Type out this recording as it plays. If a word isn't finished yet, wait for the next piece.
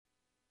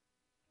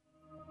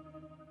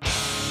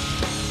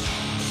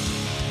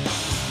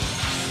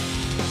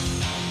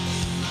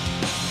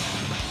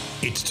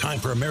It's time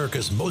for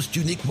America's most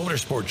unique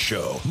motorsports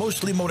show,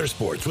 Mostly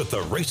Motorsports with the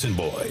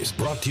RacinBoys.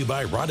 Brought to you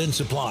by Rod &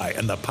 Supply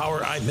and the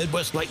Power Eye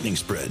Midwest Lightning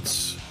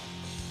Sprints.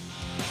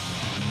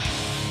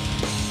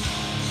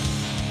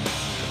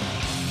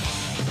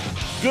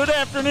 Good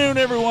afternoon,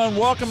 everyone.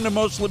 Welcome to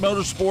Mostly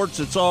Motorsports.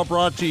 It's all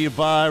brought to you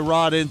by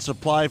Rod &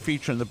 Supply,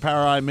 featuring the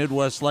Power Eye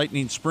Midwest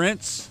Lightning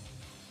Sprints.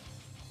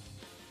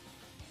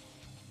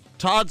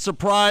 Todd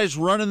Surprise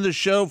running the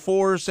show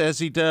for us as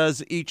he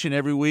does each and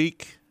every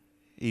week.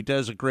 He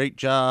does a great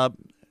job.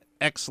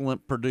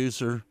 Excellent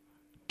producer.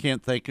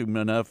 Can't thank him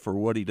enough for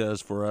what he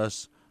does for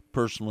us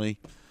personally.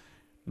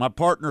 My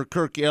partner,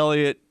 Kirk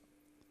Elliott.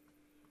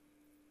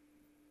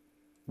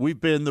 We've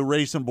been the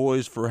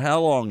RacinBoys for how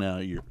long now,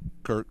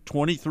 Kirk?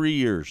 23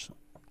 years.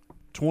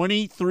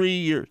 23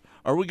 years.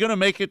 Are we going to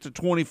make it to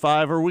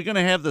 25? Are we going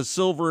to have the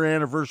silver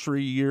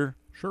anniversary year?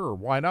 Sure,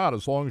 why not?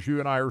 As long as you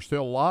and I are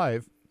still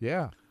alive,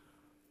 yeah.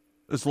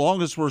 As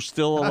long as we're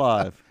still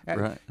alive.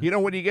 Right. You know,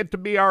 when you get to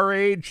be our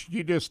age,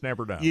 you just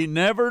never know. You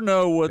never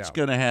know what's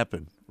going to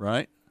happen,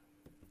 right?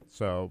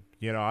 So,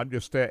 you know, I'm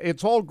just,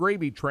 it's all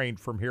gravy train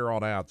from here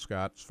on out,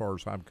 Scott, as far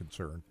as I'm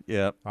concerned.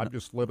 Yeah. I'm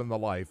just living the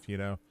life, you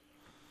know.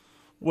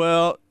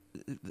 Well,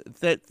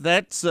 that's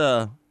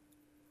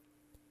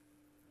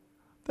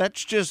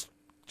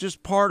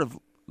just part of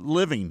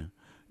living.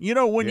 You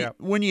know,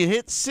 when you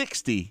hit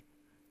 60,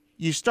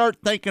 you start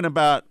thinking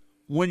about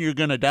when you're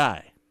going to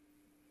die.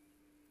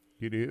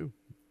 You do?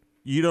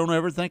 You don't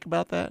ever think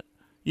about that?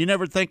 You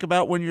never think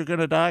about when you're going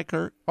to die,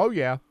 Kirk? Oh,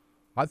 yeah.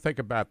 I think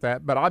about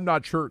that, but I'm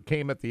not sure it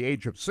came at the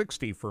age of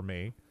 60 for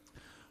me.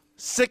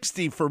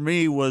 60 for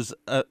me was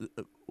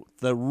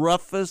the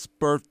roughest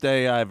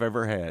birthday I've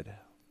ever had,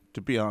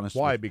 to be honest.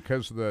 Why?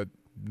 Because of the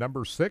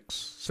number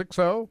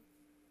 660?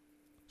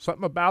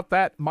 Something about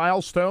that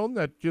milestone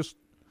that just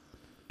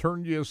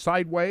turned you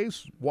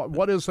sideways?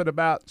 What is it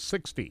about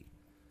 60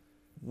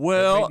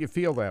 that made you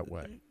feel that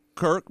way?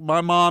 Kirk,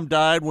 my mom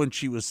died when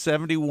she was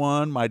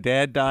 71. My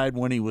dad died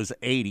when he was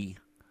 80.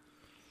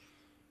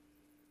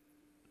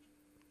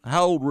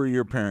 How old were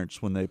your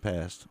parents when they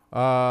passed?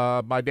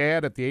 My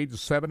dad at the age of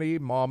 70,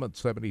 mom at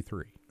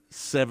 73.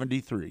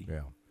 73. Yeah.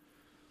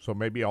 So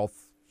maybe I'll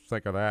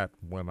think of that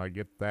when I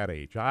get that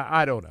age.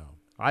 I don't know.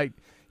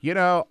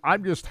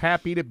 I'm just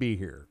happy to be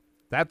here.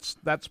 That's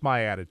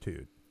my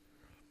attitude.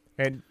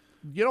 And,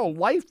 you know,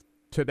 life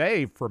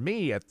today, for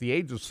me, at the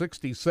age of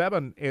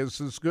 67, is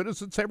as good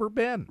as it's ever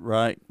been.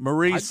 Right.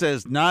 Marie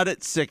says not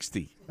at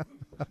 60.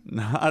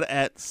 Not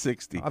at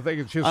 60. I think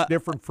it's just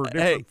different for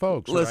different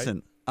folks.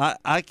 Listen, right?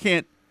 I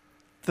can't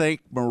thank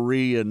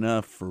Marie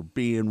enough for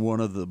being one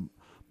of the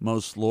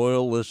most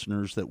loyal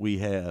listeners that we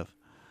have.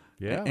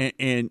 Yeah.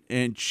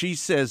 And she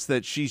says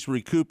that she's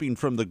recouping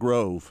from the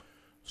Grove.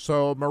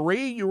 So,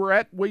 Marie, you were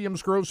at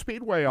Williams Grove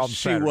Speedway on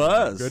Saturday. She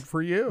was. Good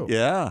for you.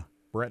 Yeah.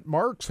 Brent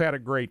Marks had a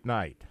great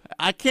night.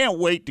 I can't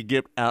wait to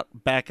get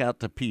back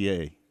out to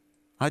PA.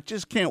 I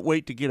just can't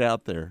wait to get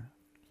out there.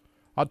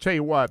 I'll tell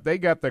you what, they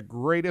got the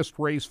greatest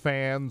race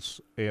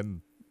fans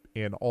in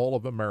all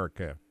of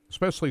America,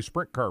 especially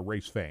sprint car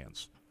race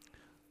fans.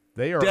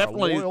 They are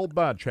definitely a loyal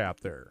bunch out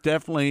there.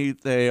 Definitely,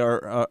 they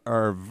are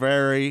a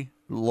very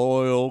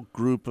loyal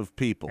group of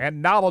people.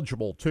 And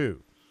knowledgeable,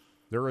 too.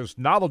 They're as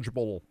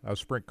knowledgeable as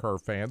sprint car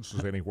fans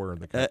as anywhere in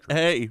the country.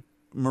 Hey,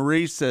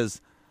 Marie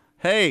says,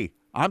 hey,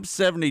 I'm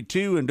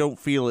 72 and don't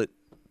feel it.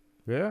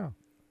 Yeah.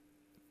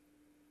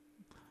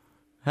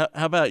 How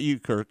about you,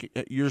 Kirk?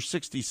 You're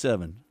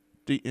 67.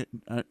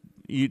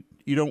 You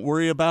don't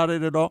worry about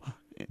it at all?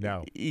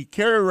 No. You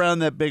carry around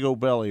that big old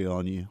belly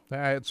on you.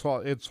 It's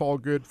all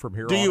good from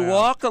here on out. Do you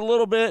walk a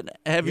little bit?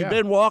 Have you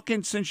been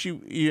walking since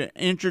you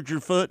injured your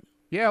foot?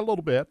 Yeah, a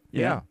little bit.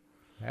 Yeah.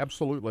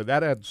 Absolutely.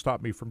 That hadn't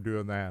stopped me from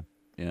doing that.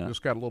 Yeah.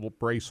 Just got a little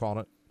brace on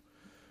it.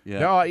 Yeah.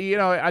 No, you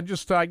know,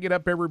 I get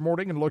up every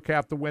morning and look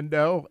out the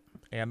window,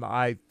 and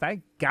I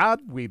thank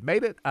God we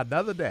made it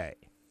another day.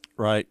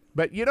 Right.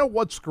 But you know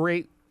what's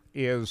great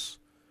is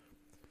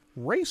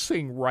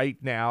racing right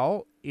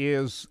now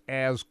is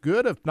as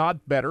good, if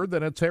not better,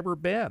 than it's ever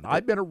been.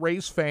 I've been a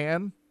race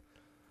fan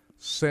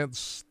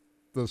since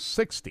the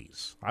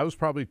 60s. I was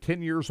probably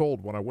 10 years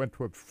old when I went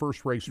to a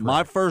first race.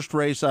 My first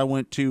race I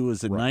went to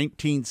was in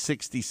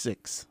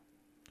 1966.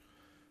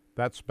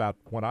 That's about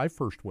when I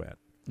first went.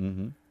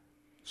 Mm-hmm.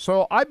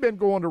 So I've been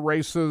going to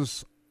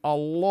races a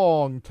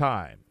long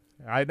time.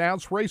 I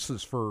announced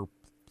races for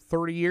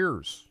 30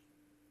 years,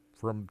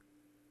 from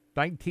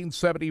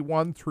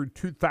 1971 through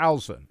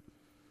 2000.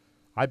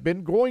 I've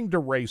been going to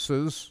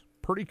races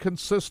pretty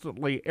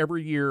consistently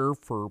every year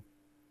for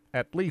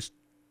at least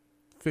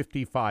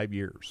 55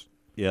 years.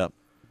 Yep.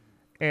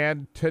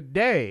 And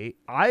today,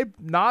 I've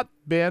not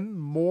been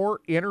more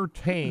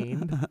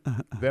entertained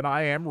than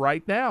I am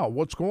right now.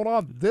 What's going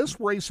on? This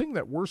racing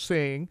that we're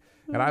seeing,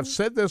 and I've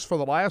said this for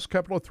the last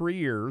couple of 3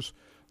 years,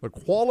 the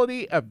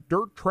quality of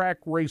dirt track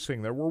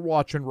racing that we're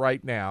watching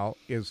right now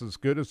is as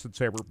good as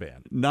it's ever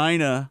been.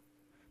 Nina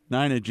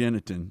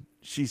Geniton,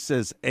 she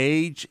says,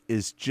 age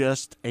is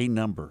just a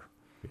number.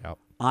 Yep.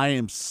 I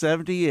am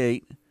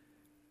 78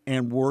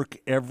 and work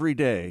every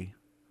day.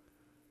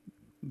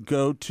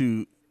 go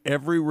to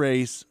every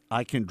race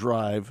I can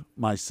drive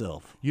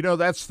myself. You know,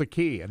 that's the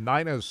key, and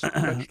Nina's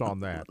touched on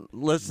that.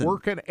 Listen.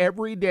 Working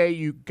every day,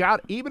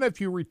 even if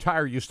you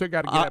retire, you still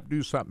got to get up and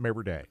do something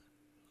every day.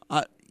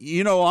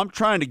 I'm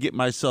trying to get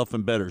myself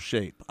in better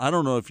shape. I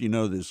don't know if you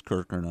know this,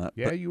 Kirk, or not.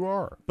 Yeah, you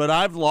are. But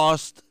I've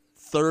lost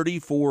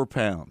 34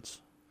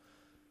 pounds.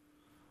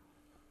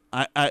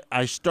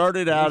 I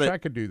started out I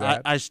could do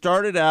that. I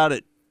started out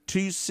at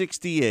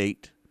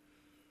 268,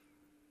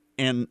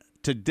 and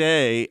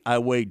today I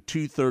weighed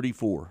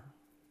 234.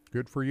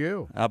 Good for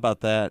you. How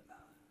about that?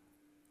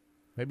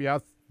 Maybe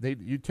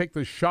you take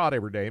the shot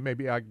every day.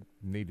 Maybe I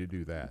need to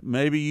do that.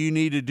 Maybe you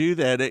need to do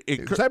that.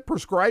 Is that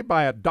prescribed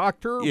by a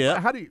doctor? Yeah.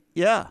 How do you?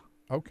 Yeah.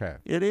 Okay.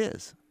 It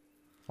is.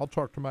 I'll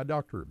talk to my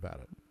doctor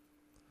about it.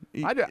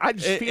 I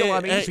just feel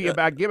uneasy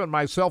about giving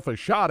myself a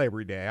shot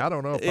every day. I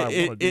don't know if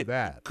I want to do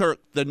that. Kirk,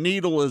 the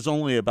needle is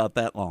only about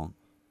that long,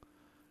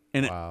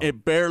 and Wow. you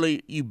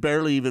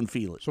barely even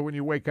feel it. So when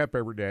you wake up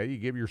every day, you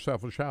give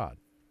yourself a shot.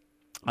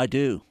 I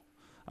do.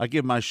 I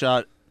give my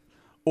shot,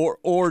 or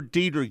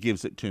Deidre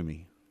gives it to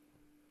me.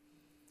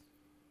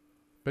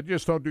 But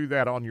just don't do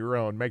that on your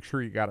own. Make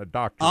sure you got a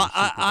doctor.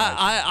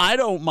 I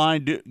don't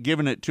mind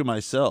giving it to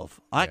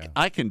myself.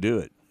 I can do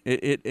it.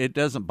 It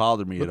doesn't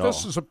bother me at all. But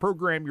this is a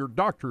program your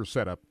doctor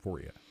set up for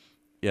you.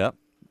 Yep.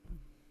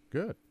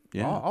 Good.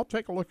 Yeah. I'll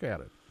take a look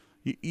at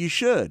it. You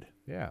should.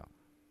 Yeah.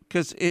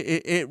 Because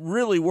it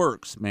really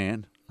works,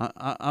 man.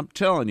 I'm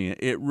telling you,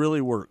 it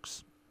really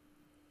works.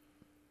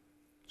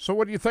 So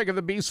what do you think of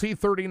the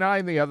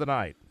BC39 the other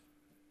night?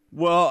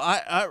 Well,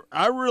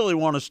 I really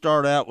want to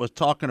start out with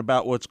talking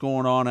about what's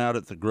going on out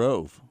at the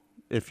Grove,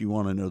 if you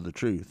want to know the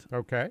truth.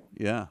 Okay.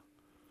 Yeah.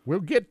 We'll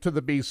get to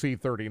the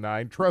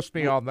BC39. Trust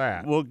me on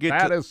that.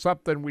 That is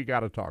something we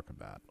got to talk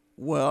about.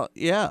 Well,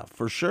 yeah,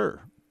 for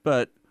sure.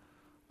 But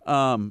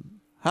how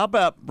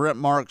about Brent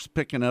Marks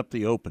picking up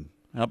the Open?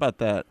 How about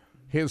that?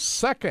 His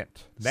second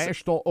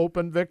National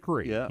Open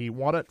victory. Yeah. He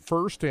won it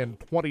first in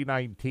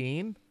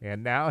 2019,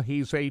 and now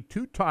he's a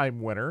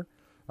two-time winner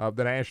of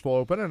the National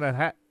Open,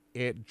 and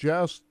it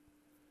just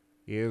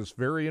is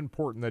very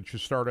important that you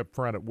start up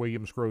front at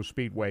Williams Grove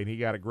Speedway, and he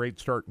got a great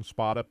starting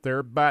spot up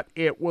there, but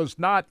it was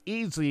not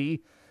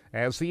easy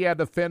as he had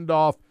to fend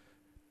off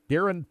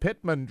Darren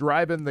Pittman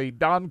driving the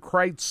Don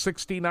Kreitz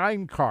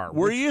 69 car,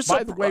 which,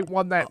 by the way,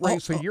 won that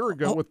race a year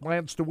ago with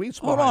Lance DeWeese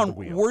behind the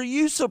wheel. Were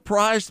you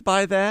surprised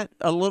by that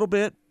a little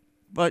bit?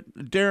 But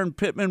Darren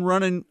Pittman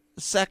running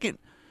second?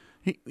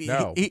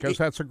 No, because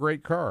that's a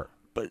great car.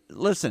 But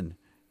listen,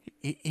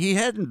 he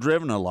hadn't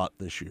driven a lot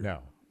this year.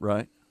 No.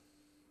 Right?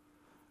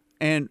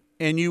 And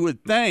you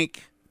would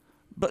think,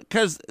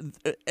 because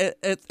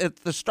at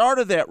the start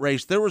of that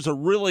race, there was a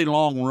really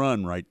long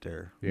run right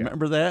there. Yeah.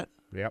 Remember that?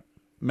 Yep.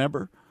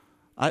 Remember?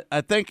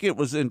 I think it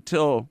was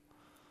until,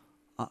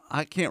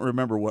 I can't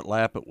remember what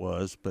lap it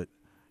was, but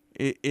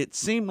it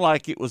seemed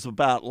like it was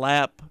about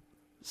lap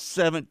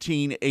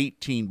 17,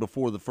 18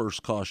 before the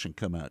first caution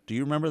come out. Do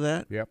you remember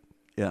that? Yep.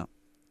 Yeah.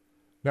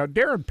 Now,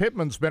 Darren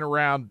Pittman's been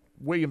around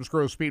Williams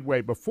Grove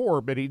Speedway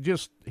before, but he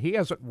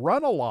hasn't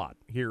run a lot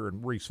here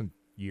in recent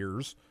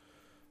years.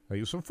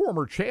 He's a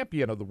former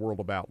champion of the World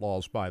of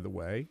Outlaws, by the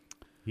way.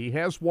 He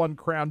has won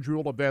Crown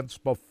Jewel events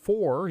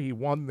before. He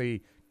won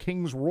the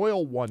King's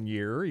Royal one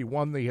year. He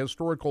won the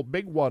historical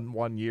Big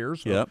One year.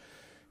 So Yep.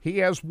 he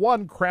has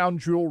won Crown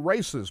Jewel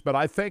races, but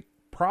I think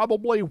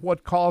probably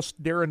what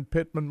cost Darren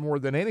Pittman more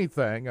than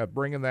anything of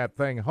bringing that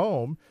thing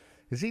home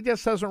is he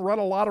just doesn't run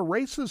a lot of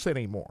races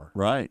anymore.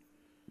 Right.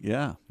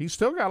 Yeah. He's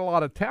still got a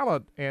lot of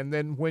talent, and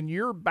then when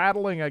you're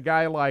battling a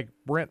guy like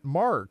Brent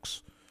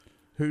Marks,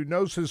 who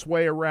knows his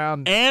way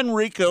around. And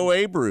Rico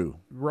Abreu.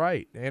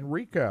 Right, and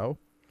Rico.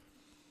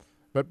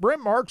 But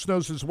Brent Marks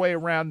knows his way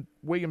around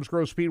Williams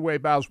Grove Speedway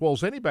about as well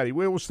as anybody.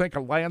 We always think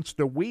of Lance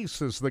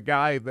DeWeese as the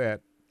guy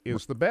that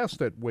is the best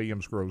at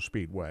Williams Grove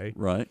Speedway.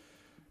 Right.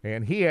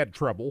 And he had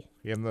trouble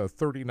in the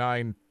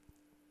 39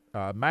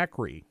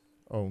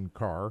 Macri-owned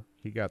car.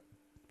 He got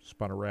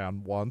spun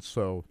around once,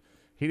 so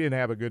he didn't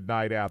have a good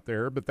night out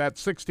there. But that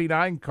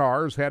 69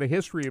 car has had a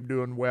history of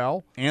doing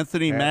well.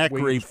 Anthony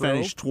Macri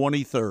finished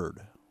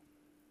 23rd.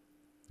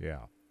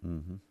 Yeah.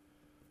 Mm-hmm.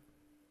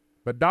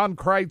 But Don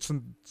Kreitz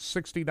and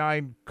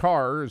 69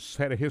 cars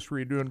had a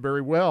history of doing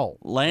very well.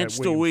 Lance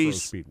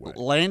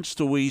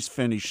DeWeese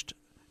finished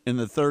in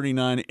the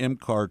 39 M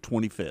car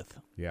 25th.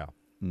 Yeah.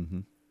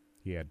 Mm-hmm.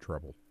 He had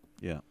trouble.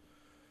 Yeah.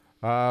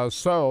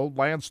 So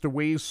Lance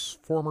DeWeese,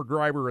 former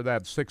driver of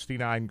that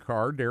 69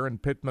 car,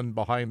 Darren Pittman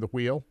behind the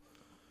wheel.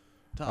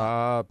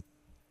 I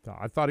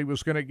thought he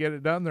was going to get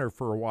it done there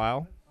for a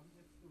while.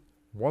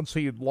 Once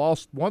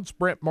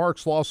Brent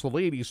Marks lost the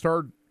lead, he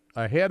started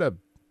ahead of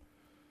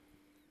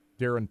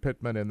Darren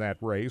Pittman in that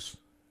race.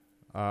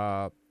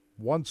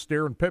 Once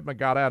Darren Pittman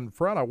got out in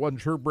front, I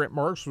wasn't sure Brent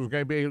Marks was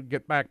going to be able to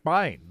get back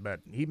by him, but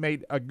he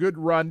made a good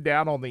run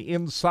down on the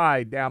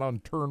inside, down on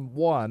turn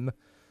 1,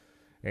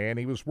 and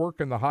he was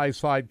working the high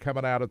side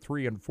coming out of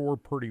 3 and 4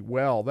 pretty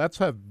well. That's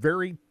a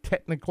very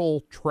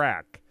technical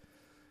track.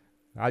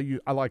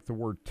 I like the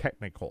word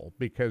technical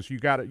because you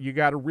got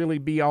to really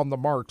be on the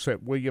marks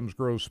at Williams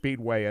Grove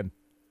Speedway, and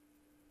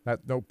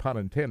that, no pun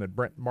intended,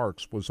 Brent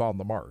Marks was on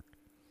the mark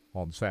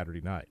on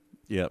Saturday night.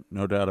 Yeah,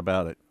 no doubt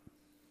about it.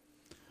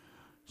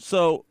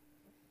 So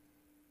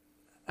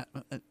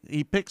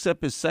he picks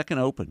up his second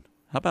Open.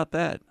 How about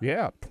that?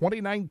 Yeah,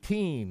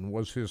 2019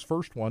 was his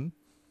first one.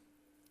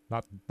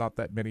 Not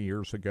that many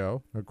years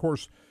ago. Of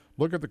course,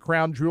 look at the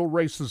crown jewel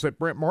races that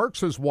Brent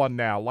Marks has won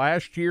now.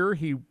 Last year,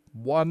 he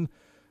won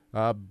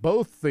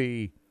both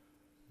the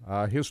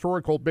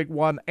historical Big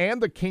One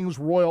and the King's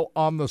Royal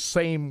on the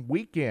same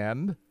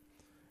weekend.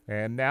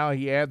 And now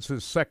he adds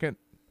his second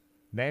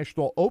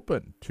National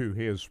Open to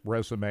his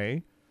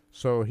resume.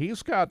 So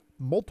he's got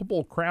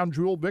multiple crown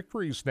jewel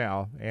victories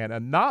now,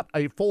 and not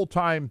a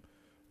full-time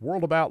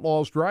World of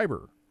Outlaws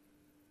driver.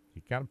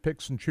 He kind of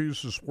picks and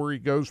chooses where he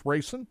goes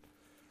racing.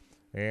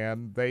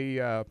 And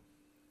I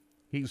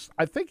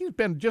think he's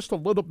been just a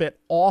little bit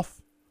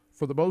off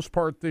for the most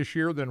part this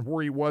year than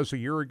where he was a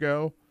year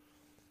ago,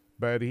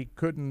 but he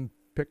couldn't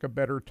pick a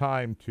better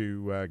time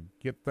to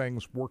get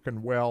things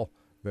working well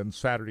than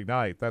Saturday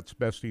night. That's the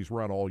best he's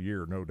run all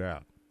year, no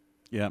doubt.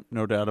 Yeah,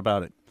 no doubt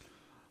about it.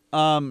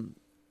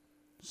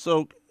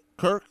 So,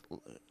 Kirk,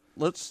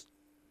 let's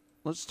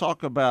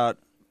talk about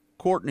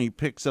Courtney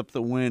picks up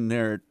the win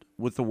there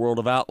with the World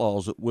of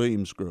Outlaws at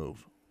Williams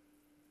Grove,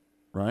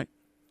 right?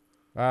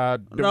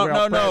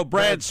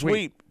 Brad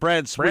Sweet.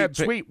 Brad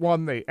Sweet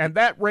won and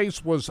that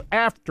race was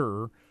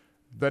after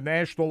the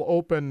National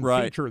Open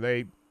feature.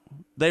 They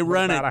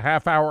run about a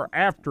half hour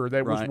after.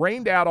 They was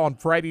rained out on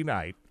Friday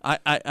night. I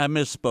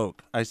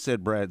misspoke. I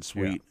said Brad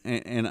Sweet,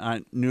 and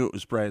I knew it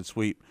was Brad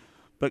Sweet.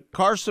 But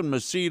Carson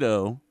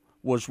Macedo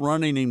was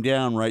running him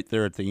down right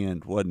there at the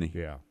end, wasn't he?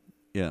 Yeah.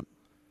 Yeah.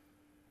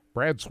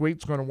 Brad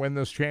Sweet's going to win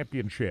this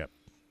championship.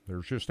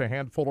 There's just a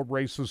handful of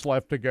races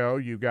left to go.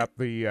 You got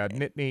the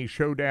Nittany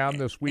Showdown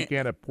this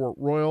weekend at Port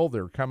Royal.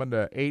 They're coming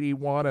to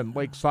 81 and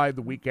Lakeside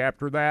the week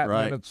after that.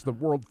 Right. And then it's the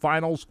World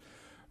Finals.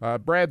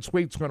 Brad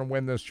Sweet's going to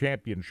win this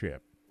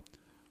championship.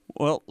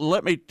 Well,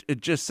 let me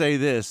just say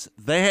this.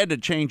 They had to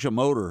change a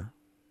motor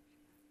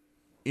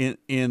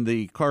in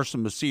the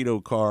Carson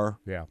Macedo car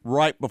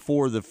right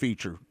before the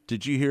feature.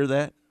 Did you hear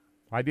that?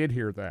 I did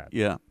hear that.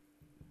 Yeah.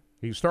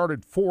 He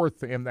started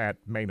fourth in that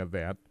main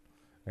event,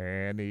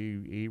 and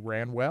he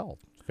ran well.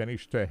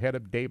 Finished ahead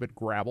of David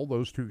Gravel.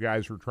 Those two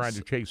guys were trying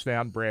to chase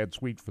down Brad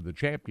Sweet for the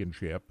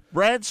championship.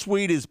 Brad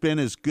Sweet has been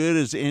as good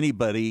as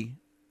anybody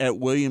at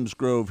Williams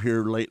Grove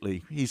here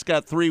lately. He's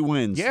got 3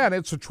 wins. Yeah, and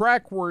it's a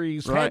track where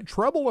he's had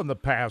trouble in the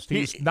past.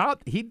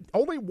 He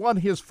only won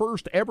his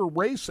first ever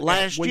race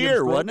last at year,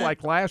 Grove, wasn't it?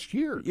 like last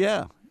year.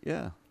 Yeah.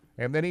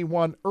 And then he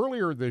won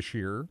earlier this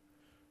year.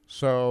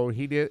 So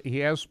he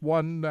has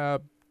won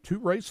 2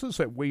 races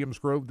at Williams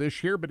Grove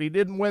this year, but he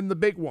didn't win the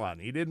big one.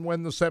 He didn't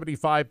win the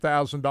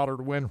 $75,000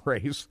 to win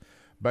race,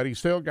 but he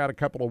still got a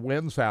couple of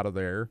wins out of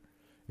there.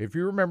 If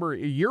you remember, a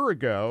year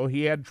ago,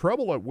 he had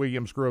trouble at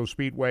Williams Grove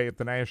Speedway at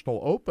the National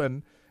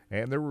Open,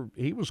 and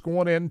he was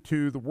going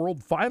into the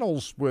World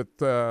Finals with,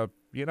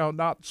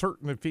 not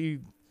certain if he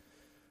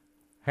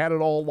had it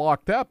all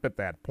locked up at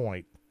that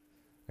point,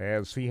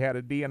 as he had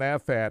a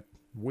DNF at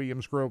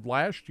Williams Grove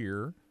last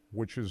year,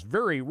 which is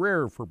very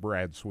rare for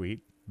Brad Sweet,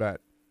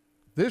 but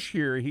this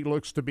year he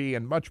looks to be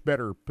in much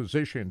better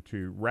position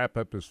to wrap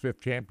up his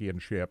 5th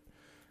championship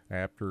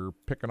after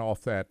picking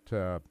off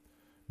that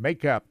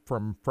makeup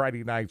from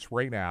Friday night's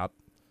rainout.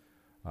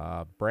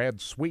 Brad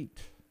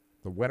Sweet,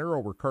 the winner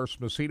over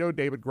Carson Macedo,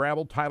 David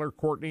Gravel, Tyler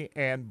Courtney,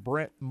 and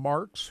Brent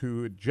Marks,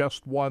 who had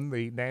just won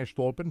the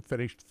National Open,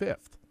 finished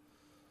 5th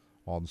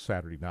on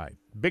Saturday night.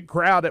 Big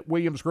crowd at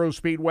Williams Grove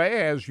Speedway,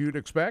 as you'd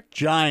expect.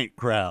 Giant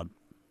crowd.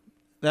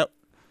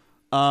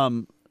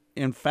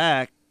 In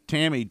fact,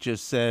 Tammy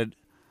just said,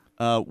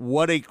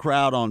 what a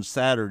crowd on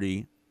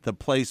Saturday. The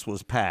place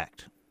was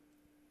packed.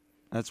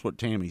 That's what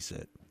Tammy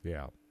said.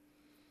 Yeah.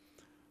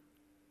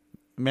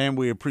 Man,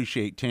 we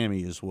appreciate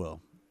Tammy as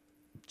well,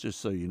 just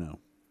so you know.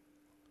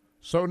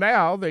 So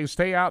now they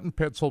stay out in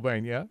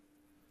Pennsylvania.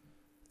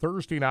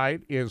 Thursday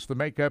night is the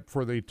makeup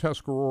for the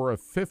Tuscarora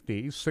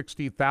 50,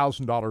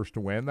 $60,000 to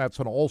win. That's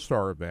an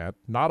all-star event,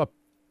 not a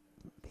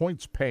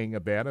points-paying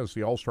event, as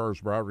the All-Stars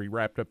have already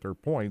wrapped up their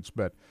points,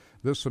 but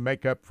this is a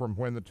makeup from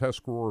when the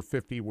Tuscarora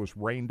 50 was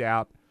rained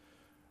out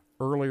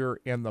earlier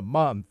in the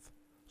month.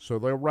 So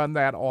they'll run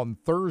that on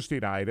Thursday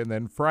night, and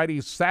then Friday,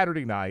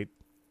 Saturday night,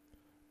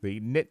 the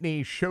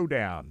Nittany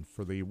Showdown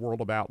for the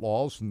World of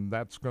Outlaws, and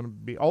that's going to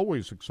be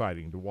always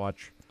exciting to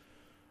watch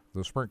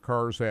the sprint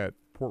cars at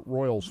Port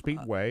Royal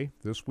Speedway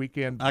this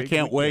weekend. I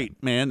can't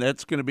wait, man.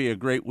 That's going to be a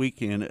great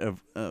weekend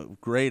of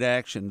great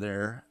action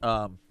there.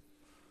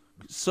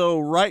 So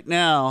right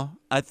now,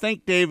 I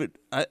think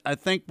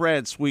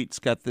Brad Sweet's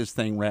got this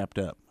thing wrapped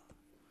up.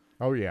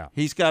 Oh, yeah.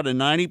 He's got a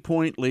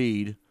 90-point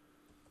lead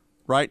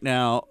right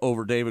now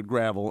over David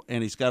Gravel,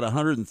 and he's got a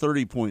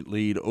 130-point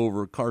lead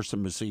over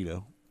Carson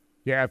Macedo.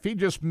 Yeah, if he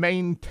just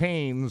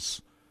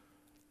maintains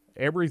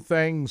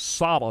everything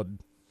solid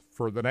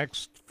for the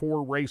next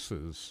 4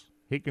 races,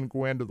 he can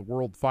go into the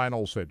World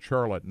Finals at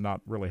Charlotte and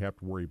not really have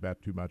to worry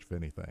about too much of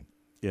anything.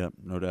 Yeah,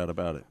 no doubt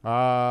about it.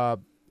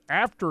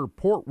 After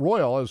Port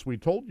Royal, as we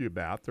told you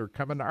about, they're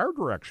coming our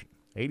direction.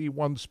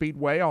 81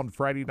 Speedway on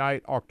Friday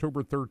night,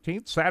 October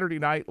 13th. Saturday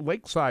night,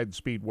 Lakeside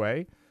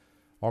Speedway,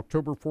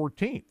 October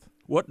 14th.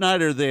 What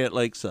night are they at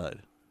Lakeside?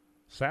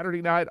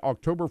 Saturday night,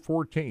 October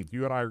 14th.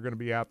 You and I are going to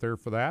be out there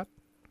for that.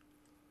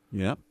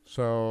 Yeah.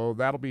 So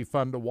that'll be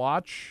fun to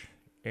watch.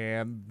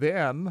 And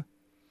then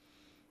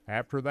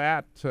after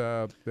that,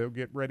 they'll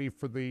get ready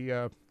for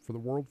the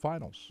World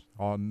Finals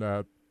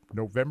on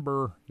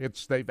November.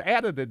 They've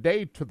added a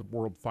day to the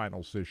World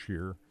Finals this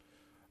year.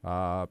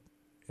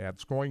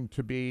 It's going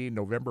to be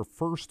November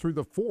 1st through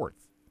the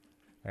 4th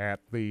at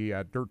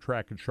the dirt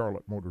track at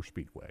Charlotte Motor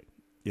Speedway.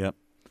 Yep.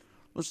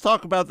 Let's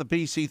talk about the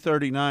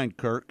PC39,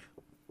 Kirk.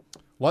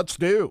 Let's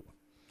do.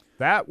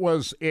 That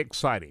was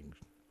exciting.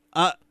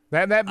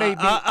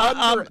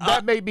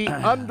 That may be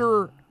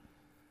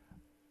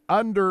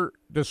under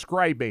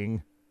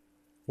describing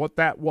what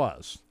that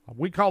was.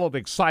 We call it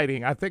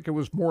exciting. I think it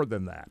was more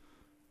than that.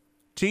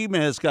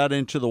 T-Mez got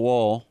into the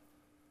wall,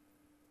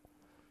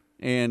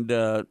 and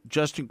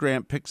Justin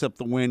Grant picks up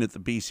the win at the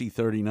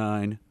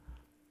BC39.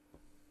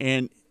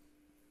 And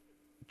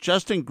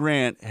Justin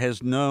Grant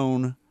has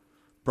known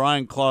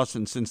Brian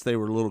Clausen since they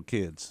were little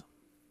kids.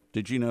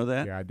 Did you know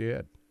that? Yeah, I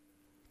did.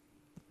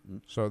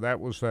 So that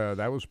was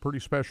a pretty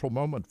special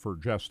moment for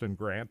Justin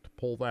Grant to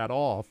pull that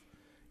off.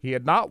 He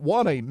had not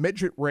won a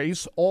midget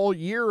race all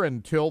year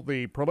until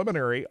the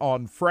preliminary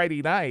on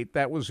Friday night.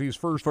 That was his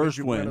first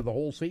midget win of the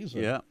whole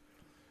season. Yeah.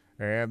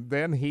 And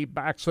then he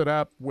backs it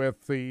up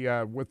with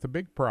the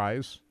big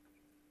prize,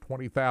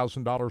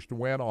 $20,000 to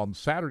win on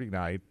Saturday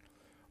night.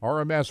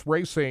 RMS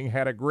Racing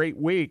had a great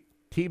week.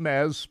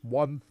 T-Mez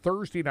won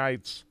Thursday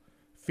night's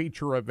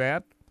feature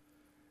event,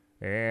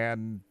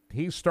 and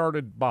he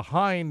started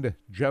behind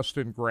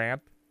Justin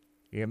Grant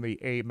in the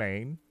A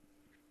main.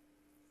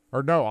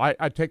 Or no,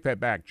 I take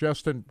that back.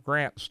 Justin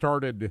Grant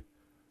started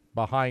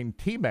behind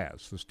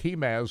T-Mez. This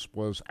T-Mez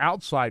was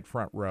outside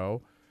front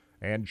row,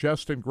 and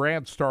Justin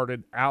Grant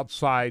started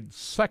outside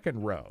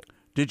second row.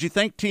 Did you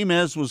think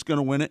T-Mez was going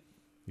to win it?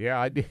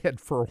 Yeah, I did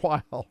for a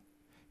while.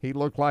 He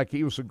looked like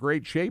he was in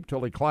great shape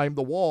till he climbed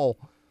the wall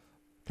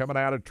coming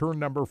out of turn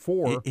number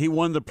 4. He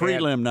won the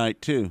prelim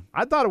night, too.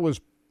 I thought it was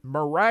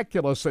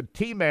miraculous that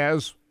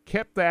T-Mez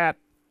kept that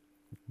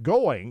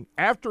going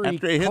after he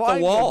hit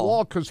climbed the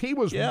wall, because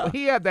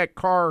he had that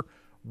car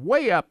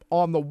way up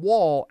on the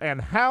wall, and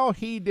how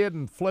he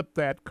didn't flip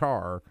that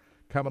car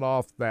coming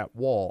off that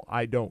wall,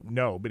 I don't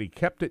know. But he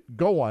kept it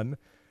going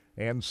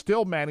and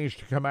still managed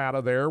to come out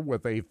of there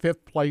with a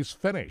 5th-place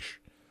finish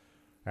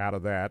out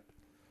of that.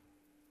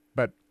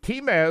 But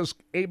T-Mez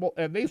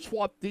and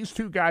these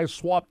two guys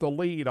swapped the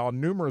lead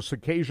on numerous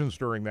occasions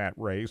during that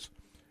race.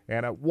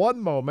 And at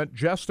one moment,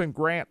 Justin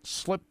Grant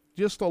slipped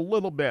just a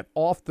little bit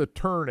off the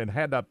turn and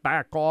had to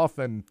back off,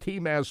 and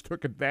T-Mez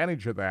took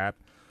advantage of that.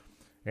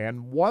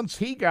 And once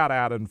he got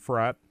out in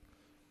front,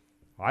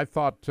 I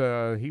thought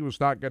he was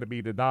not going to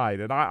be denied.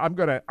 And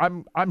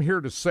I'm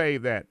here to say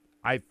that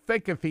I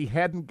think if he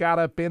hadn't got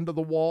up into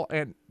the wall,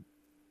 and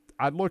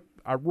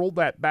I rolled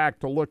that back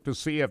to look to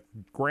see if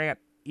Grant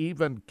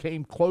even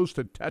came close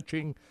to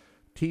touching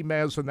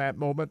T-Mez in that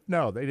moment.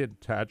 No, they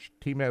didn't touch.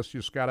 T-Mez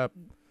just got up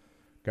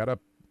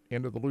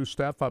into the loose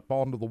stuff, up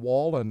onto the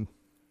wall, and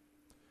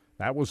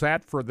that was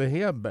that for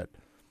him. But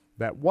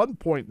that one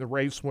point in the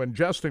race when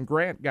Justin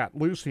Grant got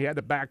loose, he had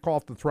to back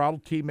off the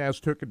throttle.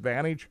 T-Mez took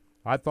advantage.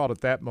 I thought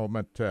at that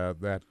moment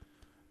that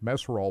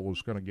Messerol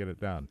was going to get it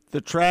done.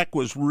 The track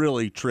was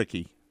really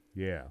tricky.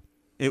 Yeah.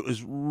 It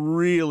was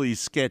really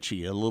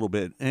sketchy a little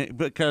bit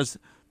because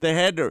they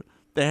had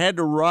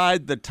to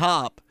ride the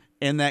top,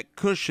 and that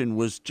cushion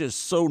was just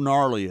so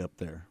gnarly up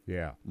there.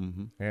 Yeah.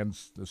 Mm-hmm. And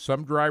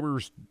some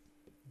drivers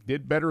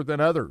did better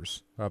than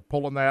others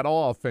pulling that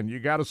off. And you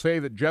got to say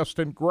that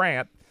Justin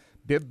Grant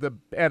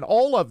and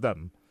all of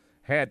them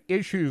had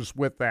issues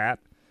with that,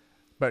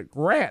 but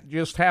Grant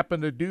just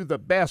happened to do the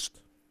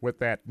best with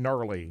that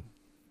gnarly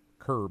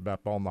curb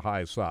up on the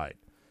high side.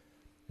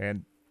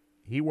 And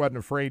he wasn't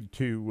afraid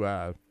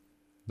to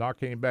knock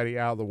anybody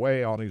out of the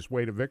way on his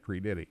way to victory,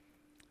 did he?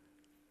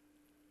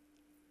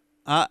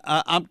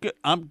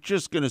 I'm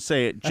just going to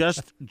say it.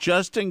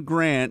 Justin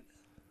Grant,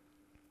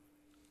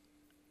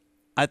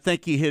 I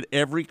think he hit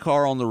every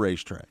car on the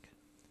racetrack.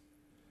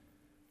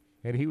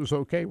 And he was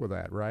okay with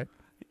that, right?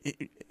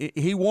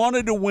 He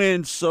wanted to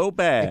win so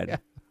bad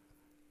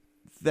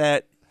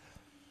that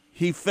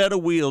he fed a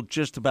wheel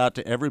just about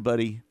to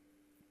everybody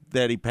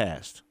that he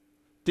passed.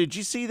 Did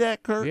you see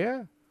that, Kirk?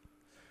 Yeah.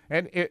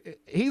 And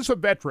he's a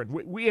veteran.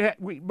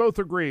 We both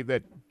agree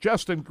that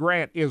Justin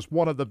Grant is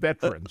one of the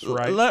veterans,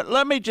 right?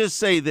 Let me just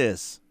say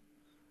this.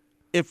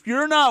 If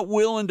you're not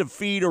willing to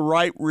feed a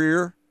right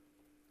rear,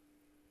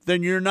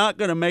 then you're not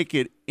going to make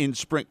it in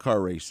sprint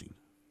car racing.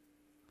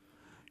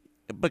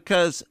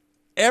 Because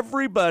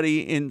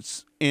everybody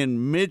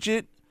in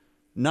midget,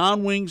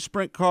 non-wing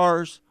sprint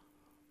cars,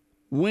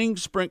 wing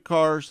sprint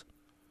cars,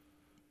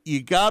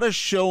 you got to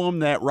show them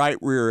that right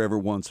rear every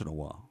once in a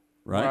while,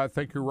 right? Well, I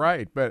think you're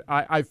right. But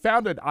I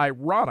found it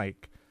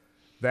ironic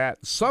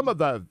that some of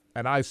the,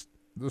 and this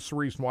is the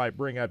reason why I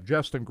bring up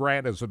Justin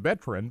Grant as a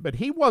veteran, but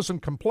he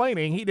wasn't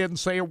complaining. He didn't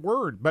say a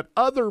word. But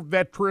other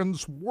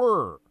veterans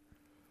were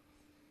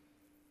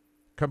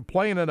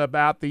complaining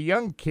about the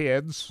young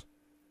kids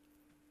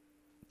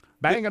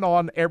banging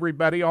on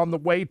everybody on the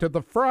way to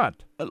the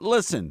front.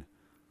 Listen,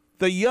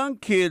 the young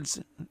kids,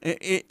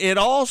 it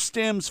all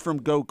stems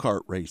from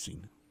go-kart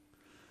racing.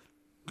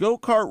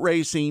 Go-kart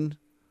racing,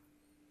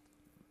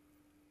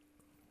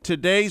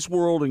 today's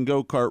world in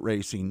go-kart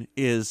racing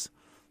is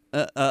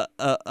an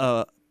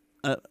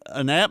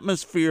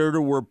atmosphere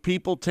to where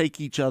people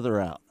take each other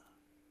out.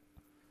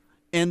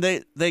 And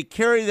they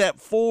carry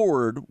that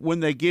forward when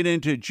they get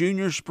into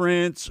junior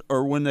sprints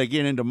or when they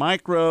get into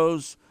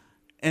micros.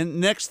 And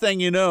next thing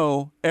you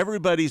know,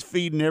 everybody's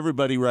feeding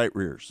everybody right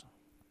rears.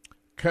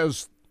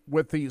 Because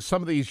with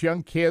some of these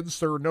young kids,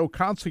 there are no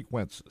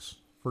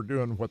consequences for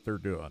doing what they're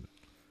doing.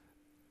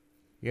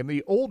 In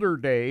the older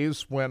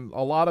days, when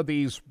a lot of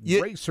these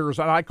racers,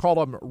 and I call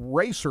them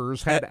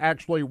racers, had to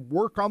actually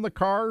work on the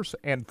cars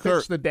and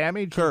fix the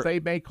damage that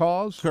they may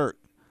cause. Kirk,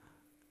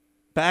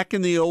 back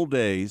in the old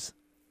days,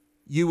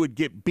 you would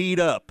get beat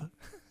up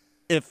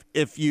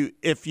if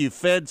you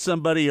fed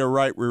somebody a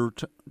right rear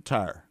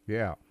tire.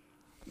 Yeah.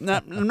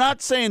 Now, I'm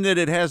not saying that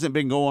it hasn't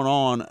been going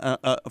on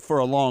for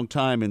a long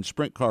time in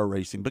sprint car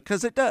racing,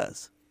 because it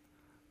does.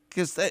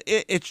 Because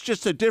it's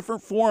just a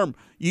different form.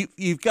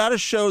 You've got to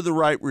show the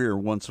right rear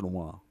once in a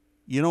while.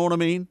 You know what I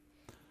mean?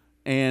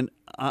 And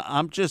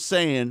I'm just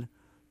saying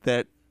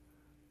that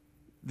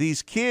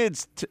these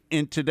kids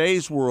in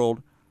today's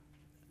world,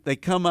 they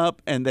come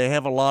up and they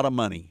have a lot of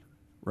money,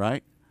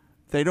 right?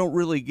 They don't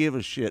really give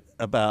a shit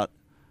about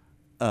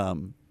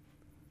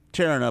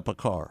tearing up a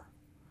car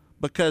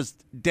because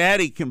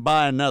daddy can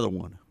buy another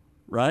one,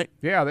 right?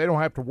 Yeah, they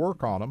don't have to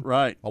work on them.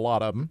 Right. A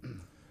lot of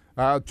them.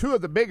 Two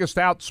of the biggest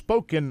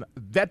outspoken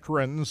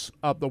veterans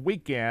of the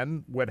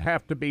weekend would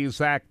have to be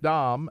Zach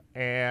Dahm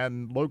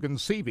and Logan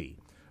Seavey.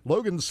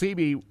 Logan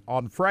Seavey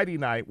on Friday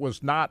night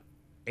was not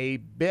a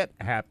bit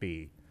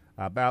happy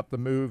about the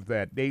move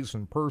that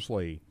Dason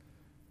Pursley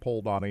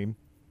pulled on him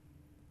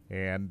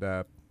and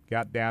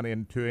got down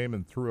into him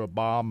and threw a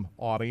bomb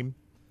on him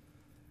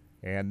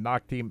and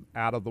knocked him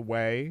out of the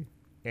way.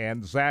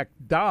 And Zach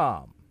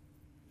Dahm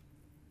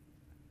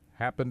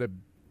happened to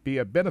be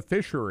a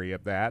beneficiary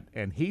of that,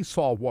 and he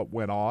saw what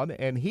went on,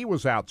 and he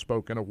was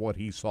outspoken of what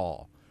he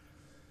saw.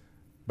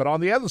 But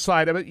on the other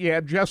side of it, you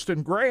had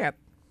Justin Grant,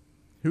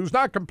 who's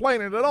not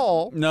complaining at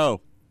all.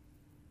 No.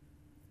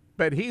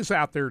 But he's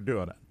out there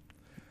doing it.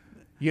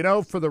 You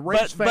know, for the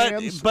race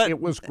fans,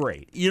 it was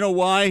great. You know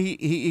why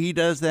he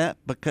does that?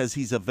 Because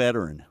he's a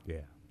veteran.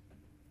 Yeah.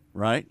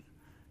 Right?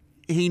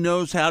 He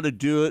knows how to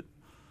do it,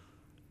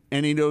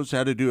 and he knows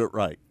how to do it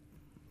right.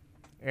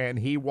 And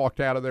he walked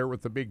out of there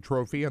with the big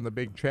trophy and the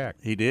big check.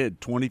 He did.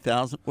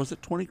 20,000. Was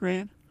it 20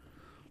 grand?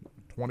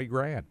 20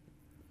 grand.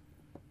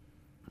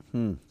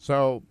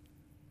 So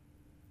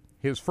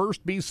his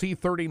first BC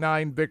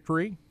 39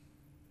 victory.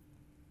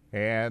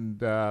 And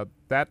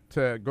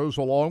that goes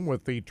along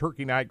with the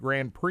Turkey Night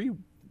Grand Prix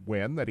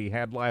win that he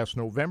had last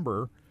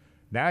November.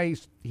 Now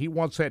he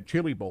wants that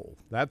Chili Bowl.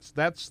 That's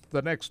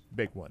the next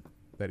big one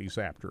that he's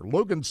after.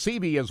 Logan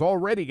Seavey has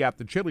already got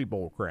the Chili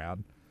Bowl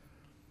crown.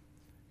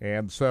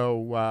 And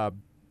so,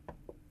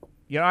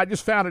 I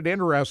just found it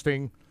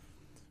interesting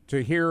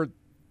to hear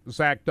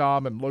Zach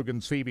Dahm and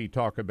Logan Seavey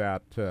talk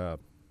about,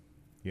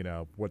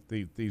 what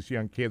these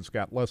young kids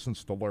got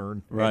lessons to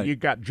learn. Right. And you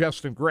got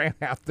Justin Grant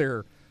out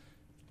there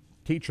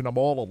teaching them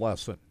all a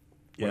lesson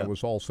when it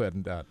was all said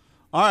and done.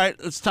 All right,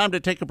 it's time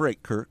to take a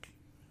break, Kirk.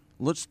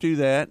 Let's do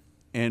that.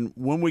 And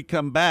when we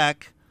come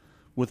back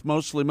with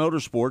Mostly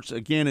Motorsports,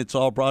 again, it's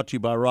all brought to you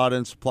by Rod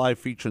End Supply,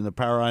 featuring the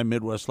Power Eye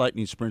Midwest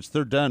Lightning Sprints.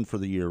 They're done for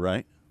the year,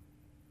 right?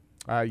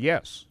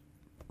 Yes.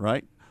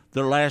 Right?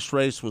 Their last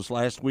race was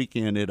last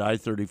weekend at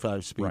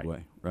I-35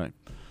 Speedway. Right.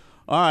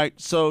 All right,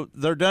 so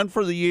they're done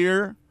for the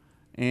year,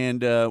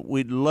 and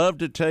we'd love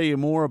to tell you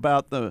more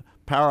about the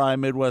Power Eye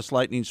Midwest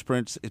Lightning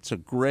Sprints. It's a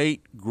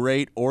great,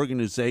 great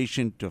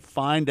organization to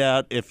find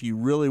out if you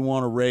really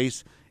want to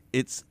race.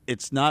 It's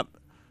not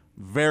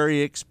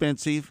very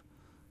expensive,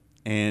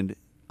 and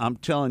I'm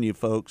telling you,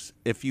 folks,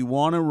 if you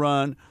want to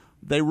run,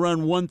 they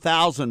run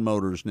 1,000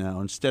 motors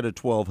now instead of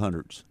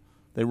 1,200s.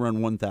 They run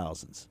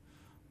 1,000s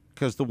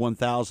because the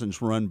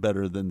 1,000s run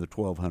better than the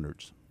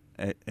 1,200s,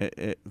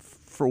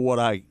 for what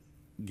I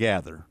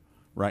gather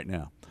right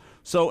now.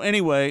 So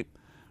anyway,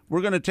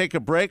 we're going to take a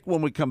break.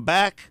 When we come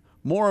back,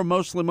 more of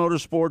Mostly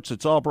Motorsports.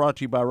 It's all brought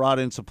to you by Rod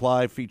End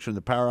Supply, featuring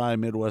the Power Eye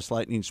Midwest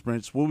Lightning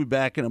Sprints. We'll be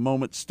back in a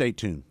moment. Stay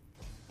tuned.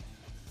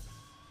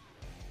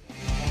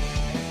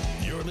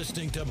 You're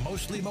listening to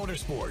Mostly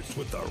Motorsports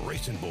with the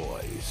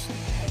RacinBoys.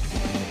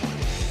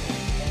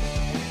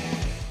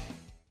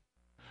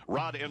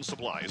 Rod End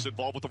Supply is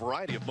involved with a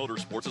variety of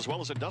motorsports as well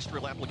as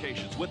industrial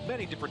applications with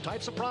many different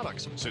types of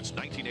products. Since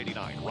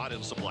 1989, Rod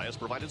End Supply has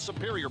provided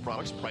superior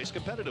products priced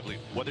competitively.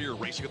 Whether you're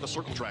racing at the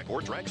circle track or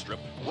drag strip,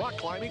 rock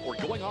climbing, or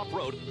going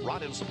off-road,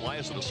 Rod End Supply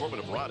has an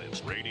assortment of rod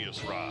ends,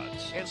 radius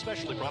rods, and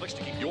specialty products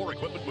to keep your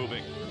equipment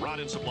moving. Rod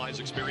End Supply's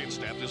experienced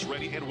staff is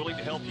ready and willing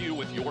to help you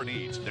with your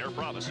needs. Their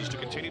promise is to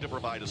continue to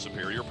provide a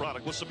superior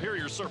product with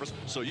superior service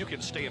so you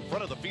can stay in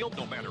front of the field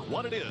no matter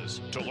what it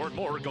is. To learn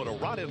more, go to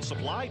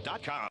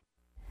rodendsupply.com.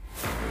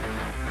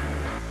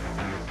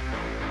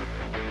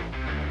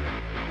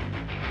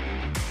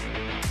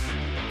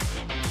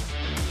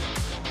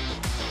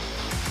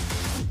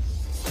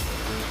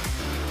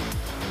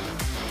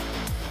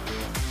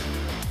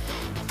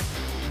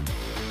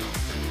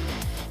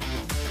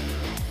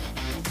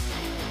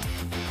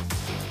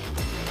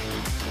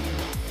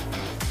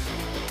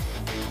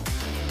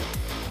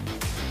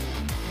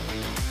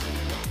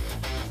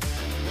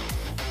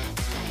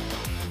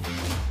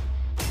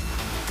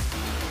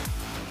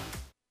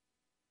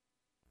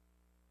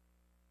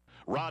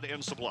 Rod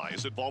End Supply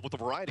is involved with a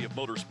variety of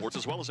motorsports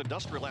as well as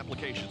industrial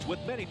applications with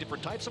many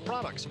different types of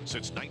products.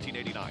 Since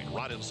 1989,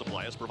 Rod End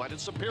Supply has provided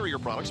superior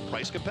products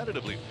priced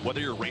competitively.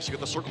 Whether you're racing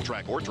at the circle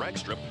track or drag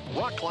strip,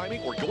 rock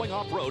climbing, or going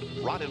off-road,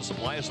 Rod End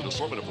Supply has an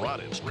assortment of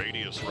rod ends,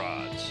 radius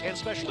rods, and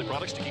specialty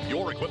products to keep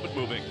your equipment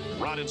moving.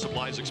 Rod End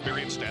Supply's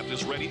experienced staff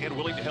is ready and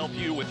willing to help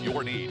you with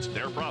your needs.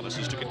 Their promise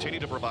is to continue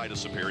to provide a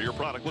superior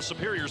product with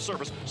superior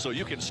service so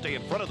you can stay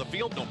in front of the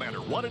field no matter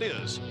what it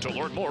is. To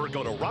learn more,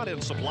 go to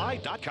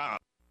rodendsupply.com.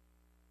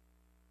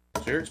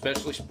 Here at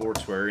Specialty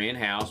Sportswear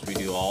in-house, we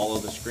do all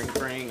of the screen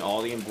printing,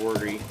 all the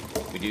embroidery.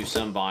 We do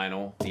some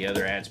vinyl. The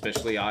other add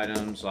specialty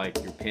items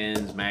like your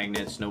pens,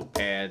 magnets,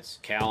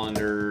 notepads,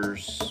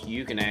 calendars.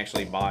 You can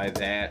actually buy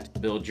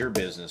that, build your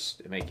business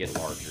to make it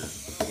larger.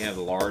 We have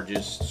the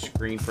largest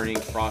screen printing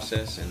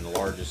process and the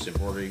largest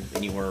embroidery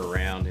anywhere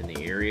around in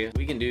the area.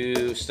 We can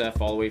do stuff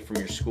all the way from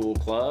your school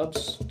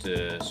clubs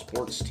to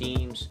sports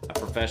teams, a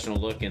professional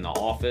look in the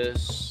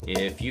office.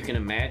 If you can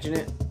imagine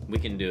it, we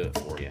can do it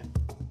for you.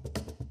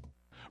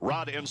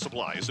 Rod End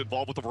Supply is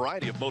involved with a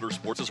variety of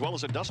motorsports as well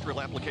as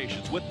industrial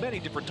applications with many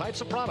different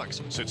types of products.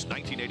 Since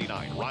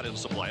 1989, Rod End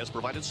Supply has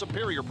provided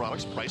superior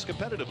products priced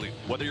competitively.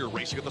 Whether you're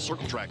racing at the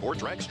circle track or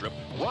drag strip,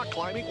 rock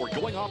climbing, or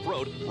going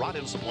off-road, Rod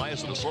End Supply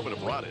has an assortment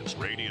of rod ends,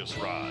 radius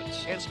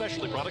rods, and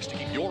specialty products to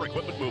keep your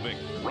equipment moving.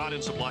 Rod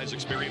End Supply's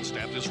experienced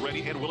staff is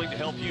ready and willing to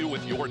help you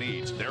with your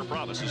needs. Their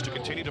promise is to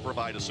continue to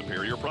provide a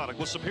superior product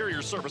with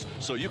superior service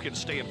so you can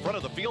stay in front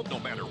of the field no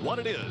matter what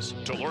it is.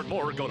 To learn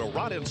more, go to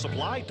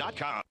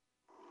rodendsupply.com.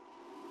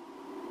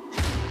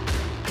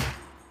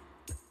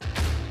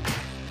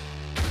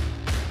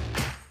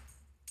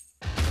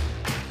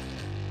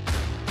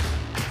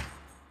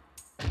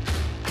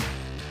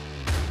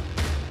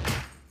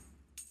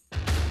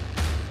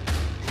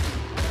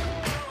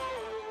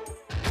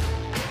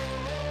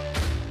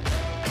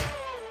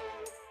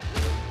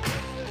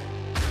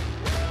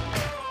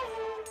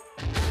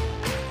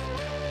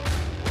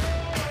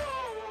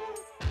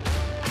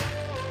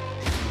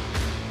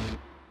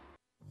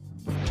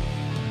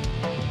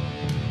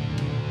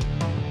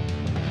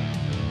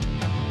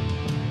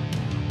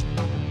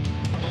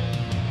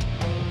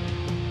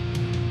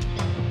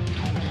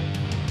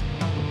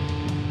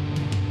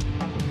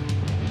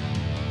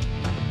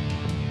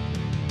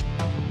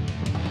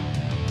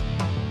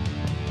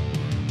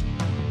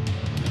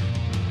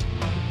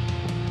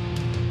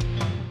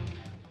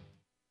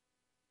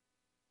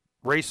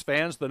 Race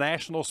fans, the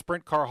National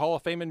Sprint Car Hall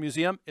of Fame and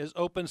Museum is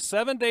open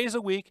 7 days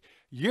a week,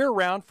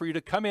 year-round, for you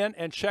to come in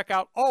and check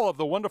out all of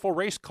the wonderful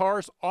race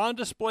cars on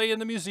display in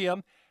the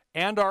museum.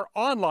 And our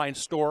online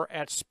store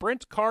at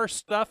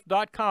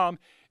sprintcarstuff.com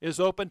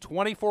is open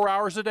 24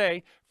 hours a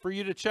day for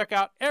you to check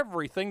out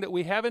everything that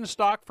we have in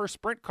stock for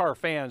sprint car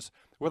fans.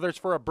 Whether it's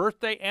for a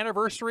birthday,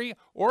 anniversary,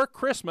 or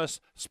Christmas,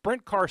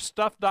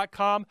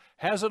 sprintcarstuff.com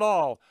has it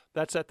all.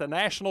 That's at the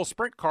National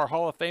Sprint Car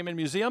Hall of Fame and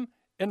Museum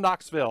in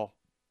Knoxville.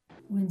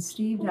 When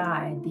Steve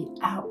died, the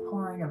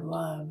outpouring of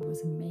love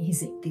was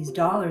amazing. These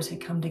dollars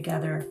had come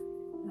together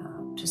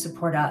to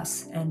support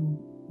us, and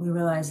we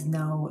realized,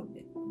 no,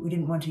 we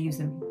didn't want to use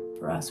them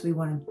for us. We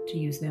wanted to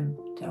use them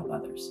to help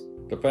others.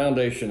 The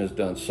foundation has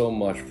done so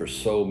much for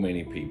so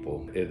many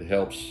people. It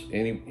helps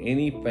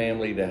any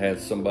family that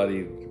has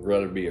somebody,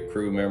 whether it be a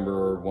crew member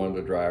or one of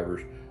the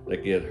drivers,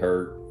 that get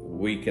hurt.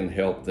 We can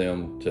help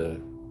them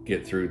to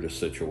get through the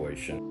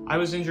situation. I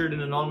was injured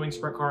in a non-wing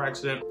sprint car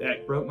accident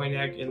that broke my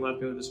neck and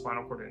left me with a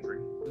spinal cord injury.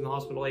 I was in the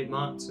hospital 8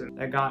 months, and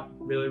that got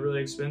really, really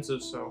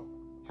expensive, so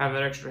having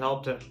that extra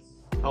help to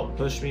help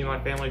push me and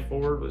my family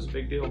forward was a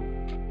big deal.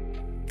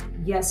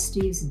 Yes,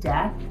 Steve's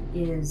death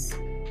is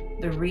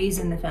the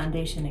reason the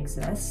foundation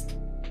exists,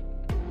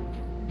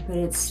 but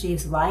it's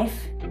Steve's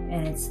life,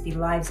 and it's the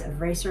lives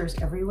of racers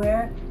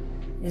everywhere,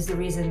 is the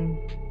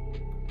reason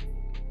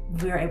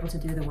we're able to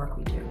do the work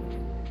we do.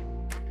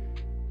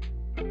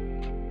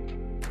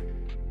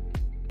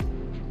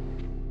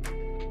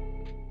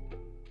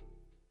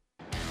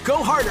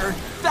 Go harder,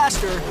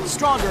 faster,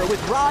 stronger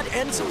with Rod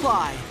End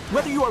Supply.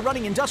 Whether you are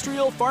running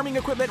industrial, farming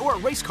equipment, or a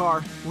race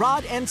car,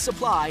 Rod End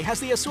Supply has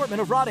the assortment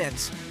of rod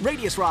ends,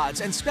 radius rods,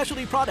 and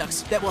specialty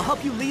products that will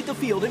help you lead the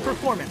field in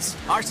performance.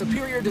 Our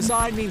superior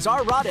design means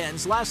our rod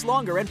ends last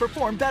longer and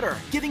perform better,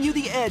 giving you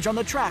the edge on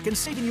the track and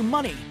saving you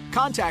money.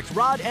 Contact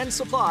Rod End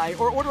Supply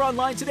or order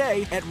online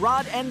today at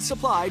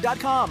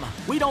rodendsupply.com.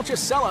 We don't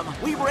just sell them,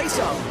 we race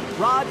them.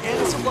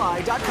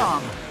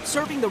 rodendsupply.com.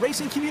 Serving the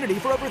racing community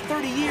for over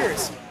 30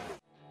 years.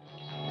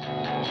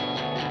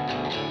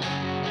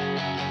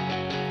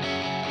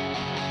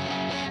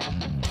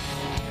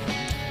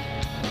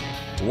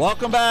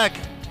 Welcome back.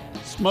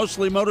 It's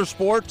Mostly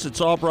Motorsports.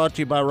 It's all brought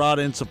to you by Rod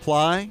End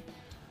Supply,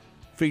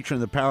 featuring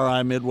the Power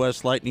Eye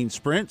Midwest Lightning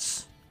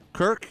Sprints.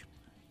 Kirk,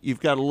 you've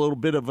got a little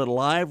bit of a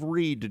live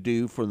read to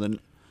do for the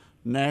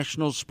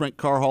National Sprint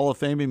Car Hall of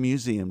Fame and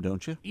Museum,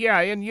 don't you? Yeah,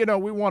 and,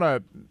 we want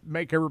to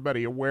make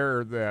everybody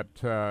aware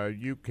that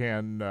you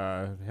can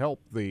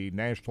help the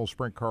National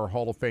Sprint Car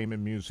Hall of Fame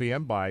and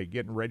Museum by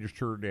getting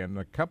registered in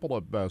a couple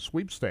of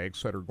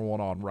sweepstakes that are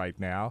going on right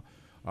now.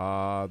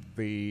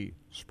 The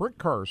Sprint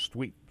Car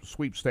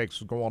sweepstakes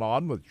is going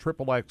on with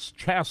XXX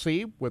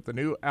chassis with the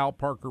new Al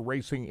Parker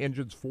Racing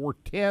Engine's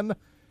 410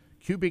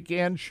 cubic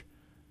inch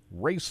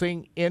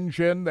racing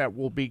engine that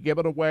will be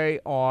given away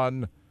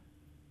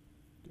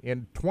in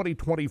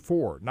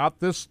 2024. Not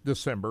this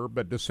December,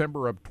 but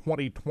December of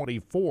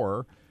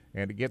 2024.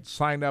 And to get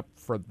signed up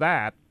for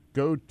that,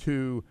 go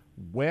to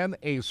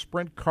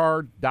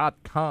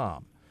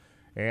winasprintcar.com.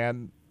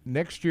 And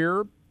next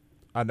year,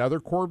 another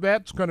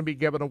Corvette's going to be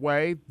given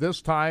away.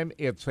 This time,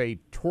 it's a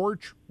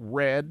torch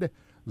red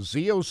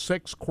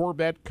Z06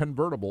 Corvette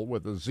convertible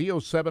with a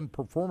Z07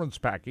 performance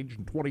package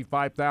and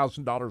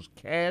 $25,000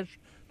 cash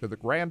to the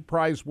grand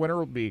prize winner.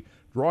 Will be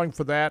drawing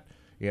for that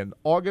in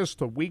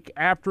August, a week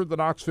after the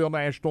Knoxville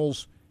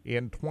Nationals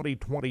in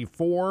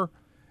 2024.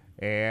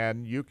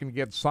 And you can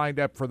get signed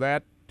up for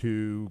that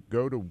to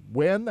go to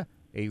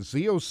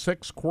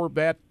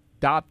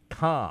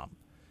winaz06corvette.com.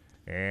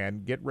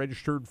 and get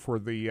registered for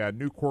the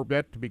new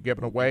Corvette to be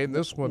given away. And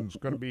this one's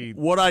going to be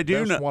what I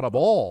do best know, one of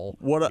all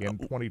in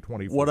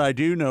 2024. What I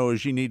do know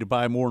is you need to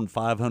buy more than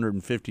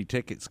 550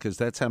 tickets because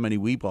that's how many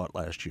we bought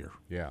last year.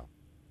 Yeah.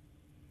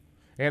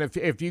 And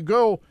if you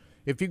go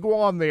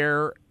on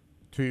there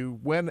to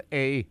win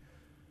a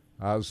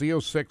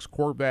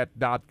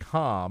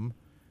Z06corvette.com,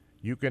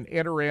 you can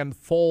enter in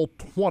full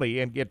 20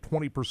 and get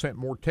 20%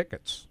 more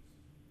tickets.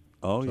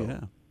 Oh,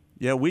 so,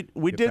 yeah.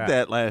 We did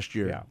that last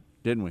year,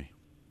 didn't we?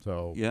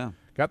 So yeah,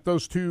 got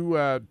those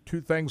two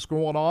things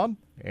going on,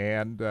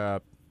 and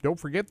don't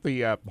forget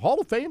the Hall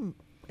of Fame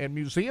and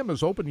Museum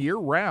is open year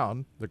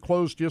round. They're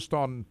closed just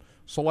on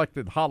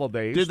selected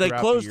holidays. Did they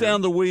close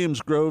down the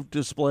Williams Grove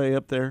display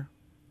up there?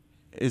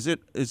 Is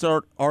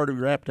already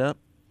wrapped up?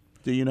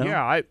 Do you know?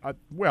 Yeah,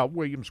 well,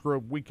 Williams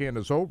Grove weekend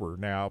is over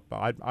now.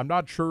 I'm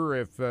not sure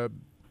if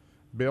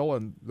Bill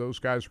and those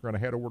guys are going to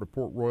head over to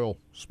Port Royal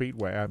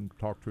Speedway. I haven't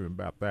talked to him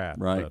about that.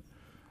 Right.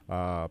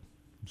 But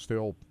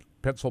still,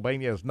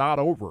 Pennsylvania is not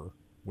over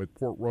with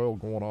Port Royal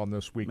going on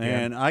this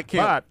weekend. Man, I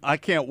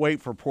can't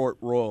wait for Port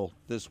Royal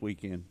this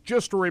weekend.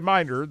 Just a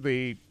reminder,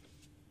 the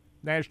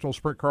National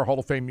Sprint Car Hall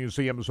of Fame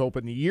Museum is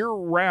open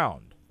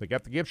year-round. They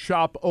got the gift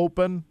shop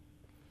open,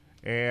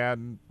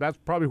 and that's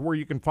probably where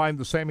you can find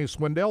the Sammy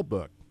Swindell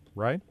book,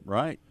 right?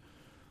 Right.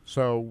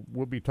 So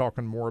we'll be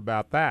talking more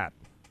about that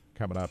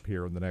coming up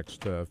here in the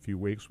next few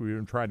weeks. We've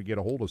been trying to get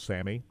a hold of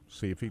Sammy,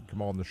 see if he'd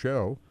come on the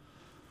show.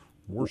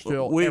 We're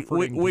still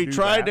efforting we to do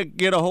tried that. to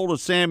get a hold of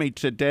Sammy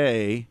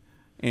today,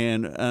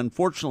 and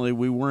unfortunately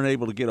we weren't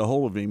able to get a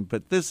hold of him.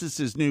 But this is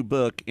his new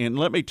book, and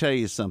let me tell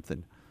you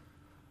something.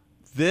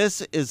 This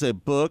is a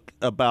book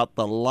about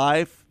the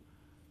life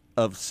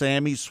of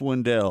Sammy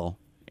Swindell,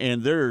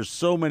 and there are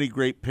so many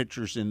great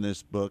pictures in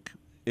this book.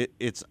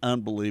 It's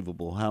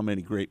unbelievable how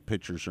many great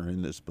pictures are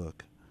in this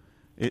book.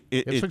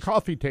 It's a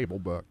coffee table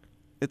book.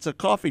 It's a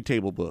coffee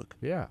table book.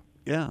 Yeah.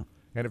 Yeah.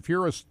 And if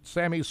you're a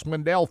Sammy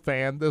Swindell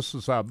fan, this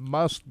is a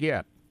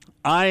must-get.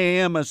 I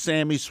am a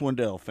Sammy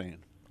Swindell fan.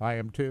 I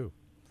am too.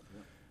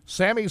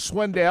 Sammy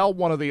Swindell,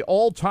 one of the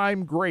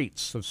all-time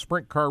greats of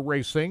sprint car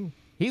racing.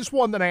 He's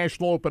won the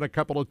National Open a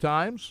couple of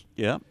times.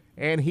 Yeah.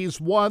 And he's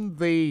won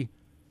the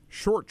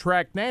Short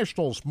Track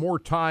Nationals more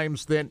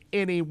times than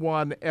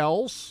anyone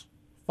else.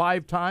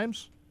 5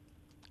 times.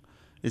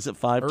 Is it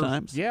 5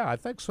 times? Yeah, I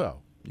think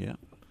so. Yeah.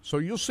 So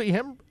you'll see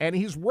him, and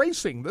he's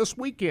racing this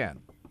weekend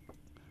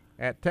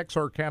at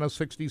Texarkana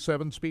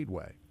 67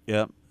 Speedway.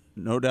 Yep,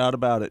 no doubt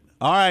about it.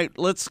 All right,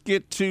 let's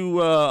get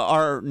to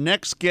our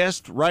next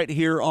guest right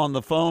here on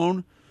the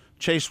phone.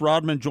 Chase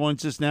Raudman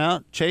joins us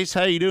now. Chase,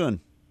 how you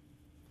doing?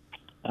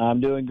 I'm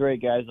doing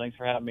great, guys. Thanks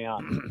for having me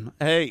on.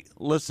 Hey,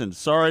 listen,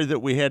 sorry that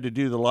we had to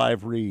do the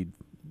live read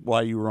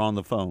while you were on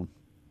the phone.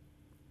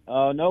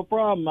 No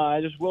problem.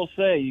 I just will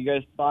say, you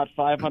guys bought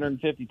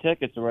 550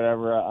 tickets or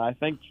whatever. I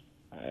think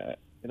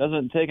it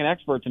doesn't take an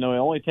expert to know it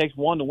only takes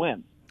one to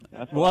win.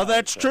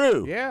 That's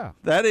true. Yeah.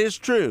 That is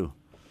true.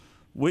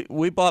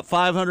 We bought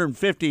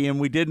 550 and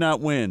we did not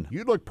win.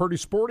 You look pretty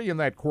sporty in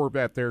that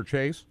Corvette there,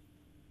 Chase.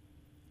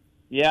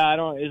 Yeah, I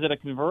don't. Is it a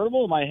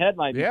convertible? My head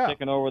might be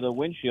sticking over the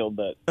windshield,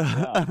 but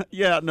yeah.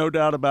 Yeah, no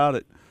doubt about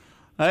it.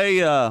 Hey,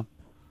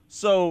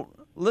 so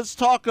let's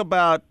talk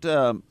about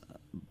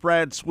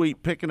Brad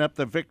Sweet picking up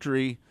the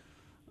victory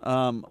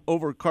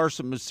over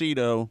Carson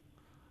Macedo.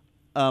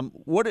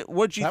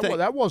 What'd you think?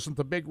 That wasn't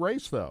the big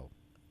race, though.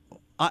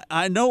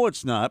 I know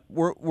it's not.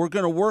 We're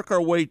going to work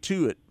our way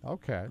to it.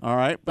 Okay. All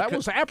right. That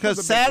was after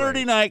because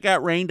Saturday night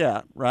got rained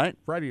out, right?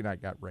 Friday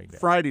night got rained out.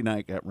 Friday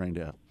night got rained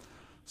out.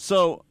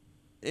 So,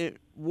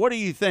 what do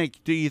you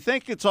think? Do you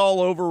think it's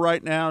all over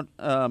right now,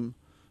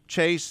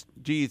 Chase?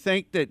 Do you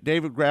think that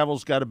David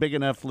Gravel's got a big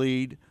enough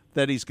lead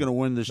that he's going to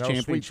win this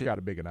championship? Sweet's got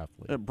a big enough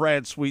lead.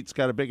 Brad Sweet's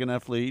got a big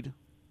enough lead.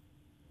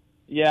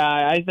 Yeah,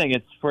 I think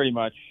it's pretty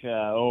much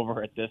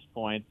over at this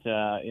point.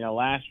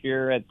 Last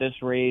year at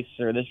this race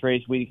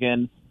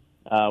weekend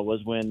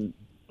was when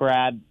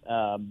Brad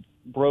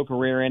broke a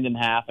rear end in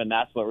half, and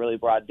that's what really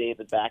brought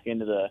David back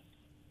into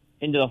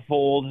the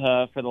fold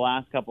for the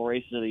last couple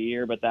races of the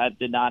year. But that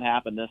did not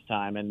happen this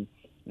time, and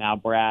now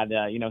Brad,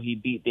 he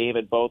beat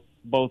David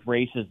both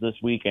races this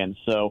weekend.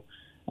 So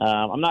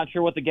I'm not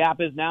sure what the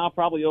gap is now.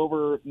 Probably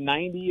over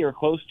 90 or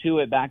close to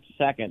it, back to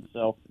second.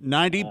 So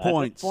 90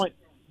 points.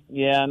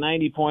 Yeah,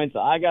 90 points.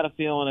 I got a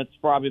feeling it's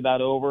probably about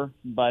over.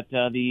 But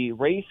the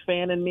race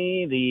fan in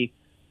me,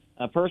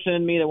 the person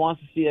in me that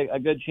wants to see a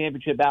good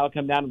championship battle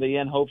come down to the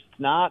end, hopes it's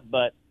not.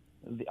 But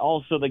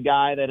also the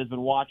guy that has been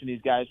watching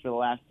these guys for the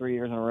last 3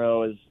 years in a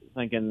row is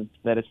thinking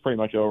that it's pretty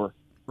much over.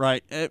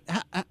 Right.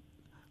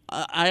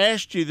 I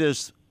asked you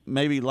this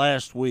maybe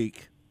last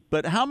week,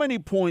 but how many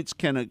points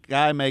can a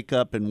guy make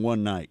up in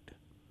one night?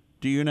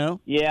 Do you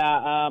know?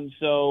 Yeah,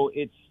 so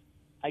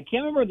I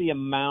can't remember the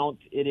amount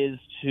it is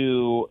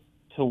to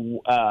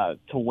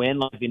win,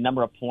 like the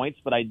number of points,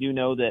 but I do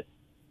know that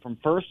from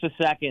first to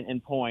second in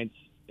points,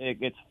 it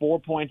gets 4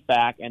 points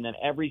back, and then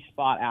every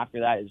spot after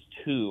that is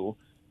 2.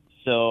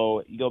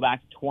 So you go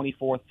back to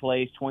 24th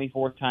place.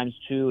 24 times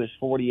 2 is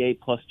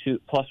 48 plus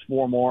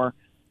 4 more,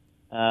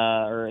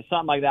 or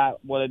something like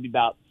that. Would it be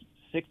about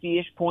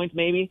 60-ish points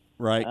maybe?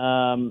 Right.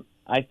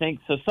 I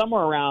think so,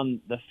 somewhere around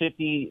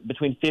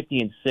between 50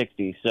 and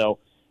 60. So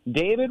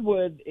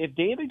if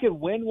David could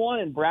win one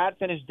and Brad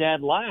finished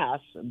dead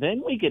last,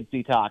 then we could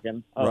be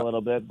talking a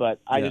little bit, but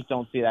I just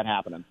don't see that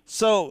happening.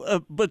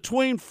 So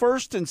between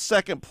first and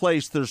second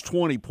place, there's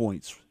 20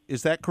 points.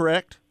 Is that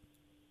correct?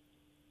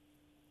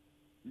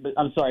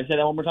 I'm sorry, say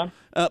that one more time?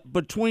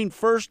 Between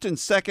first and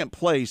second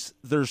place,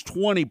 there's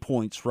 20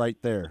 points right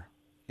there.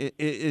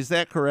 Is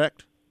that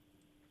correct?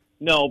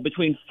 No,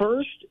 between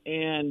first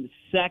and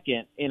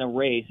second in a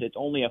race, it's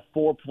only a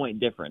 4-point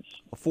difference.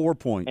 4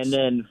 points. And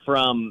then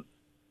from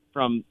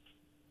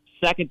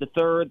second to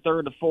third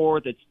to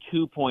fourth, it's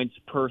 2 points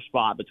per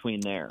spot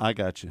between there. I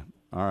got you.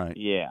 All right.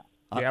 Yeah.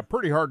 Yeah,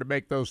 pretty hard to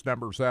make those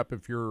numbers up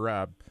if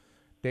you're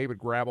David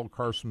Gravel,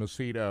 Carson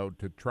Macedo,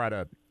 to try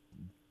to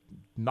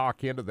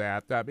knock into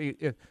that. I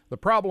mean, the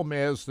problem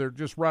is they're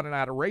just running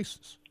out of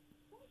races.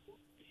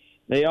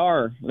 They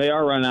are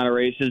running out of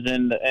races,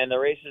 and the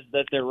races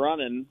that they're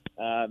running,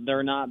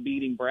 they're not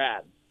beating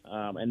Brad.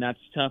 And that's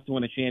tough to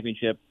win a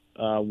championship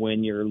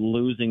when you're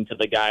losing to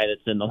the guy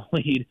that's in the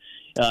lead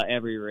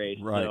every race.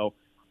 Right. So,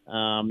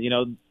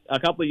 a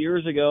couple of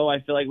years ago, I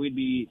feel like we'd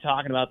be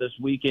talking about this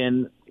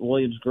weekend.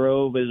 Williams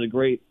Grove is a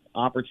great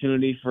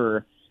opportunity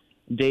for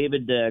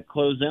David to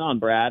close in on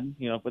Brad.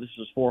 But this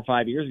was 4 or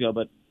 5 years ago.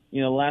 But,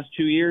 the last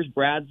 2 years,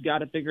 Brad's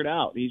got it figured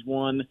out. He's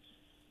won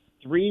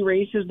 3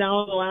 races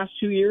now in the last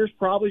 2 years.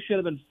 Probably should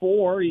have been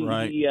 4.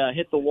 He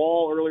hit the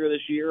wall earlier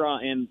this year,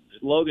 and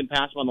Logan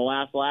passed him on the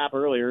last lap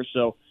earlier.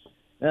 So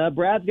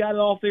Brad's got it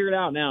all figured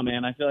out now,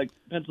 man. I feel like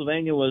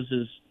Pennsylvania was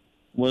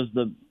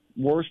the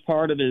worst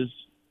part of his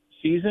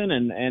season,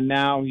 and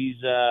now he's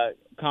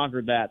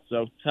conquered that.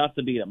 So tough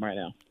to beat him right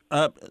now.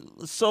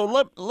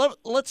 So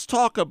let's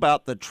talk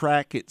about the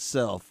track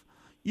itself.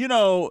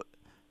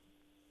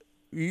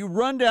 You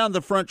run down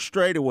the front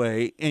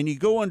straightaway and you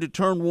go into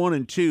turn 1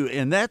 and 2,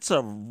 and that's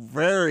a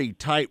very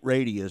tight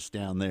radius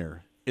down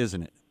there,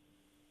 isn't it?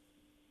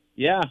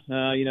 Yeah.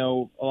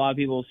 A lot of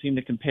people seem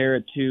to compare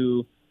it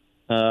to,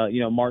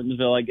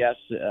 Martinsville, I guess,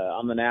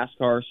 on the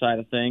NASCAR side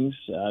of things,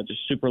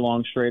 just super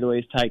long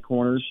straightaways, tight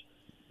corners.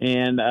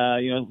 And,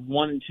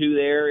 1 and 2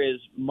 there is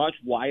much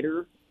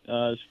wider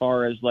as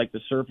far as like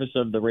the surface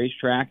of the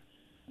racetrack,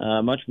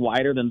 much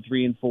wider than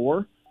 3 and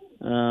 4.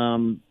 So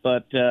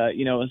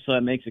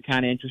that makes it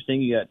kind of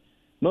interesting. You got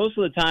most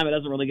of the time it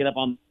doesn't really get up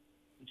on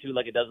 2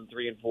 like it does in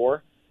 3 and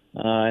 4,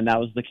 and that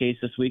was the case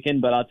this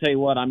weekend. But I'll tell you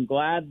what, I'm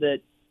glad that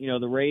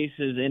the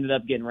races ended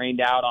up getting rained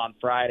out on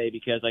Friday,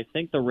 because I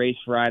think the race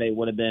Friday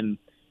would have been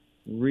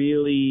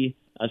really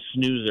a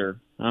snoozer.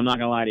 I'm not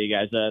gonna lie to you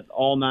guys.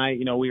 All night,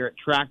 we were at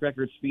track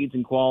record speeds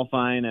in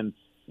qualifying, and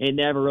it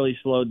never really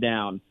slowed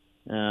down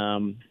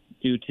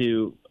due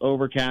to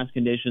overcast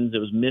conditions. It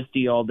was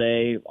misty all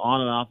day,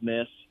 on and off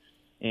mist.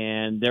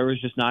 And there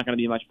was just not going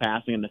to be much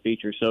passing in the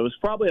feature. So it was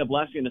probably a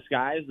blessing in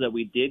disguise that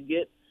we did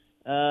get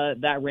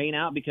that rain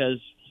out, because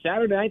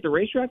Saturday night the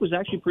racetrack was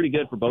actually pretty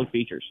good for both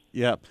features.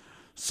 Yeah.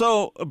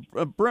 So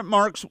Brent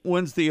Marks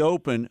wins the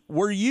Open.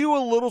 Were you a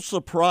little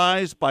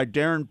surprised by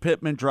Darren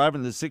Pittman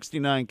driving the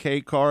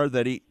 69K car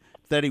that he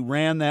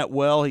ran that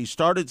well? He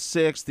started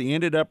sixth. He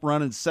ended up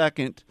running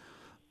second.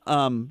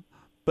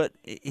 But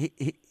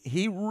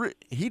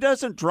he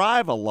doesn't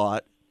drive a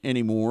lot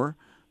anymore.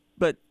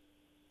 But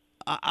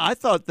I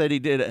thought that he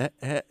did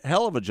a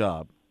hell of a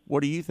job.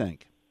 What do you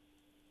think?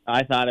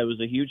 I thought it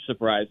was a huge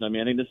surprise. I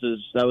mean, I think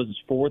that was his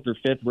fourth or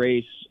fifth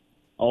race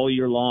all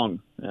year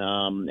long,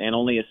 and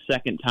only a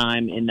second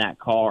time in that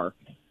car.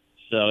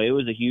 So it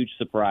was a huge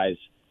surprise,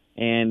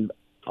 and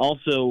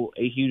also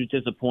a huge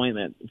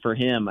disappointment for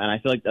him. And I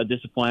feel like a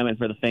disappointment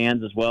for the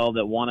fans as well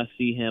that want to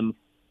see him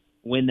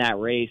win that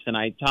race. And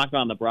I talked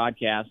about on the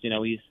broadcast,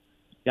 he's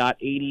got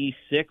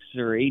 86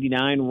 or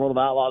 89 World of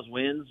Outlaws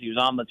wins. He was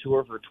on the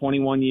tour for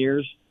 21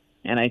 years.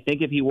 And I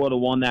think if he would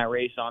have won that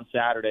race on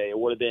Saturday, it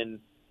would have been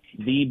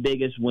the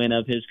biggest win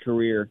of his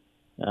career.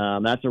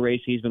 That's a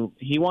race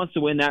he wants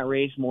to win that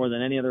race more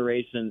than any other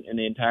race in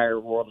the entire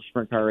world of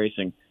sprint car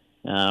racing.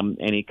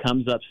 And he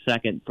comes up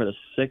second for the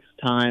sixth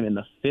time and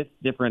the fifth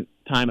different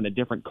time in a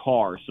different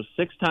car. So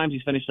 6 times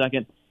he's finished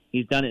second.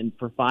 He's done it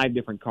for 5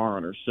 different car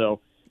owners. So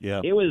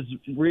it was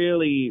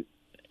really,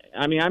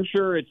 I mean, I'm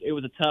sure it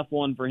was a tough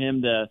one for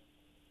him to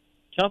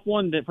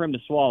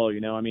swallow.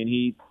 I mean,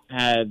 he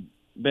had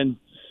been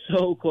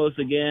so close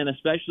again,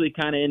 especially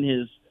kind of in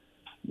his,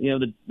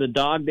 the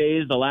dog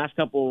days, the last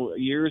couple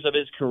years of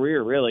his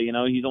career, really.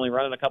 He's only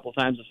running a couple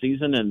times a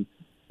season, and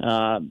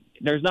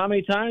there's not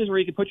many times where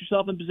you could put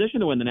yourself in position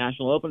to win the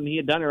National Open, and he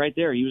had done it right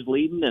there. He was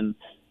leading and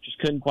just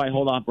couldn't quite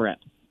hold off Brent.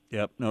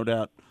 Yep, no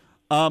doubt.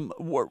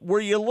 Were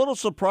you a little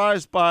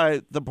surprised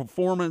by the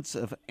performance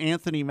of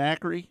Anthony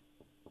Macri?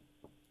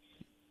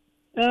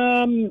 Yeah,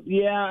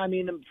 I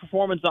mean, the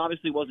performance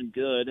obviously wasn't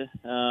good,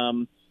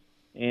 and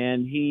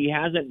he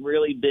hasn't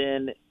really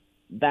been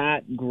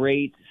that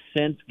great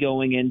since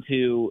going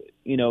into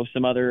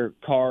some other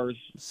cars,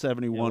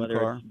 71 whether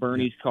car, it's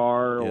Bernie's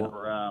car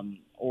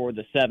or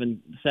the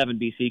 7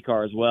 BC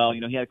car as well.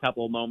 He had a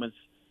couple of moments.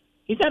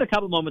 He's had a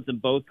couple of moments in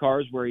both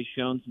cars where he's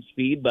shown some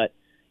speed, but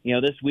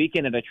this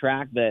weekend at a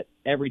track that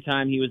every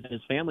time he was in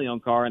his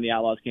family-owned car and the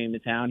Outlaws came to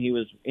town, he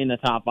was in the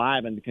top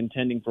 5 and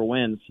contending for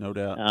wins. No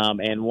doubt.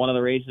 And one of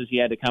the races he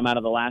had to come out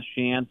of the last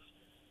chance,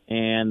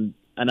 and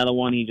another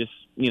one he just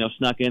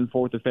snuck in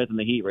 4th or 5th in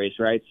the heat race,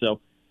 right? So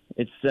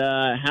it's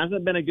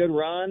hasn't been a good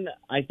run.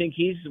 I think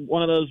he's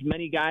one of those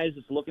many guys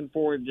that's looking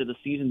forward to the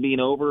season being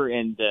over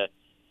and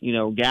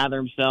gather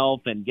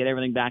himself and get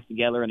everything back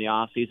together in the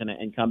off season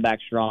and come back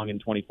strong in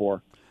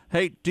 24.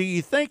 Hey, do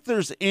you think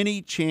there's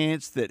any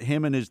chance that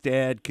him and his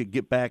dad could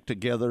get back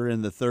together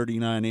in the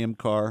 39M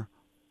car?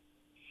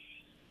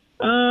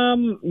 I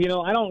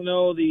don't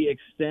know the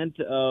extent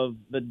of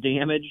the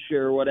damage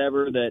or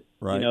whatever that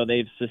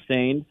they've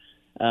sustained.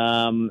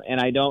 And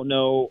I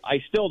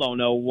still don't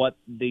know what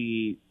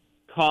the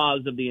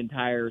cause of the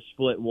entire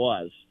split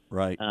was.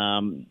 Right.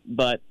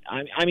 But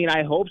I mean,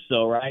 I hope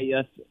so, right?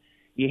 Yes.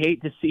 You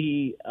hate to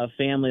see a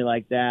family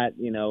like that,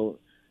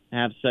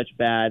 have such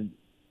bad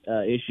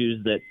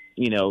issues that,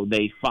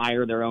 they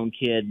fire their own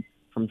kid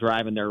from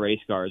driving their race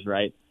cars,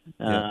 right?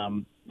 Yeah.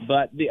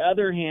 But the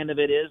other hand of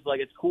it is,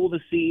 it's cool to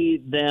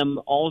see them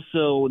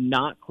also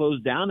not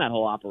close down that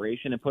whole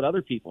operation and put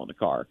other people in the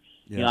car.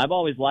 Yeah. I've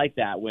always liked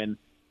that when,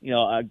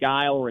 a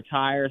guy will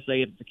retire,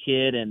 say if it's a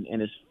kid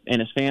and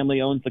his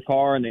family owns the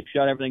car and they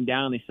shut everything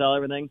down, they sell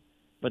everything.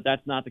 But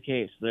that's not the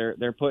case.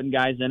 They're putting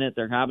guys in it.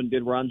 They're having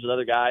good runs with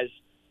other guys.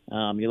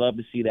 You love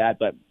to see that.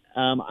 But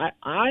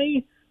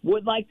I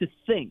would like to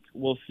think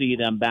we'll see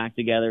them back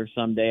together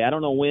someday. I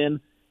don't know when,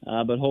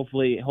 but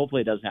hopefully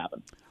it does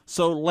happen.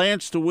 So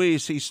Lance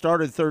DeWeese, he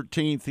started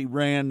 13th. He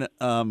ran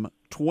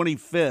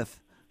 25th.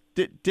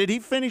 Did he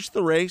finish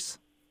the race,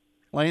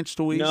 Lance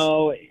DeWeese?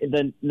 No,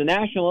 the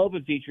National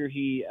Open feature,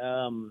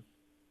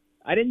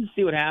 I didn't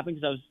see what happened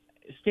because I was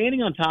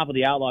standing on top of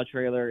the Outlaw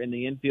trailer in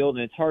the infield,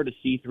 and it's hard to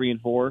see 3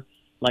 and 4,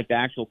 like the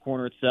actual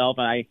corner itself.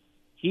 And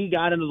he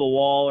got into the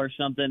wall or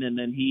something, and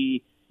then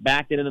he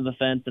backed it into the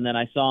fence, and then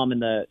I saw him in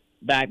the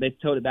back. They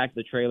towed it back to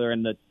the trailer,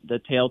 and the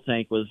tail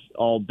tank was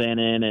all bent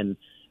in, and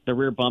the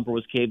rear bumper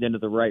was caved into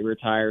the right rear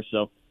tire.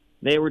 So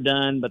they were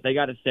done, but they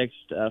got it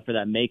fixed for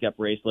that makeup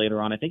race later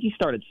on. I think he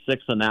started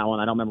 6th on that one.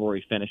 I don't remember where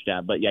he finished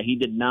at, but yeah, he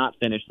did not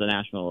finish the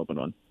National Open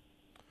one.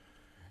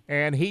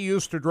 And he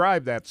used to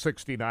drive that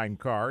 69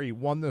 car. He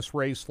won this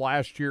race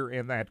last year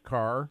in that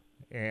car.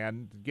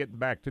 And getting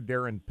back to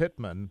Darren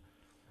Pittman,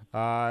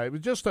 it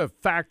was just a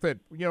fact that,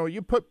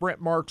 you put Brent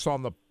Marks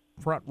on the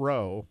front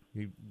row.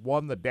 He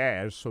won the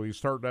dash, so he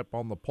started up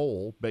on the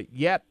pole. But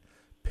yet,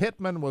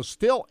 Pittman was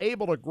still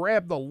able to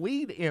grab the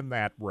lead in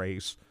that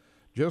race.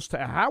 Just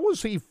how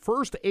was he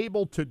first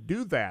able to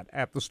do that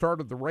at the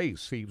start of the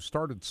race? He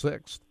started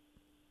 6th.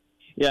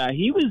 Yeah,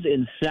 he was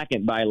in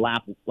second by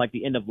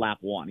the end of lap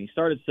 1. He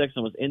started 6th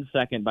and was in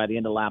second by the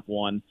end of lap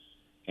 1.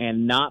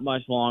 and not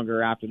much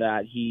longer after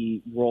that,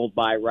 he rolled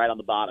by right on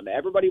the bottom.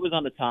 Everybody was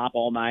on the top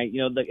all night.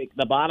 You know,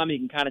 the bottom, you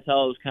can kind of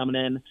tell it was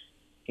coming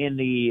in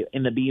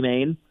the B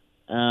main.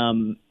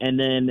 And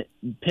then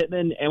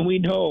Pittman, and we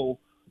know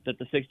that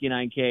the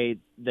 69K,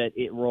 that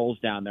it rolls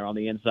down there on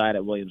the inside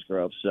at Williams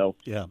Grove. So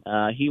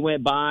he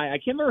went by. I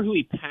can't remember who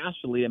he passed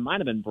for lead. It might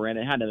have been Brent.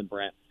 It had to have been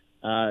Brent.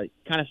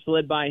 Kind of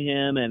slid by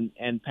him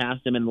and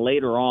passed him. And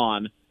later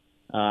on,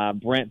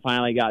 Brent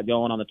finally got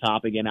going on the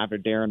top again after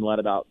Darren led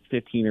about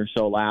 15 or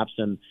so laps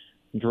and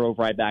drove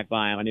right back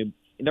by him. I knew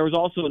there was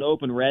also an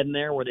open red in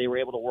there where they were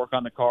able to work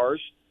on the cars.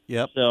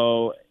 Yep.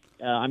 So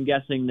I'm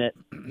guessing that,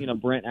 you know,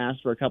 Brent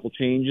asked for a couple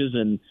changes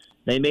and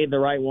they made the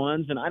right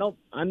ones. And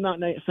I'm not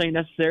saying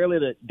necessarily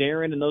that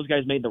Darren and those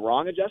guys made the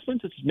wrong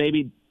adjustments. It's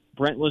maybe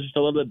Brent was just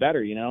a little bit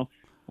better, you know.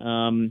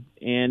 And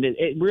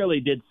it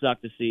really did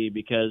suck to see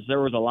because there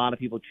was a lot of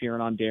people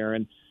cheering on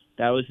Darren.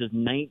 That was his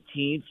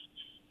 19th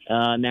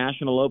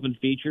National Open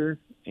feature,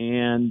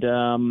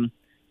 and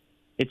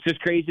it's just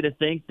crazy to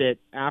think that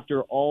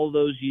after all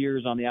those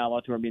years on the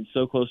Outlaw Tour, being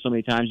so close so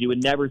many times, you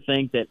would never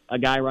think that a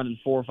guy running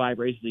 4 or 5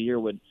 races a year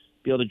would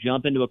be able to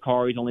jump into a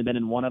car he's only been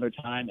in one other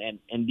time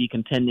and be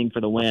contending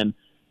for the win.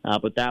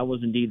 But that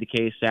was indeed the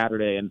case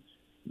Saturday, and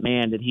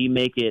man, did he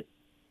make it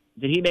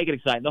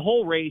exciting. The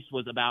whole race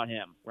was about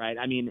him, right?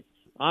 I mean,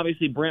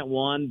 obviously Brent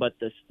won, but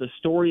the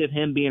story of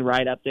him being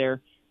right up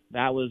there,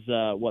 that was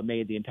what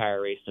made the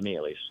entire race, to me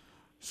at least.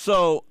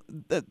 So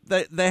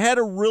they had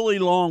a really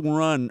long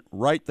run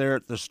right there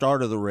at the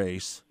start of the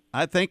race.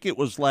 I think it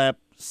was lap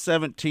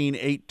 17,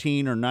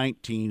 18, or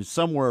 19,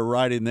 somewhere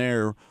right in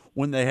there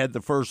when they had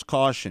the first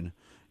caution.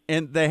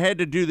 And they had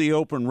to do the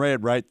open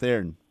red right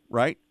there,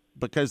 right?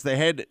 Because they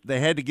had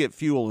to get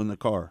fuel in the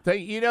car.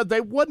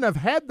 They wouldn't have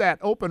had that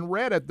open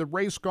red at the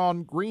race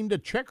gone green to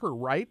checker,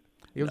 right?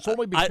 It was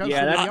only because of the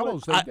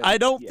yellows. I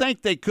don't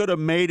think they could have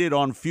made it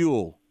on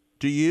fuel.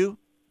 Do you?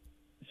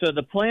 So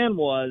the plan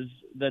was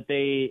that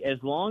they, as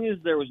long as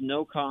there was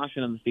no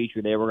caution on the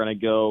feature, they were going to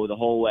go the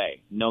whole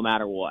way, no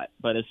matter what.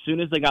 But as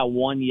soon as they got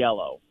one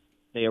yellow,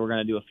 they were going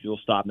to do a fuel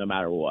stop no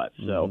matter what.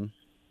 So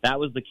that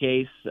was the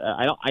case.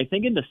 I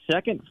think in the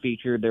second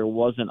feature there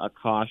wasn't a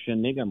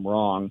caution. Maybe I'm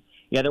wrong.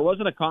 Yeah, there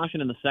wasn't a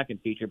caution in the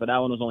second feature, but that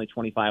one was only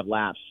 25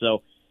 laps.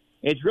 So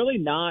it's really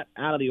not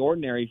out of the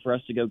ordinary for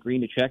us to go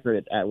green to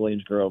checkered at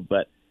Williams Grove,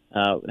 but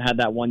had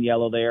that one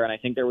yellow there. And I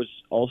think there was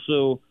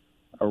also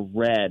a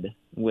red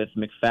with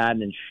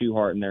McFadden and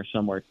Schuhart in there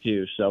somewhere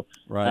too. So,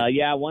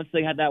 once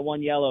they had that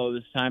one yellow, it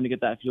was time to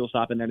get that fuel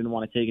stop in there. Didn't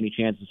want to take any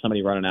chances of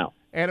somebody running out.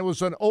 And it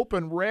was an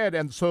open red,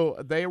 and so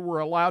they were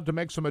allowed to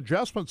make some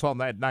adjustments on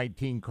that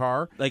 19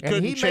 car. They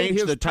couldn't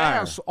change the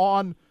tire.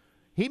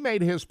 He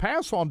made his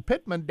pass on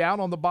Pittman down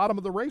on the bottom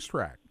of the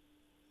racetrack.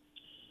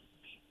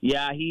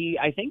 Yeah,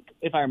 I think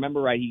if I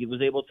remember right, he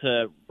was able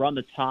to run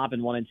the top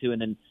in 1 and 2,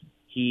 and then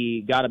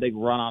he got a big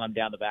run on him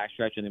down the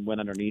backstretch and then went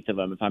underneath of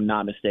him, if I'm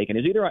not mistaken.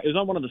 It was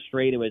on one of the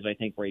straightaways, I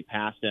think, where he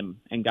passed him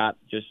and got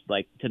just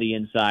like to the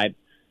inside.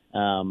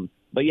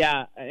 But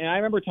yeah, and I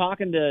remember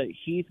talking to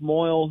Heath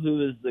Moyle,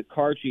 who is the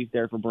car chief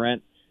there for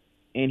Brent,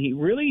 and he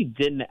really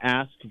didn't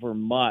ask for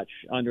much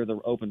under the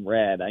open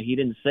red. He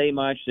didn't say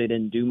much. They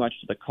didn't do much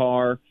to the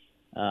car.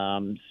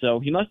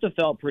 So he must have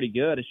felt pretty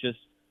good. It's just,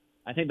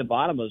 I think the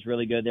bottom was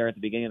really good there at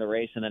the beginning of the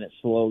race, and then it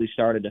slowly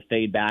started to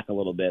fade back a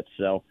little bit.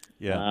 So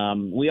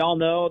we all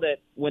know that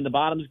when the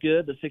bottom's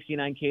good, the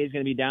 69K is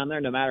going to be down there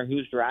no matter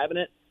who's driving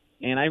it.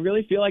 And I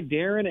really feel like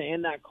Darren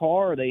and that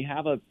car, they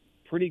have a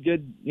pretty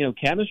good,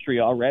 chemistry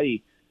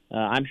already.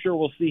 I'm sure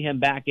we'll see him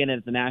back in it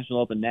at the National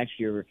Open next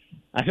year.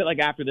 I feel like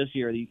after this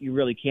year, you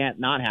really can't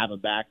not have him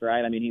back,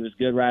 right? I mean, he was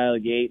good right out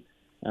of the gate.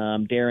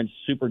 Darren's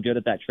super good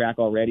at that track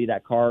already.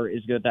 That car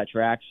is good at that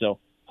track. So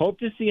hope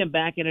to see him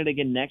back in it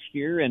again next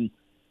year. And,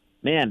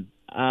 man,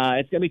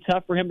 it's going to be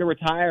tough for him to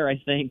retire,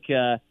 I think,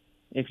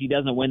 if he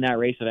doesn't win that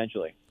race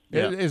eventually.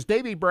 Yeah. Is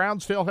Davey Brown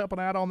still helping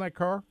out on that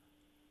car?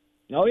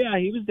 Oh, yeah,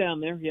 he was down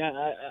there.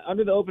 Yeah,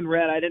 under the open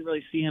red, I didn't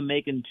really see him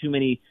making too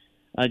many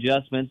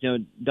adjustments.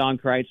 Don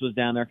Kreitz was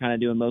down there kind of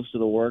doing most of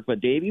the work, but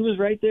Davey was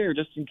right there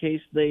just in case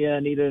they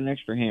needed an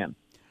extra hand.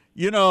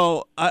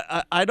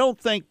 I don't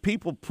think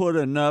people put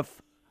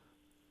enough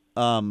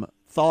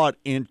thought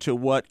into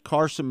what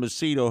Carson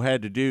Macedo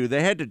had to do.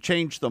 They had to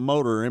change the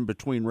motor in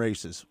between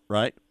races,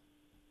 right?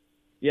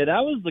 Yeah, that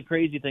was the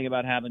crazy thing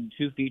about having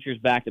two features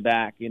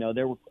back-to-back.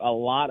 There were a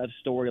lot of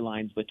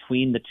storylines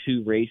between the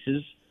two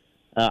races.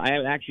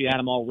 I actually had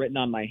them all written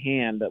on my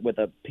hand with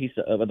a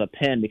with a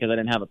pen because I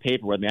didn't have a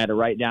paper with me. I had to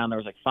write down. There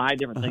was like 5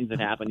 different things that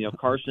happened.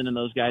 Carson and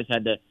those guys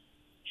had to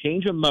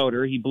change a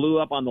motor. He blew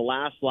up on the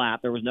last lap.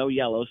 There was no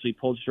yellow, so he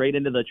pulled straight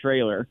into the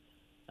trailer.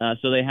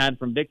 So they had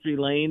from victory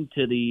lane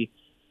to the,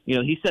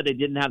 he said they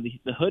didn't have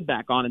the hood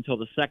back on until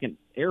the second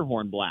air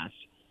horn blast.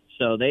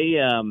 So they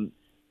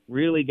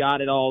really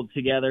got it all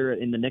together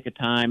in the nick of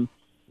time.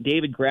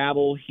 David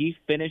Gravel, he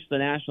finished the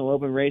National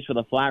Open race with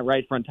a flat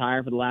right front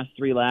tire for the last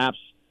 3 laps.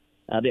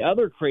 The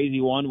other crazy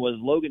one was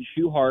Logan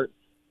Schuhart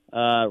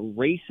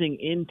racing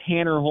in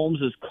Tanner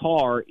Holmes'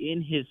 car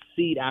in his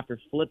seat after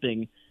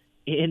flipping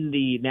in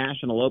the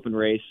National Open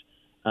race.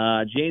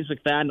 James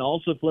McFadden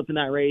also flipped in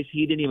that race.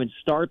 He didn't even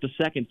start the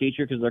second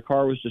feature because their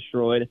car was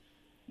destroyed.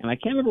 And I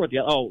can't remember what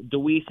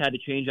DeWeese had to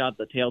change out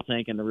the tail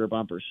tank and the rear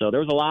bumper. So there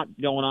was a lot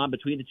going on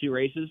between the two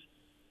races.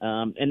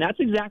 And that's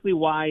exactly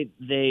why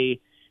they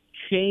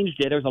changed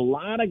it. There's a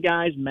lot of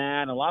guys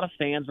mad. A lot of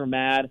fans were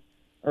mad.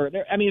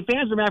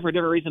 Fans were mad for a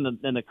different reason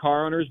than the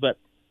car owners, but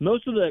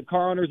most of the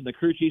car owners and the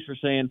crew chiefs were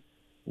saying,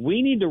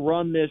 we need to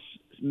run this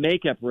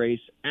makeup race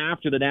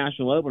after the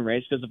National Open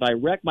race, because if I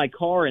wreck my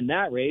car in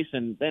that race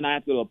and then I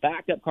have to go to a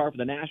backup car for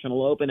the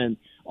National Open and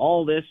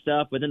all this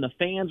stuff, but then the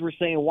fans were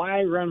saying, why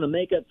are you running the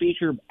makeup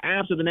feature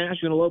after the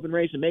National Open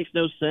race? It makes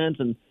no sense,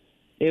 and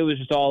it was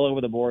just all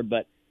over the board.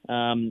 But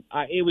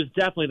it was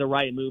definitely the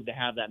right move to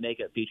have that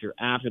makeup feature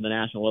after the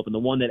National Open, the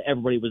one that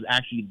everybody was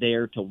actually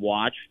there to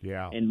watch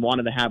and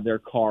wanted to have their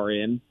car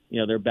in,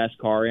 their best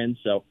car in.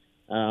 So,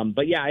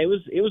 but yeah, it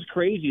was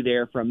crazy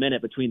there for a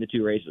minute between the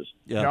two races.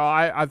 Yeah, no,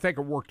 I think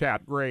it worked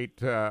out great.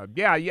 Yeah.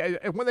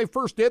 And when they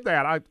first did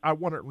that, I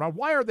wondered, now,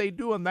 why are they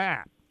doing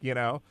that?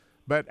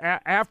 But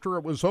after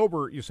it was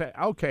over, you say,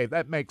 okay,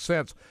 that makes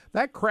sense.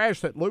 That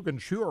crash that Logan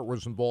Schuer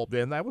was involved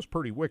in, that was a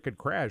pretty wicked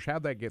crash.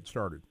 How'd that get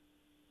started?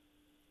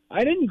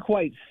 I didn't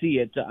quite see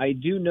it. I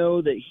do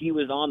know that he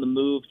was on the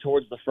move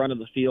towards the front of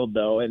the field,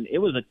 though, and it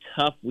was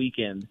a tough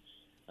weekend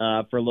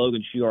for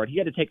Logan Schuer. He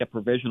had to take a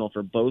provisional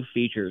for both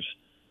features,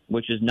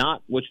 which is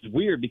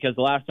weird because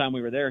the last time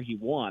we were there, he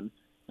won.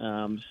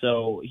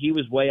 So he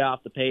was way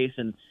off the pace,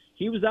 and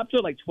he was up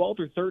to like 12th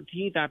or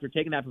 13th after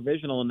taking that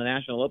provisional in the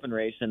National Open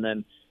race, and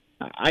then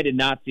I did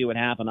not see what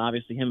happened.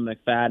 Obviously, him and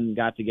McFadden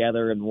got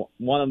together, and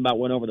one of them about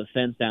went over the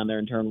fence down there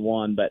in turn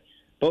one, but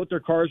both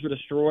their cars were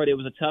destroyed. It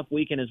was a tough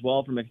weekend as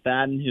well for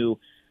McFadden, who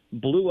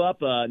blew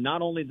up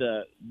not only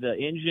the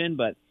engine,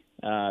 but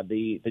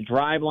the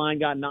drive line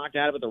got knocked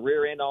out of it. The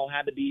rear end all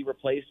had to be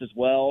replaced as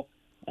well.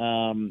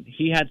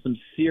 He had some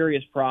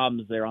serious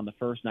problems there on the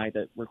first night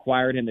that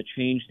required him to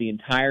change the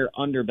entire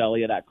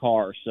underbelly of that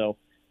car. So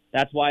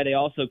that's why they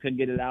also couldn't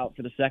get it out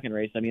for the second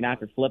race. I mean,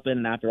 after flipping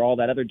and after all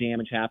that other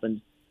damage happened,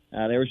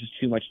 there was just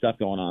too much stuff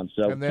going on.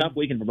 So tough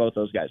weekend for both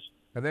those guys.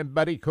 And then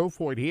Buddy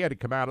Kofoid, he had to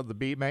come out of the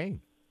B main.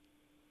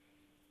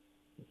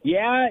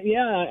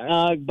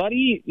 Yeah.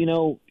 Buddy,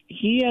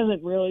 he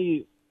hasn't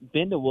really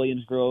been to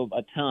Williams Grove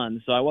a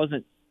ton, so I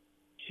wasn't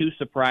too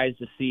surprised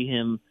to see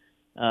him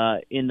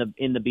in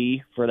the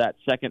B for that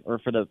second or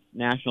for the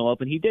National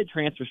Open. He did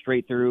transfer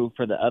straight through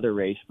for the other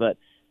race, but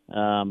he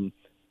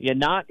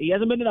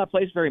hasn't been to that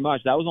place very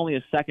much. That was only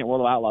his second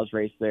World of Outlaws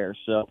race there.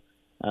 So,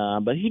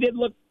 but he did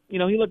look, he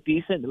looked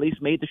decent. At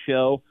least made the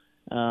show.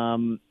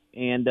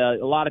 And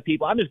a lot of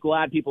people, I'm just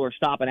glad people are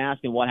stopping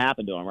asking what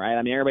happened to him, right?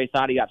 I mean, everybody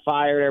thought he got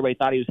fired. Everybody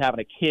thought he was having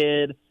a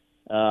kid,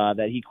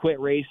 that he quit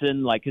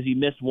racing, because he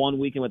missed one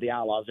weekend with the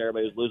Outlaws.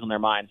 Everybody was losing their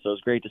mind. So it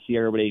was great to see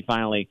everybody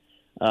finally,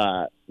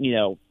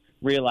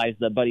 realize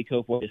that Buddy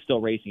Kofoid is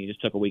still racing. He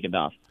just took a weekend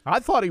off. I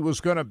thought he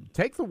was going to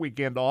take the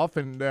weekend off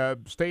and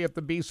stay at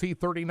the BC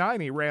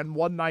 39. He ran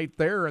one night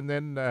there and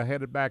then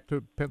headed back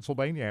to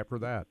Pennsylvania after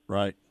that.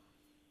 Right.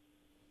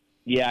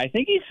 Yeah, I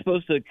think he's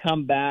supposed to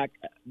come back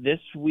this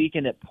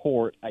weekend at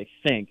Port, I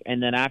think,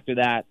 and then after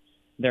that,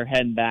 they're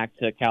heading back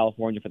to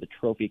California for the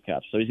Trophy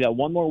Cup. So he's got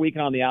one more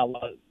weekend on the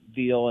Outlaw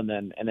deal, and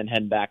then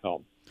heading back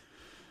home.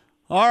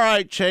 All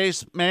right,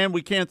 Chase, man,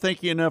 we can't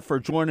thank you enough for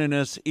joining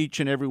us each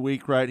and every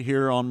week right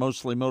here on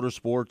Mostly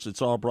Motorsports.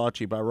 It's all brought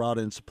to you by Rod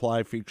End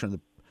Supply, featuring the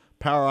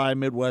Power Eye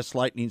Midwest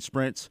Lightning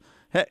Sprints.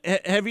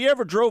 Have you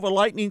ever drove a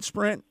Lightning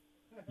Sprint,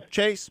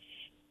 Chase?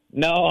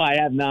 No, I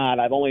have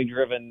not. I've only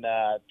driven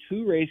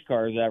two race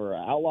cars ever,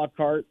 an Outlaw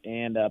kart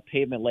and a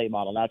pavement late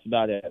model. That's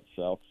about it.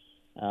 So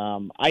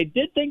I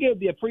did think it would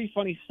be a pretty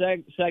funny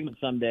segment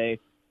someday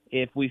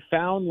if we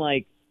found,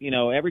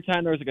 every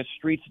time there was a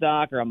street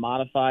stock or a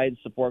modified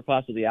support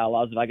class of the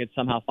Outlaws, if I could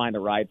somehow find a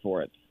ride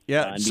for it.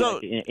 Yeah, and so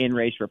be an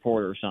in-race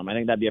reporter or something. I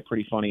think that'd be a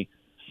pretty funny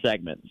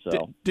segment.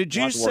 So did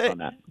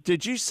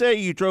you say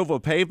you drove a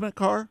pavement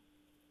car?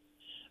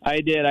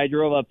 I did. I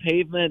drove a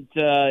pavement.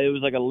 It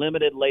was like a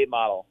limited late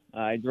model.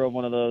 I drove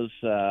one of those.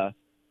 I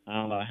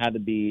don't know. It had to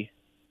be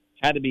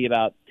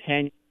about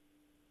 10.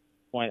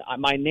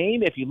 My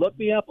name, if you look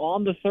me up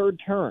on the third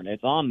turn,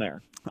 it's on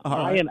there.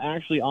 I am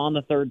actually on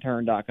the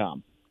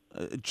thirdturn.com.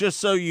 Just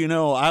so you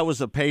know, I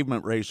was a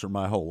pavement racer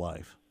my whole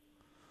life.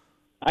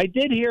 I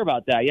did hear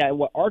about that. Yeah,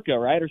 what, ARCA,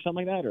 right, or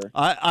something like that? Or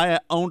I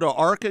owned an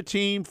ARCA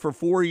team for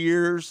 4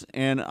 years,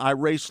 and I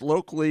raced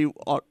locally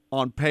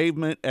on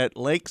pavement at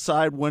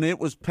Lakeside when it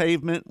was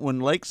pavement, when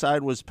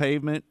Lakeside was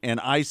pavement,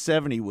 and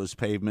I-70 was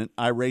pavement.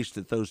 I raced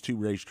at those two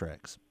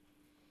racetracks.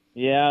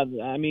 Yeah,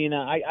 I mean,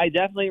 I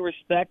definitely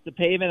respect the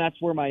pavement.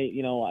 That's where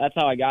that's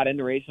how I got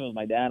into racing with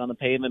my dad on the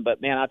pavement.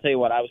 But, man, I'll tell you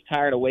what, I was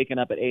tired of waking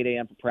up at 8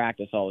 a.m. for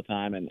practice all the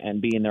time and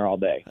being there all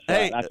day.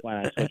 So that's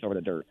why I switched over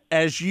to dirt.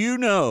 As you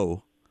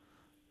know,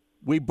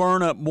 we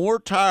burn up more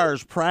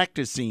tires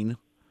practicing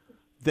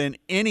than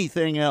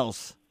anything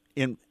else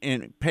in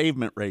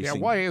pavement racing.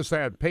 Yeah, why is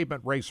that?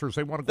 Pavement racers,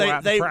 they want to go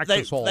out and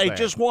practice all day. They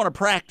just want to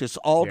practice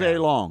all day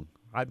long.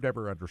 I've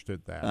never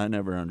understood that. I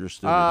never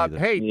understood it either.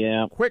 Hey,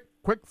 Yeah. quick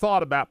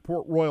thought about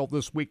Port Royal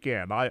this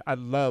weekend. I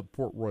love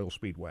Port Royal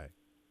Speedway.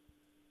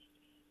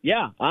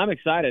 Yeah, I'm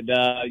excited.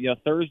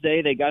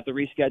 Thursday they got the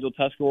rescheduled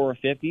Tuscarora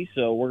 50,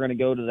 so we're going to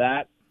go to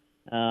that,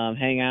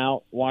 hang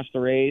out, watch the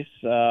race.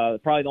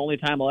 Probably the only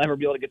time I'll ever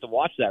be able to get to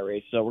watch that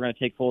race, so we're going to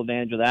take full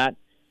advantage of that.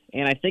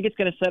 And I think it's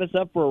going to set us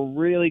up for a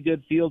really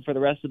good field for the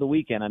rest of the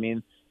weekend. I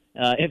mean,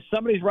 if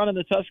somebody's running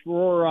the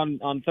Tuscarora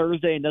on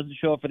Thursday and doesn't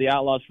show up for the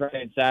Outlaws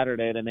Friday and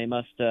Saturday, then they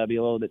must be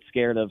a little bit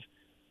scared of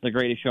the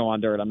greatest show on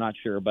dirt. I'm not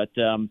sure. But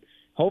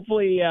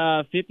hopefully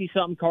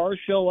 50-something cars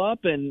show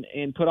up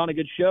and put on a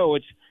good show.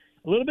 It's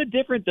a little bit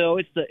different, though.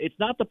 It's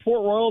not the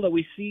Port Royal that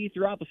we see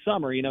throughout the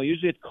summer.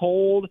 Usually it's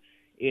cold.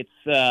 It's,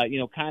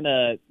 kind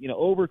of,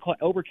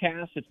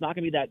 overcast. It's not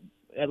going to be that,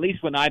 at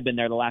least when I've been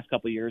there the last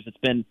couple of years, it's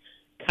been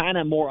kind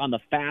of more on the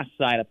fast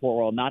side of Port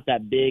Royal, not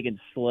that big and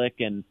slick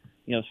and,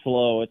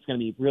 slow. It's going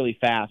to be really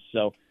fast.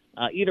 So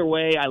either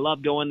way, I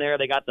love going there.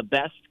 They got the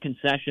best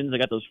concessions. They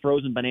got those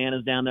frozen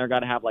bananas down there. Got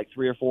to have like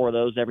 3 or 4 of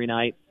those every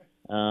night.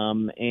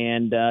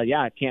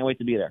 I can't wait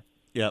to be there.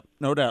 Yep,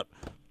 no doubt.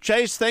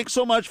 Chase, thanks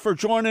so much for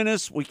joining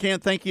us. We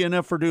can't thank you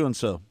enough for doing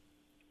so.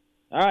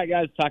 All right,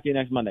 guys. Talk to you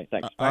next Monday.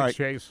 Thanks. All right,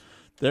 Chase.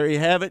 There you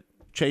have it.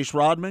 Chase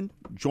Raudman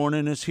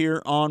joining us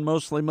here on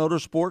Mostly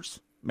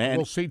Motorsports. Man,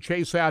 we'll see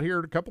Chase out here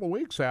in a couple of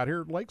weeks out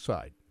here at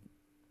Lakeside.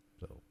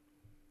 So,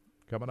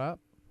 coming up.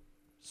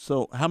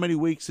 So, how many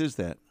weeks is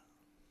that?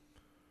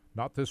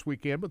 Not this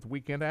weekend, but the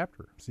weekend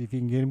after. See if you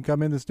can get him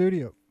come in the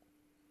studio.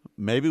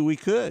 Maybe we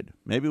could.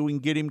 Maybe we can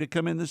get him to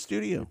come in the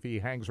studio. If he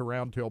hangs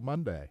around till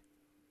Monday.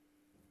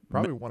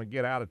 Probably want to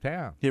get out of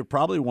town. He'll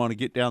probably want to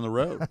get down the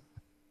road.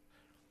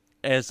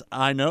 As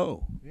I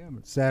know. Yeah,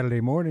 but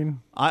Saturday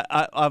morning.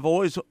 I've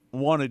always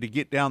wanted to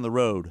get down the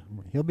road.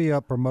 He'll be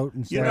up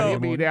promoting Saturday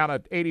morning. He'll be down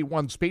at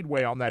 81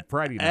 Speedway on that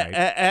Friday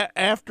night.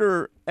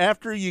 After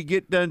you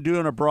get done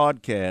doing a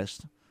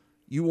broadcast,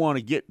 you want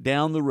to get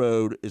down the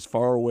road as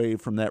far away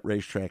from that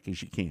racetrack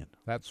as you can.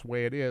 That's the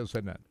way it is,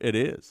 isn't it? It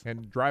is.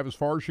 And drive as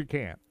far as you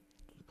can.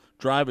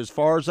 Drive as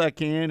far as I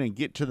can and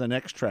get to the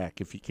next track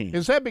if you can.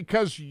 Is that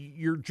because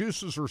your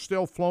juices are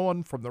still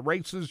flowing from the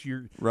races?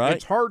 Right.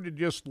 It's hard to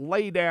just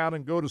lay down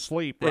and go to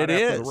sleep right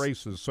after the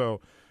races. So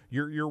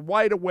you're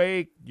wide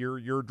awake. Your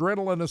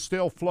adrenaline is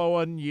still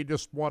flowing. You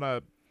just want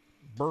to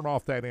burn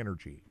off that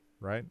energy,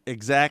 right?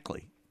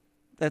 Exactly.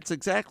 That's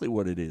exactly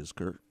what it is,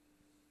 Kirk.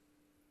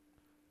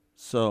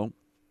 So,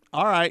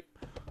 all right.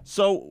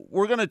 So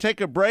we're going to take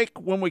a break.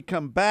 When we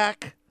come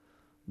back,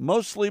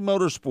 Mostly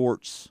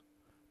Motorsports.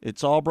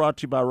 It's all brought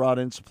to you by Rod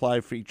End Supply,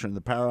 featuring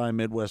the Power Eye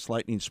Midwest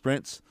Lightning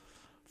Sprints.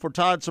 For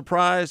Todd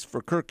Surprise,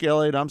 for Kirk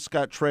Elliott, I'm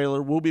Scott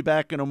Traylor. We'll be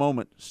back in a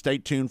moment. Stay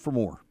tuned for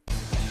more.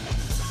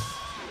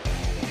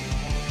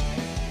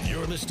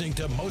 You're listening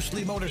to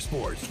Mostly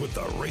Motorsports with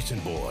the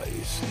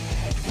RacinBoys.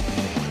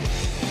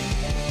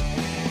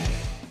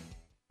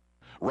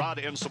 Rod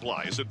End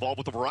Supply is involved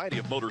with a variety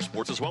of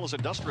motorsports as well as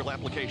industrial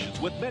applications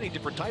with many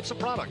different types of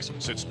products.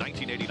 Since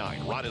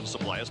 1989, Rod End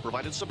Supply has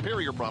provided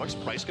superior products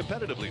priced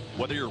competitively.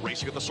 Whether you're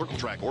racing at the circle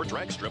track or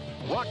drag strip,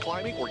 rock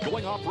climbing, or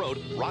going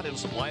off-road, Rod End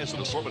Supply has an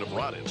assortment of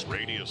rod ends,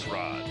 radius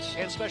rods,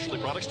 and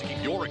specialty products to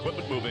keep your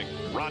equipment moving.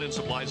 Rod End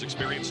Supply's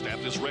experienced staff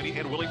is ready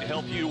and willing to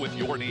help you with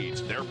your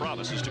needs. Their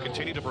promise is to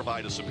continue to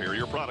provide a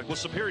superior product with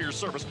superior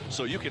service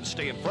so you can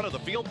stay in front of the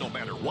field no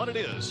matter what it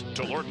is.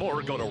 To learn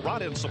more, go to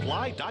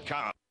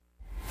rodendsupply.com.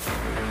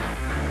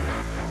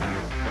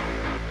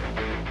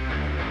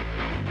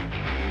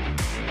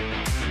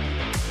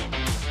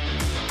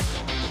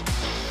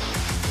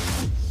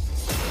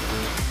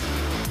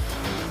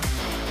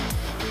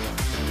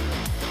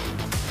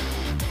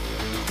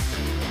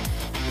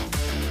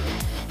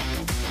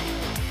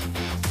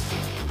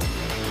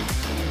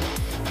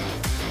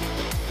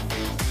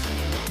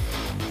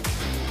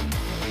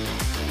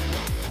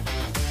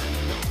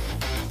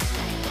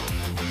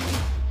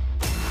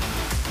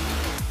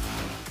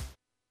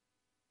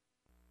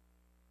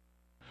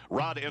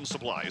 Rod End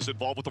Supply is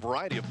involved with a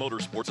variety of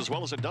motorsports as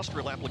well as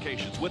industrial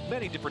applications with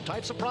many different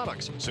types of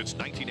products. Since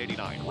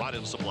 1989, Rod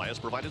End Supply has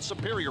provided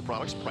superior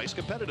products priced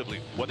competitively.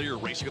 Whether you're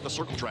racing at the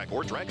circle track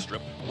or drag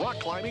strip, rock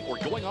climbing, or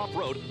going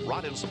off-road,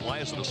 Rod End Supply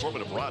has an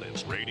assortment of rod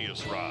ends,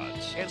 radius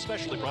rods, and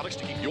specialty products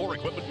to keep your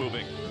equipment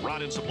moving.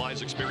 Rod End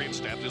Supply's experienced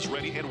staff is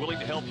ready and willing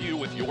to help you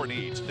with your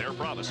needs. Their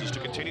promise is to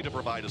continue to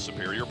provide a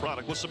superior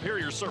product with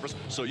superior service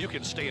so you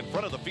can stay in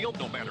front of the field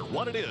no matter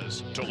what it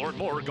is. To learn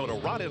more, go to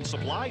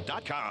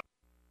rodendsupply.com.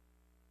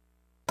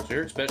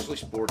 Here at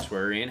Specialty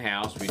Sportswear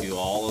in-house, we do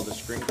all of the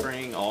screen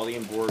printing, all the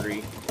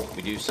embroidery.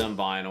 We do some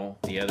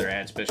vinyl. The other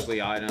add specialty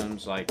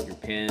items like your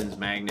pins,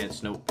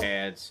 magnets,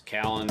 notepads,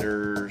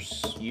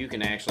 calendars. You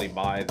can actually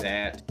buy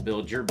that,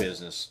 build your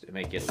business to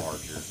make it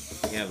larger.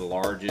 We have the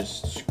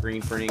largest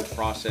screen printing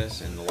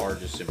process and the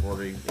largest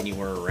embroidery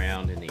anywhere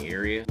around in the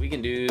area. We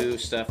can do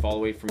stuff all the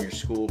way from your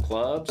school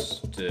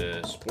clubs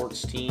to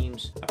sports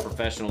teams, a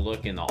professional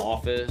look in the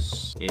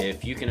office.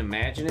 If you can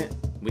imagine it,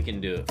 we can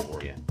do it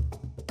for you.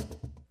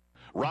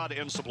 Rod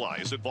End Supply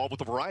is involved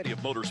with a variety of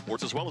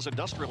motorsports as well as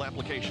industrial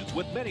applications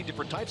with many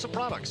different types of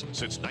products.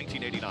 Since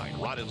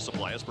 1989, Rod End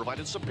Supply has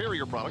provided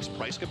superior products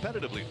priced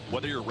competitively.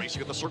 Whether you're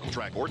racing at the circle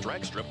track or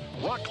drag strip,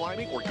 rock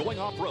climbing, or going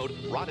off-road,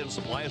 Rod End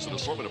Supply has an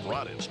assortment of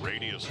rod ends,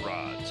 radius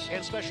rods,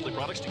 and specialty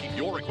products to keep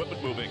your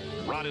equipment moving.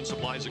 Rod End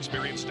Supply's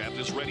experienced staff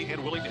is ready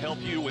and willing to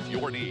help you with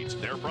your needs.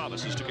 Their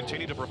promise is to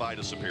continue to provide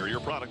a superior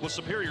product with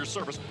superior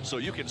service so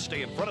you can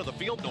stay in front of the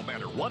field no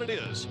matter what it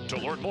is. To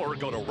learn more,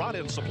 go to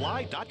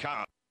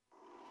rodendsupply.com.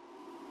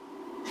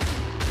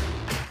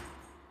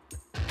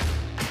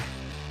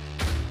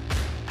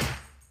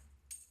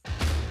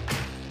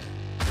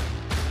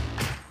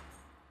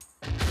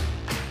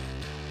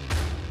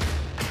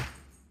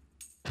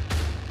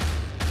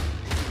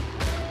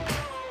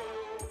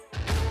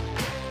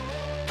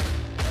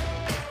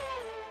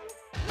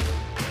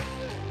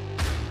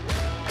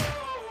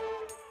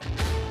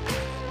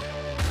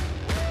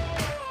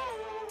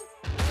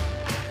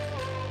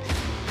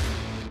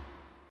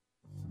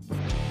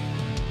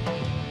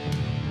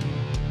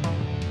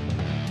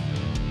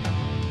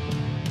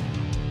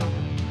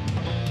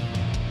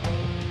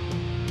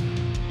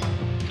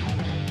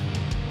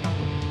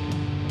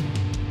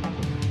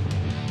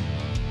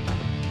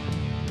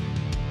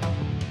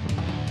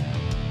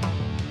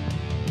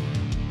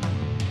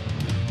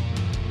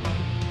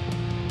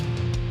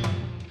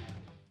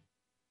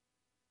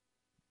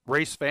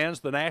 Race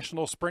fans, the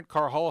National Sprint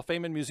Car Hall of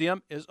Fame and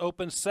Museum is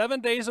open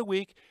 7 days a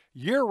week,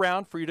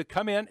 year-round, for you to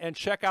come in and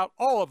check out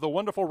all of the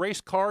wonderful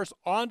race cars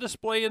on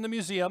display in the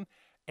museum,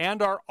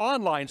 and our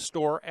online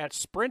store at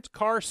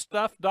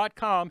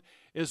sprintcarstuff.com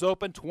is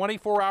open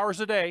 24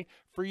 hours a day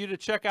for you to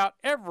check out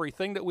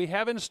everything that we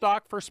have in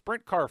stock for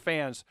sprint car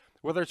fans.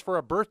 Whether it's for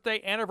a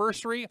birthday,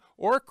 anniversary,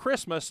 or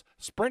Christmas,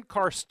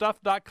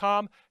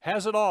 sprintcarstuff.com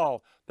has it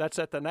all. That's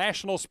at the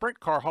National Sprint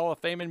Car Hall of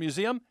Fame and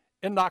Museum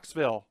in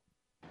Knoxville.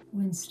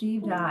 When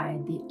Steve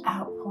died, the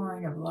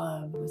outpouring of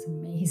love was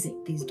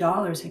amazing. These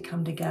dollars had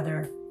come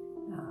together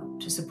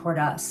to support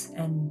us,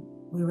 and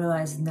we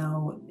realized,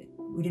 no,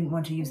 we didn't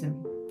want to use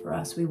them for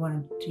us. We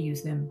wanted to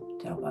use them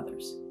to help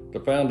others.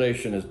 The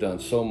foundation has done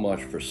so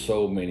much for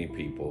so many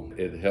people.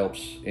 It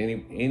helps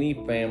any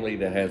family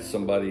that has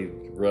somebody,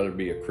 whether it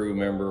be a crew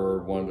member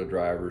or one of the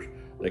drivers,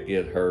 that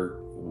get hurt.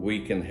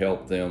 We can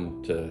help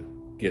them to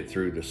get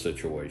through the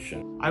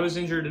situation. I was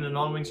injured in a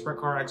non-wing sprint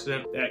car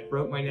accident that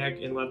broke my neck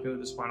and left me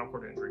with a spinal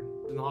cord injury. I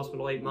was in the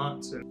hospital 8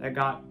 months, and that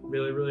got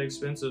really, really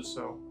expensive,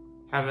 so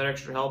having that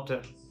extra help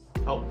to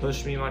help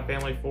push me and my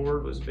family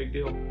forward was a big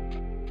deal.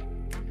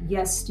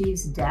 Yes,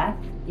 Steve's death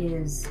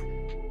is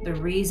the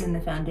reason the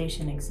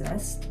foundation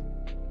exists,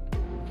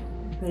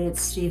 but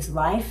it's Steve's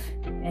life,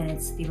 and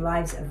it's the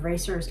lives of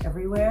racers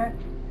everywhere,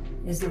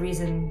 is the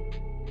reason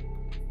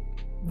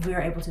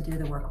we're able to do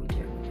the work we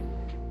do.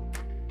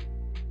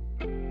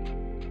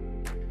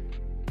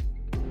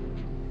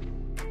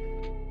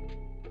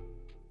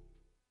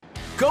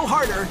 Go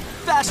harder,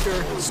 faster,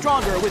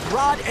 stronger with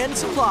Rod End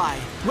Supply.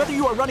 Whether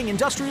you are running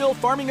industrial,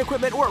 farming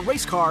equipment, or a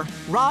race car,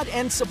 Rod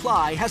End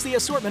Supply has the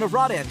assortment of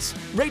rod ends,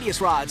 radius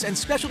rods, and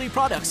specialty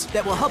products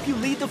that will help you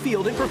lead the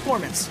field in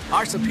performance.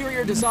 Our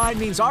superior design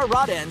means our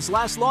rod ends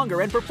last longer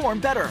and perform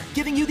better,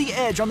 giving you the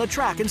edge on the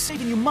track and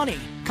saving you money.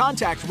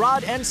 Contact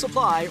Rod End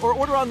Supply or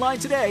order online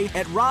today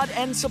at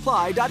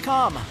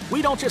rodendsupply.com.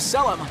 We don't just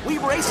sell them, we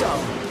race them.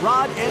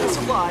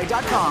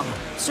 rodendsupply.com.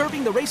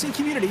 Serving the racing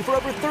community for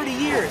over 30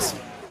 years.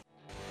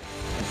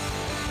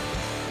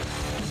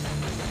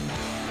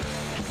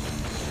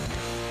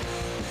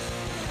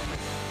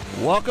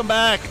 Welcome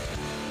back.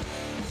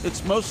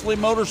 It's Mostly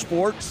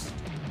Motorsports.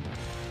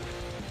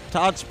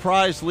 Todd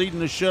Surprise leading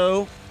the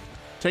show,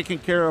 taking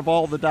care of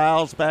all the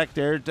dials back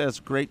there. Does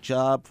a great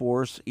job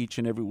for us each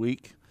and every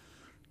week.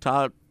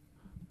 Todd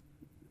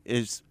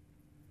is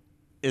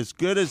as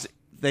good as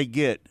they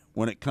get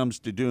when it comes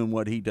to doing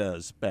what he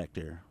does back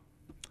there.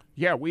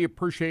 Yeah, we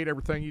appreciate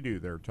everything you do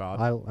there,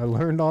 Todd. I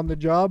learned on the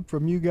job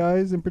from you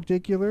guys in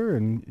particular,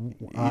 and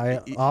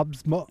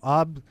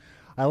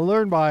I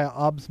learned by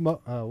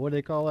what do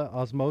they call it?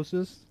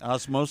 Osmosis?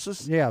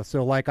 Osmosis? Yeah,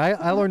 so like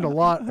I learned a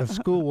lot of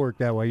schoolwork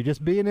that way.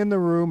 Just being in the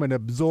room and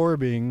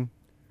absorbing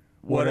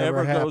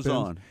whatever goes happens.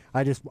 on.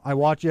 I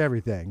watch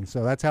everything,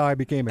 so that's how I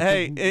became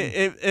a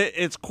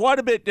it's quite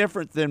a bit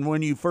different than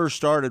when you first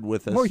started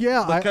with us. Well,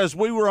 yeah, because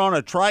we were on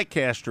a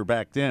TriCaster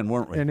back then,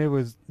 weren't we? And it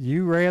was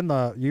you ran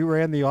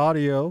the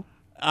audio.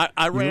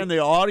 I ran the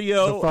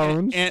audio, the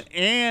phones,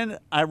 and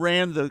I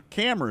ran the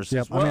cameras.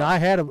 Yep. As well. I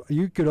mean,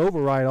 you could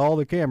override all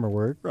the camera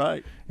work,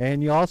 right?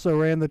 And you also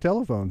ran the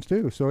telephones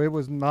too, so it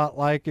was not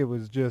like it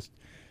was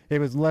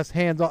less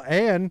hands on.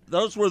 And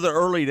those were the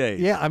early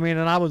days. Yeah, I mean,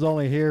 and I was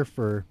only here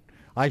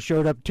I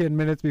showed up 10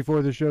 minutes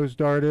before the show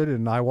started,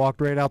 and I walked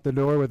right out the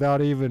door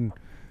without even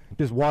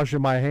just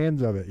washing my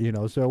hands of it,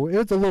 So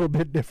it's a little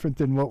bit different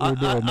than what we're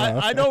doing now.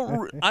 I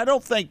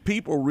don't think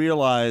people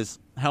realize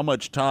how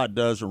much Todd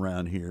does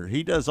around here.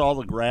 He does all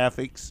the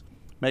graphics,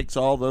 makes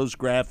all those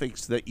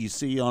graphics that you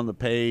see on the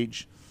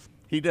page.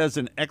 He does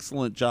an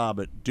excellent job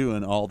at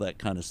doing all that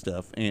kind of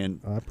stuff, and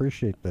I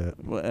appreciate that.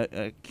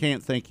 I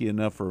can't thank you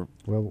enough for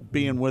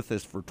being with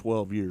us for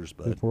 12 years,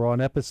 bud. We're on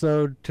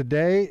episode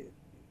today,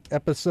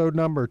 episode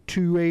number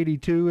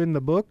 282 in the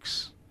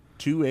books.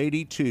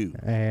 282.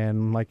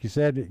 And like you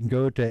said, you can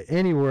go to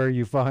anywhere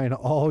you find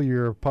all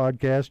your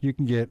podcasts. You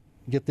can get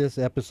this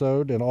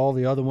episode and all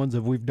the other ones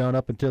that we've done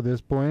up until this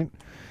point.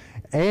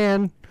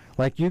 And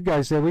like you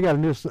guys said, we got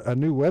a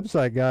new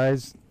website,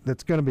 guys.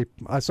 That's going to be,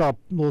 I saw a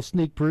little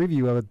sneak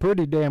preview of it.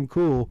 Pretty damn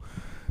cool.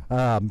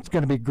 It's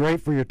going to be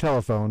great for your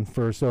telephone.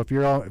 So if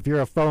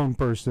you're a phone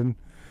person,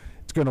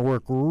 it's going to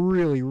work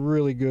really,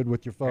 really good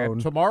with your phone.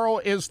 And tomorrow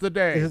is the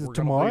day. Is it We're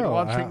tomorrow?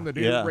 Launching the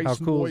new How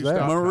cool is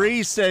that? RacinBoys.com.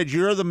 Marie said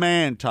you're the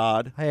man,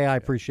 Todd. Hey, I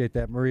appreciate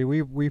that, Marie.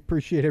 We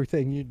appreciate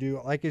everything you do.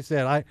 Like I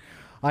said,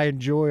 I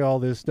enjoy all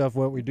this stuff,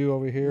 what we do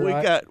over here.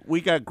 We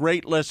got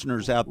great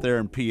listeners out there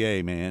in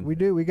PA, man. We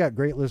do. We got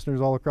great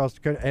listeners all across the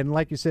country. And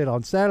like you said,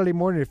 on Saturday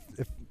morning,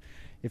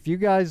 if you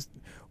guys,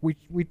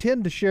 we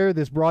tend to share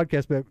this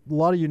broadcast, but a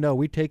lot of you know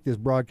we take this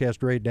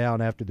broadcast right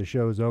down after the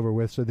show is over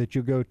with so that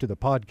you go to the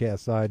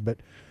podcast side.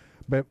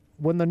 But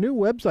when the new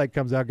website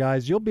comes out,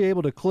 guys, you'll be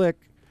able to click,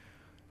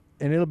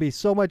 and it'll be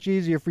so much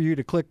easier for you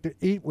to click to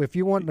eat. If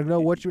you want to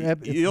know what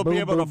you'll be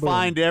able to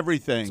find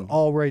everything. It's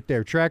all right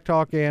there. Track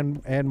Talk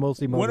and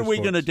Mostly Motorsports. When are we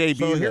going to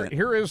debut that?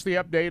 Here is the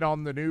update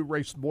on the new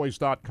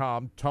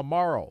RacinBoys.com.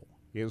 Tomorrow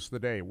is the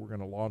day we're going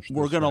to launch this.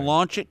 We're going to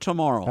launch it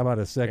tomorrow. How about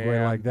a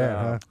segue like that,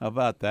 huh? How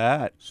about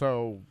that?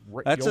 So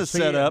that's you'll a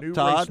setup, new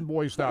Todd.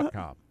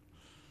 RacinBoys.com.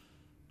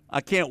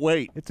 I can't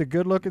wait. It's a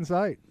good-looking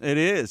site. It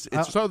is.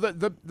 So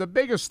the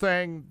biggest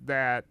thing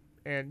that,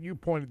 and you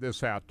pointed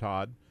this out,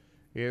 Todd,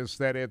 is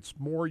that it's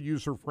more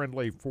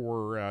user-friendly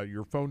for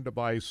your phone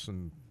device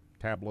and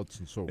tablets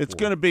and so forth. It's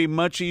going to be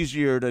much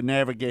easier to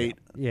navigate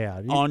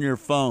on your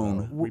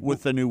phone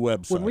with the new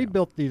website. When we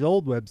built these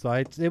old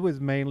websites, it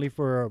was mainly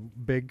for a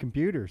big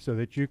computer so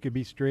that you could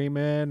be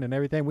streaming and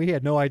everything. We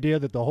had no idea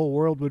that the whole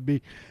world would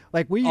be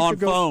like we used on to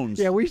go phones.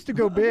 Yeah, we used to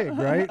go big,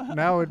 right?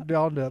 Now it's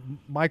down to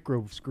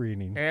micro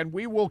screening. And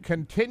we will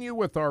continue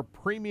with our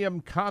premium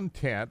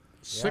content,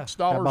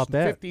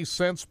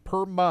 $6.50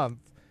 per month.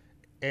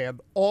 And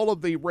all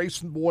of the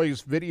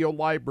RacinBoys video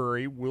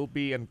library will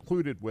be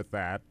included with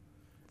that.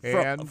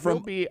 And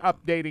we'll be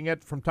updating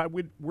it from time.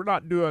 We're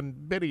not doing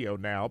video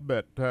now,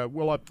 but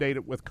we'll update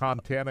it with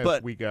content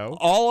as we go.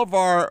 All of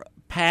our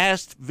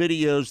past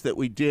videos that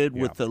we did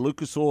with the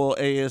Lucas Oil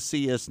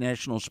ASCS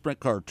National Sprint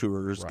Car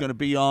Tour is going to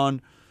be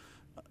on,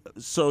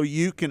 so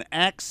you can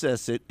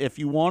access it. If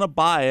you want to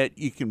buy it,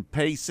 you can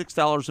pay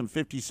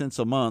 $6.50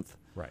 a month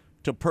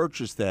to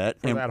purchase that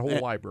for that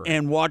whole library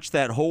and watch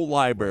that whole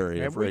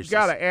library of races. We've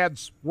got to add.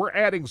 We're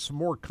adding some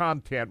more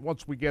content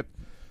once we get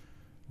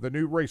the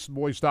new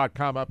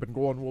RacinBoys.com up and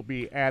going. We'll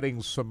be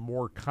adding some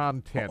more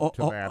content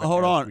to that.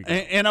 Hold on,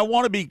 and I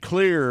want to be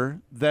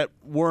clear that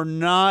we're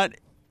not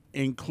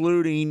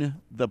including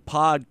the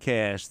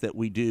podcast that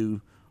we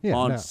do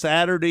on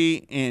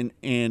Saturday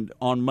and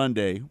on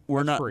Monday.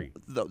 We're not free.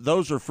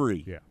 Those are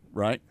free. Yeah,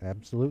 right.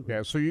 Absolutely.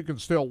 Yeah, so you can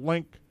still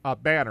link a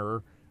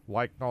banner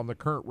like on the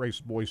current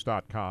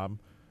RacinBoys.com,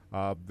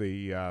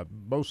 the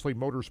Mostly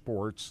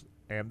Motorsports,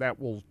 and that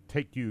will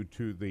take you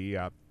to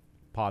the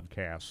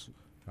podcasts.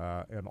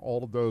 And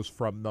all of those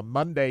from the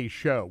Monday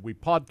show. We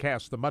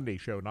podcast the Monday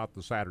show, not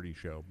the Saturday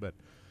show, but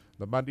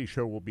the Monday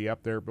show will be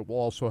up there. But we'll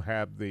also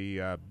have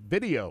the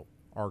video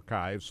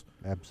archives.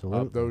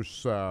 Absolutely. Of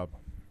those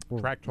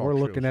track talk We're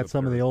looking at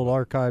some of the old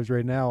archives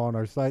right now on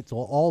our site. So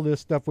all this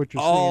stuff, what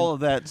you're seeing. All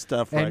of that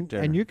stuff right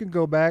there. And you can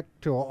go back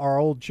to our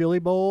old Chili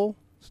Bowl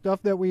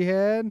stuff that we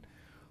had,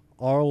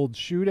 our old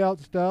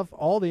shootout stuff,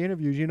 all the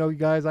interviews. You know, you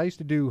guys, I used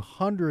to do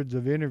hundreds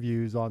of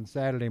interviews on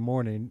Saturday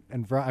morning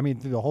and through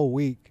the whole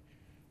week.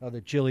 The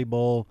Chili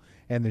Bowl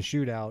and the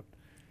shootout.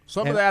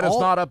 Some of that is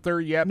not up there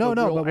yet. No,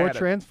 but we're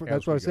transferring.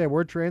 That's what I said.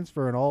 We're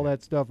transferring all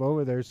that stuff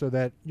over there so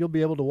that you'll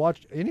be able to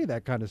watch any of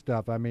that kind of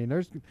stuff. I mean,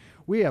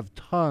 we have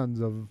tons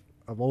of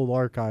old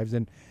archives,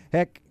 and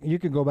heck, you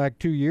can go back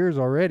 2 years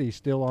already,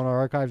 still on our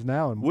archives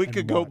now. And we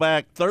could go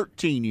back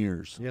 13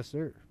 years. Yes,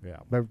 sir. Yeah.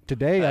 But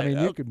today, I mean,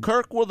 you could.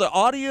 Kirk, will the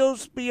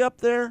audios be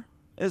up there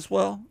as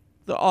well?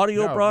 The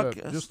audio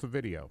broadcast, just the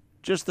video.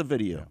 Just the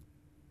video. Yeah.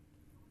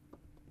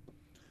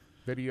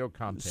 Video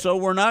content. So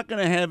we're not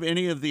going to have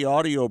any of the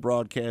audio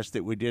broadcasts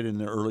that we did in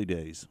the early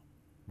days.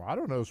 Well, I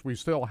don't know if we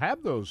still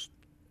have those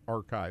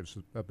archives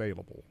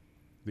available,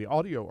 the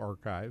audio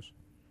archives.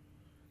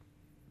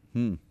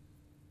 Not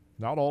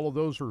all of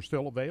those are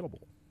still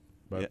available,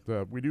 but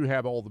we do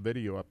have all the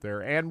video up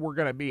there, and we're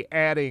going to be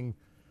adding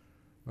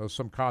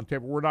some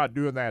content. We're not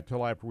doing that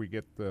till after we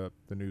get the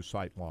new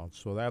site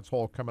launched, so that's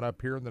all coming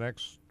up here in the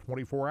next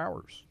 24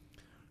 hours.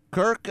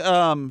 Kirk,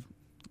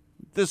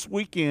 this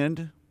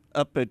weekend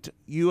up at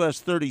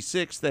US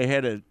 36, they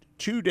had a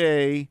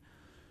 2-day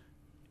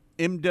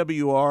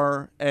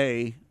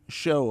MWRA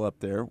show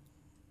up there.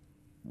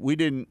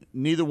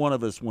 Neither one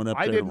of us went up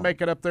there. I didn't make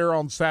it up there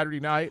on Saturday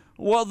night.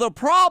 Well, the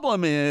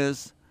problem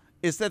is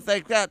that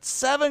they've got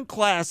 7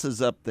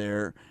 classes up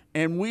there,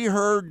 and we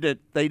heard that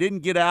they didn't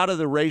get out of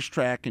the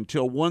racetrack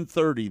until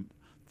 1:30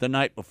 the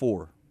night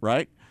before,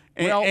 right?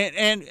 And, Well-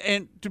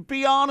 and to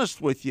be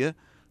honest with you,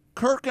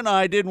 Kirk and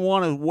I didn't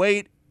want to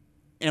wait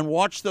and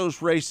watch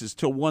those races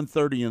till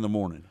 1:30 in the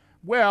morning.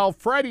 Well,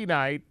 Friday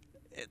night.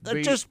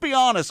 Just be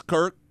honest,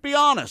 Kirk. Be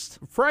honest.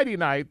 Friday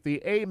night, the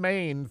A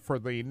main for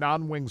the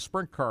non-wing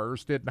sprint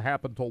cars didn't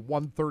happen till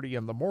 1:30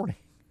 in the morning.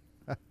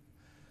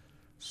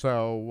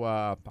 So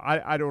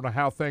I don't know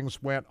how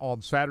things went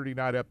on Saturday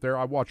night up there.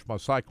 I watched my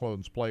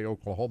Cyclones play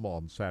Oklahoma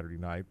on Saturday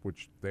night,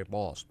 which they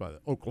lost, but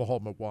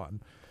Oklahoma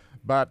won.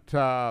 But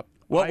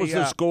what was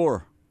the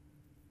score?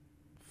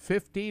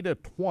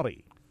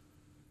 50-20.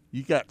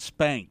 You got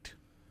spanked.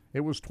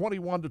 It was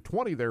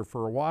 21-20 there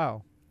for a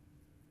while.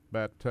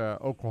 But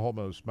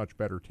Oklahoma's much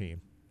better team.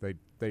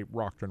 They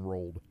rocked and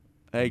rolled.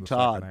 Hey, in the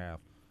Todd. second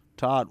half.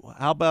 Todd,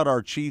 how about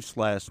our Chiefs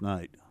last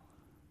night?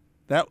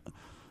 That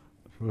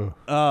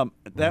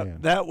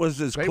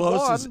was as They close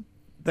won. as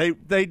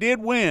they did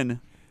win.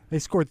 They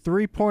scored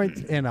 3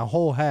 points in a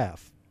whole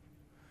half.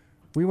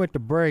 We went to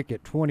break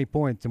at 20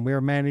 points, and we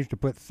managed to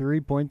put 3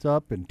 points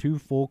up in 2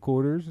 full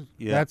quarters.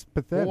 Yeah. That's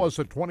pathetic. What was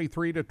it,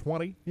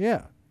 23-20?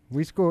 Yeah.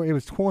 We scored. It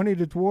was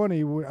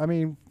 20-20. I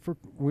mean,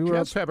 we were.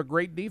 Jets have a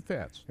great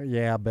defense.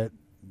 Yeah, but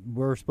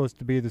we're supposed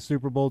to be the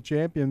Super Bowl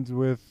champions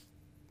with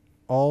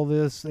all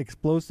this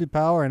explosive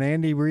power, and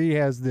Andy Reid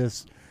has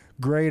this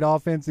great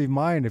offensive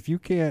mind. If you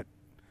can't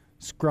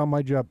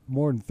scrummage up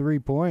more than 3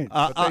 points,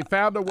 But they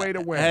found a way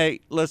to win. Hey,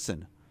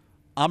 listen,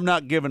 I'm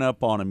not giving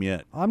up on them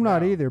yet. I'm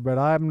not either. But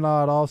I'm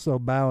not also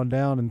bowing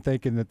down and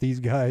thinking that these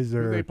guys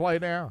are. Who they play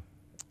now?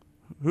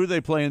 Who are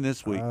they playing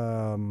this week?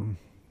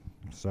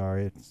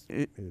 Sorry,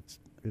 it's.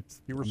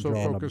 You were I'm so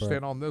drawing a focused breath.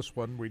 in on this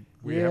one, we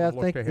Yeah, haven't I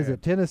looked think ahead. is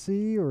it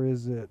Tennessee or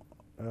is it?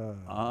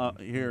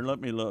 Here,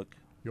 let me look.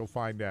 You'll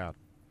find out.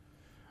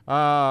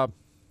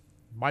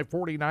 My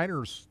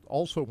 49ers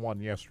also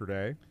won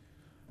yesterday.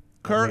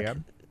 Kirk,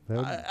 Again.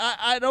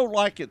 I don't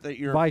like it that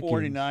you're Vikings. a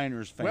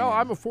 49ers fan. Well,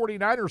 I'm a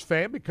 49ers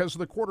fan because of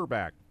the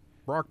quarterback,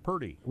 Brock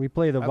Purdy. We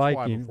play the That's why I'm a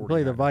Vikings. We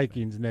play the 49ers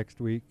Vikings next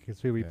week.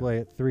 It's who we play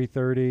at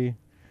 3:30,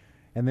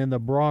 and then the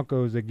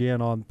Broncos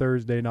again on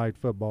Thursday night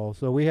football.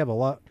 So we have a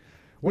lot.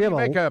 What do you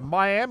make of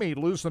Miami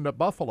losing to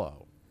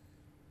Buffalo?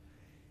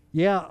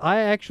 Yeah, I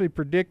actually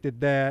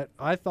predicted that.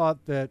 I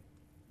thought that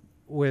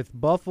with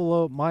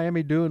Buffalo,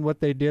 Miami doing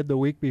what they did the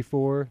week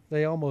before,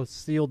 they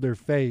almost sealed their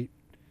fate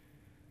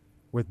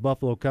with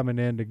Buffalo coming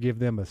in to give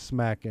them a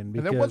smacking.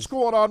 And then what's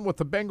going on with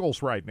the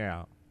Bengals right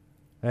now?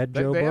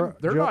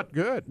 They're not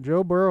good.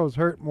 Joe Burrow's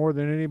hurt more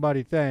than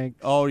anybody thinks.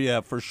 Oh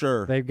yeah, for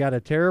sure. They've got a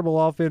terrible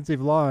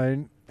offensive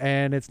line,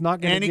 and it's not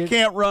going to. And he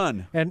can't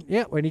run. And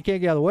when he can't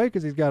get out of the way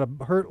because he's got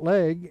a hurt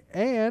leg,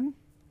 and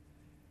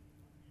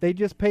they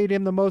just paid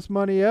him the most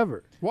money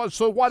ever. Well,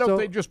 so why don't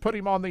they just put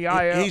him on the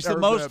IL? He's the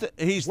most.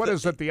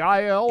 The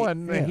IL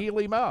and heal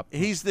him up?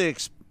 He's the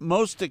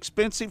most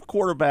expensive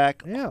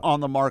quarterback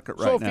on the market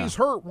right now. So if he's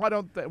hurt, why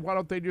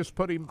don't they just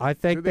put him? I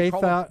think they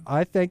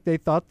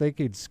thought they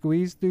could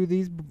squeeze through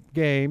these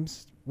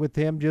games with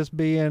him just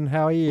being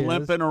how he is,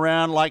 limping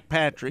around like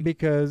Patrick.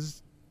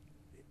 Because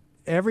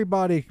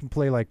everybody can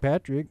play like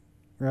Patrick,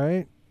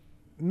 right?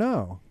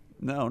 No,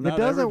 not it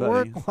doesn't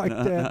everybody. work like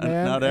that,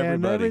 man. Not everybody.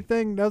 And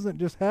everything doesn't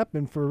just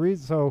happen for a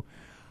reason. So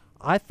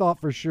I thought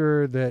for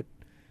sure that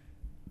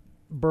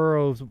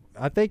Burrows,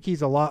 I think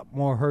he's a lot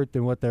more hurt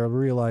than what they're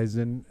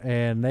realizing,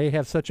 and they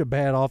have such a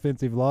bad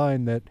offensive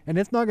line and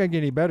it's not going to get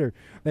any better.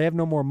 They have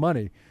no more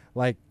money.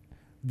 Like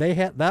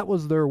that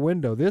was their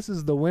window. This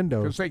is the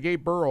window. Because they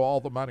gave Burrow all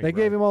the money. They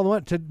gave him all the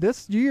money.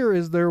 This year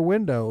is their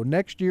window.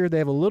 Next year they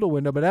have a little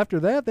window, but after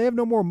that they have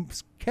no more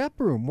cap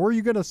room. Where are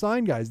you going to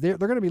sign guys? They're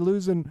going to be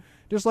losing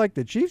just like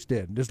the Chiefs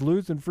did, just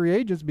losing free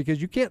agents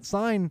because you can't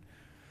sign.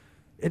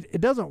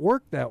 It doesn't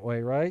work that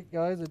way, right,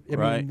 guys? I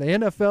mean, the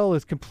NFL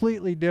is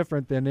completely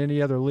different than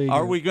any other league.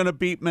 Are we going to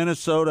beat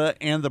Minnesota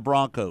and the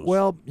Broncos?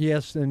 Well,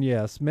 yes and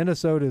yes.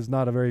 Minnesota is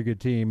not a very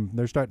good team.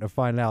 They're starting to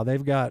find out.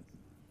 They've got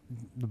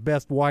the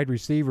best wide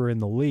receiver in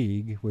the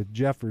league with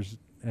Jefferson,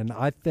 and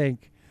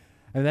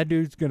that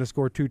dude's going to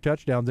score 2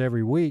 touchdowns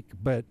every week,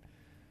 but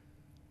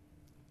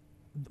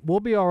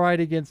we'll be all right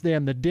against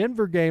them. The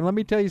Denver game, let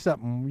me tell you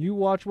something. You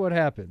watch what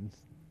happens.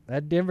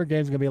 That Denver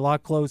game's going to be a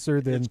lot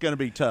closer than... It's going to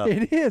be tough.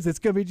 It is. It's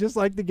going to be just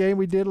like the game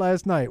we did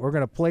last night. We're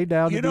going to play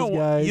down to these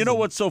guys. You know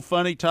what's so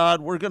funny,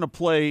 Todd? We're going to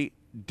play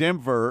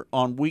Denver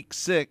on week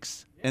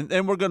 6, and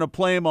then we're going to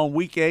play them on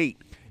week 8.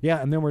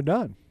 Yeah, and then we're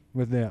done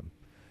with them.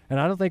 And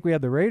I don't think we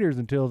had the Raiders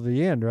until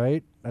the end,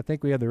 right? I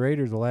think we had the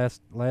Raiders the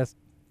last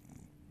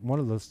one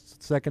of the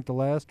second to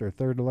last or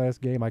third to last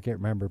game. I can't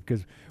remember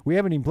because we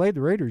haven't even played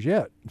the Raiders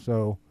yet.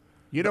 So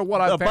you know what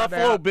I found out? The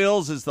Buffalo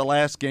Bills is the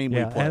last game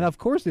we play. And of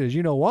course it is.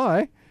 You know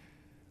why?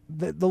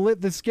 The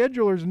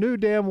schedulers knew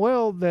damn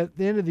well that at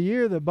the end of the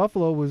year that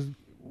Buffalo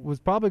was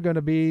probably going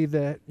to be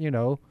the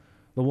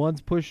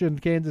ones pushing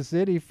Kansas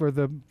City for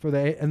the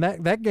and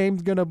that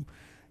game's going to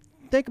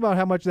think about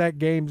how much that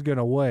game's going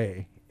to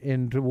weigh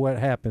into what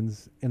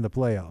happens in the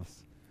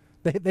playoffs.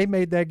 They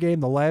made that game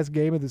the last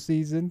game of the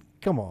season.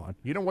 Come on.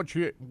 You know what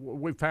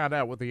we found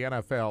out with the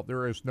NFL?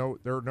 There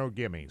are no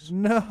gimmies.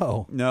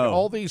 No.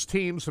 All these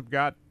teams have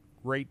got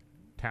great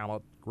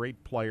talent,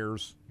 great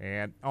players,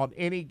 and on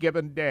any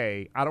given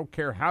day, I don't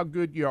care how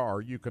good you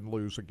are, you can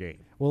lose a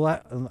game. Well,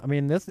 I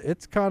mean,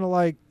 it's kind of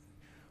like,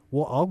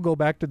 well, I'll go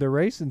back to the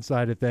racing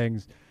side of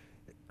things.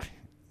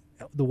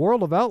 The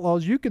World of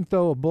Outlaws, you can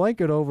throw a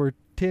blanket over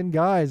 10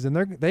 guys, and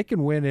they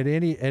can win at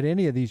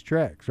any of these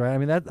tracks, right? I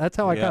mean, that's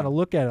how I kind of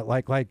look at it.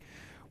 Like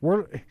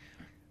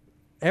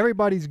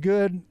everybody's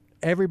good,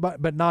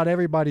 but not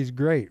everybody's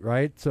great,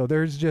 right? So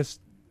there's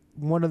just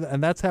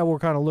and that's how we're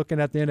kind of looking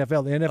at the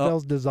NFL. The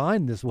NFL's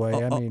designed this way.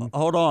 I mean,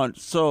 hold on.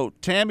 So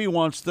Tammy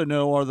wants to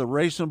know: are the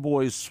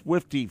RacinBoys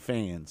Swiftie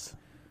fans?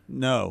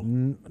 No,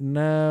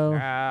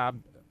 no.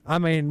 I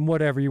mean,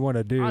 whatever you want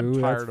to do,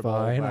 I'm tired that's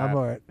fine. Of all that. I'm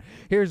all right.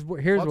 Here's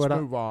Let's what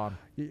move on.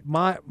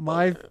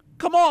 My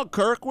come on,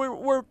 Kirk.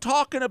 We're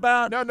talking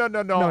about no.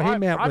 He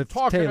meant I'm with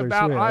talking Taylor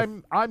about.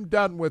 Swift. I'm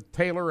done with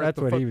Taylor That's at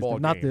the what football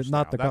he was games.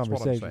 not the That's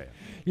what I'm conversation. saying.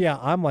 Yeah,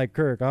 I'm like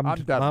Kirk.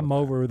 I'm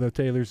over the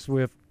Taylor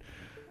Swift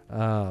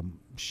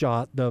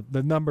shot, the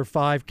number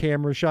 5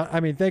 camera shot. I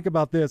mean, think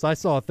about this. I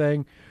saw a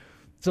thing.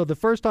 So the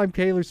first time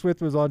Taylor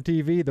Swift was on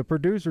TV, the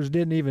producers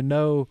didn't even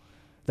know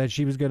that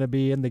she was going to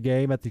be in the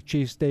game at the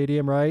Chiefs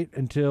Stadium, right?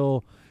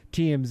 Until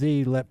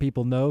TMZ let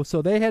people know.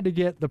 So they had to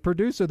get the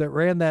producer that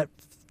ran that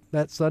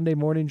Sunday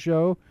morning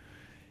show.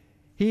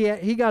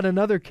 He got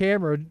another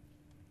camera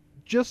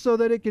just so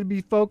that it could be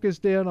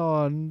focused in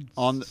on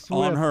Swift,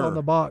 on her, on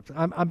the box.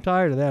 I'm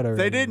tired of that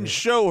already. They didn't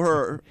show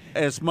her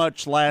as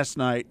much last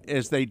night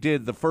as they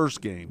did the first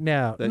game.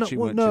 But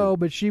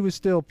she was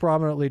still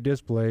prominently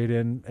displayed,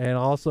 and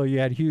also you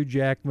had Hugh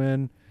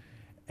Jackman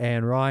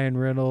and Ryan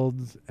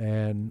Reynolds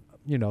and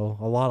a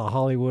lot of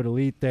Hollywood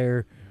elite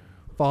there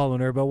following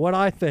her. But what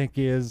I think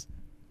is,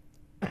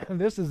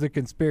 this is the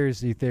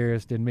conspiracy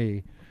theorist in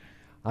me.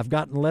 I've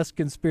gotten less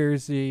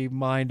conspiracy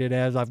minded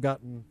as I've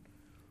gotten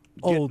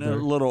older. A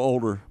little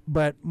older.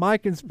 But my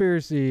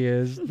conspiracy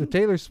is the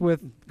Taylor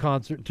Swift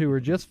concert tour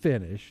just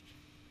finished,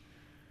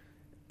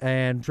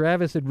 and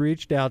Travis had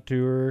reached out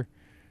to her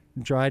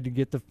and tried to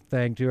get the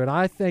thing to her. And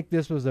I think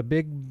this was a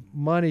big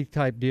money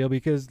type deal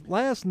because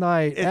last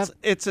night...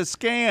 It's a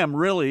scam,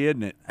 really,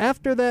 isn't it?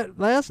 After that,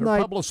 They're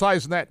night...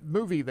 publicizing that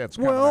movie that's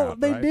coming out,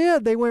 they right?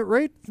 did. They went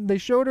right... They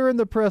showed her in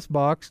the press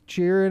box,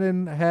 cheering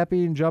and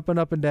happy and jumping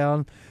up and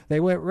down. They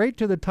went right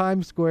to the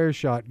Times Square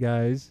shot,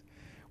 guys,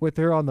 with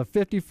her on the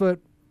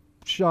 50-foot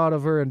shot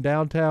of her in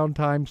downtown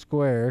Times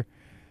Square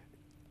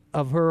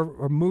of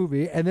her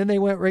movie, and then they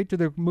went right to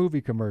the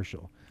movie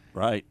commercial.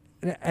 Right.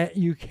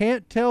 You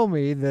can't tell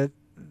me that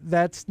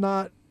that's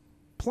not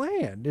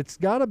planned. It's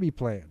got to be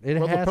planned.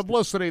 The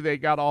publicity they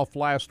got off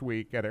last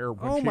week at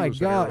Arrowhead,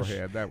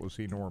 that was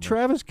enormous.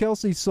 Travis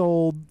Kelce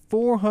sold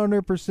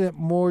 400%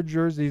 more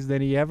jerseys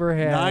than he ever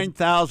had.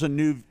 9,000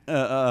 new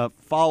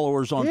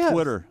followers on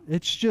Twitter.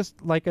 It's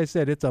just, like I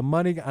said, it's a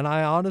money, and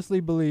I honestly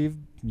believe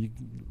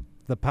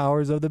the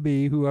powers of the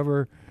be,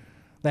 whoever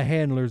the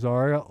handlers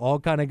are, all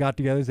kind of got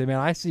together and said, man,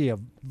 I see a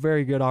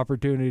very good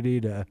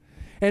opportunity to...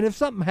 And if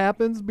something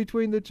happens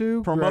between the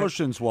two,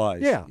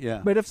 promotions-wise,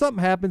 yeah. But if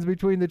something happens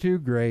between the two,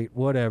 great,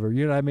 whatever.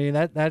 You know what I mean?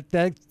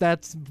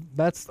 That's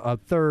a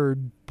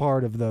third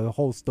part of the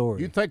whole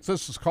story. You think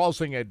this is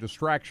causing a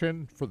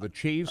distraction for the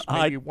Chiefs?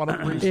 Maybe one of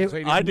the reasons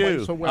they didn't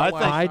play so well last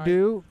night? I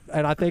do,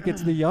 and I think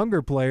it's the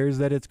younger players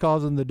that it's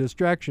causing the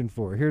distraction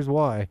for. Here's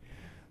why: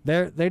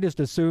 they just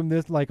assume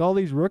this, like all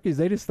these rookies,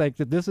 they just think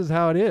that this is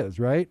how it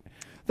is, right?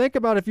 Think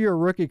about if you're a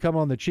rookie come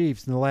on the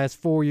Chiefs in the last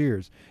 4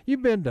 years.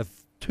 You've been to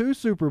 2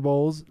 Super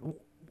Bowls,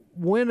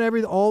 win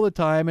all the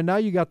time, and now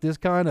you got this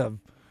kind of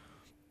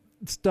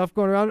stuff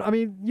going around. I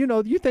mean,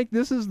 you think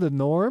this is the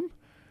norm?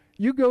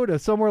 You go to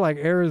somewhere like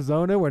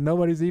Arizona where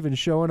nobody's even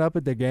showing up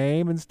at the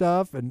game and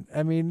stuff, and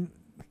I mean,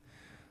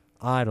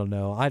 I don't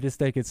know. I just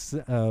think it's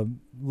a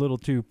little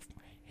too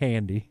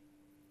handy.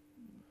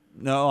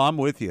 No, I'm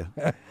with you.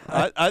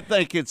 I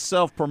think it's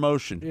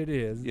self-promotion. It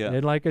is. Yeah.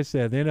 And like I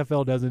said, the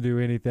NFL doesn't do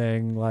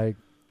anything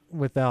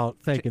without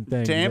thinking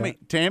things.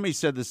 Tammy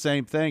said the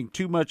same thing.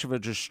 Too much of a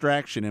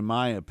distraction, in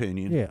my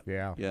opinion.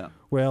 Yeah.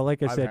 Well,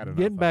 like I said,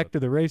 getting back to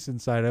the racing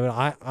side of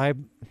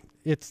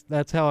it,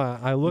 that's how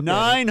I look at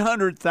it.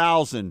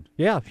 900,000.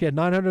 Yeah, she had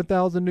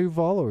 900,000 new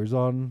followers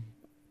on.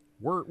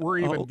 We're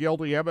even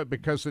guilty of it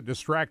because it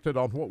distracted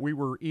on what we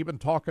were even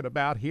talking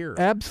about here.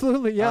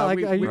 Absolutely, yeah.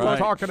 We were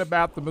talking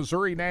about the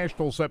Missouri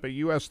Nationals up at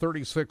US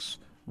 36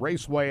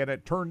 Raceway, and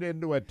it turned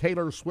into a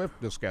Taylor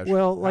Swift discussion.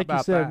 Well, like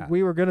you said,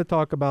 we were going to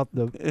talk about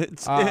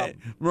the...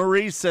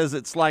 Marie says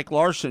it's like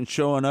Larson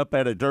showing up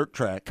at a dirt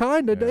track.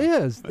 Kind of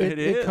is.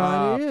 It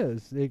kind of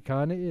is. It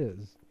kind of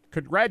is.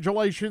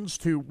 Congratulations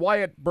to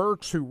Wyatt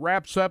Burks, who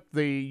wraps up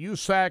the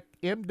USAC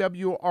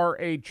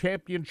MWRA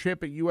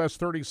Championship at US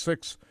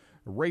 36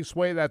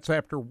 Raceway. That's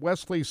after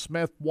Wesley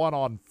Smith won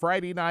on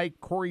Friday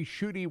night. Corey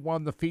Schutte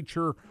won the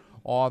feature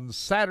on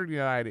Saturday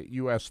night at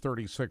US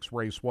 36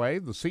 Raceway.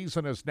 The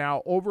season is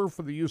now over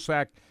for the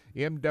USAC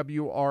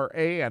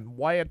MWRA, and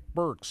Wyatt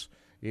Burks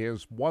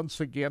is once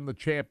again the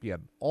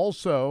champion.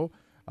 Also,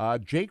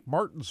 Jake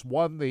Martins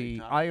won the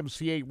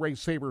IMCA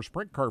Race Saver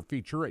Sprint Car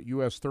feature at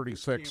US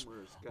 36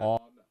 on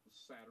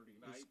Saturday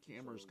night. His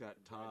camera's got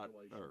Todd,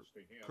 or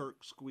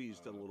Kirk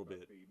squeezed a little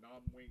bit. The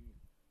non-wing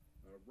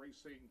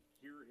racing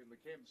here in the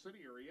Kansas City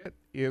area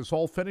is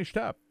all finished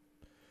up.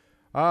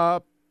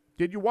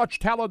 Did you watch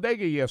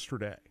Talladega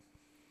yesterday?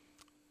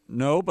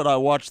 No, but I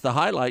watched the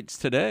highlights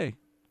today.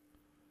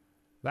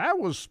 That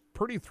was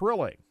pretty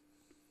thrilling.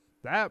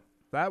 That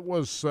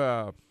was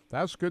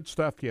that's good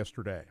stuff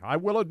yesterday. I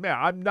will admit,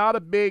 I'm not a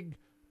big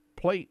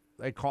plate.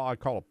 I call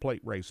it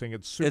plate racing.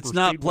 It's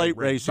not plate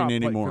racing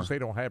anymore because they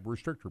don't have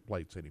restrictor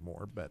plates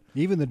anymore. But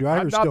even the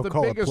drivers I'm still not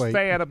call the it biggest plate.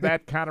 fan of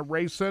that kind of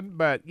racing.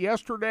 But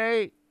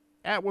yesterday,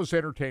 that was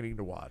entertaining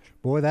to watch.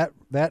 Boy,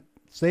 that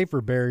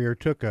safer barrier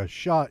took a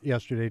shot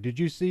yesterday. Did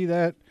you see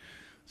that?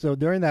 So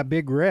during that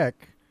big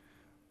wreck,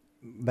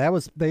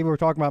 they were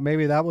talking about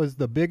maybe that was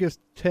the biggest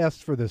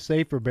test for the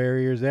safer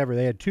barriers ever.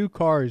 They had two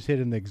cars hit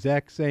in the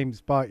exact same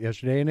spot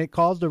yesterday, and it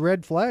caused a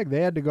red flag.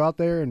 They had to go out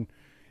there and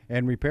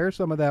repair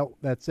some of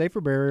that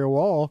safer barrier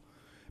wall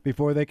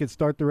before they could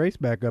start the race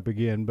back up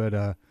again.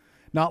 But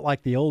not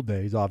like the old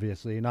days,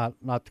 obviously, not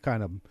the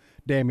kind of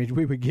damage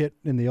we would get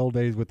in the old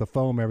days with the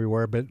foam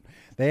everywhere. But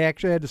they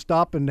actually had to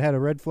stop and had a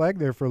red flag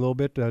there for a little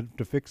bit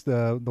to fix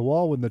the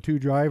wall when the two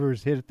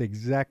drivers hit at the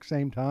exact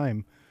same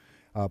time.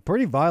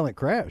 Pretty violent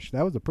crash.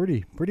 That was a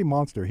pretty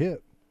monster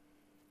hit.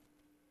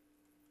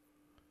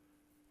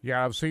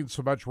 Yeah, I've seen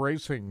so much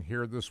racing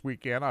here this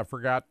weekend. I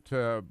forgot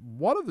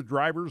one of the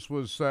drivers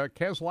was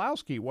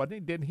Keselowski, wasn't he?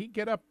 Didn't he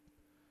get up?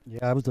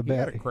 Yeah, it was a bad. He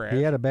had a crash.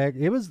 He had a bad.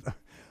 It was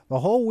the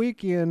whole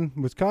weekend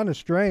was kind of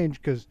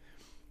strange because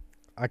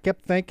I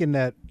kept thinking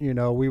that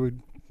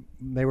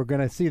they were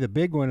going to see the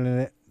big one,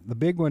 and the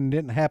big one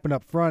didn't happen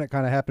up front. It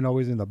kind of happened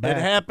always in the back.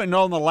 It happened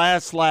on the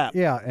last lap.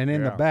 Yeah, and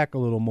in the back a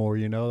little more.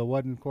 It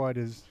wasn't quite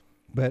as.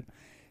 But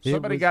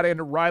somebody got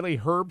into Riley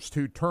Herbst,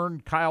 who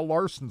turned Kyle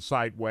Larson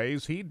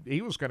sideways.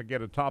 He was going to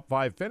get a top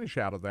 5 finish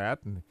out of that,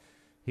 and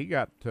he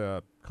got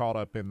caught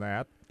up in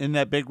that. In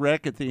that big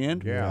wreck at the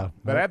end? Yeah.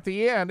 But at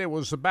the end, it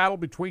was a battle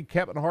between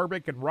Kevin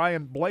Harvick and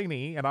Ryan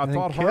Blaney, and I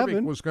thought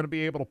Harvick was going to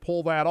be able to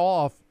pull that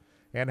off.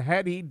 And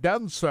had he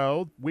done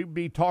so, we'd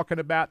be talking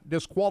about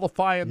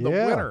disqualifying the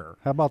winner.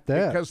 How about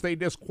that? Because they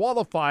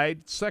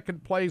disqualified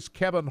second place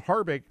Kevin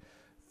Harvick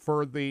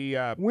for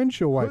the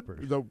windshield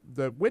wipers.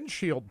 The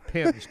windshield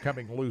pins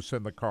coming loose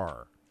in the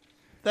car.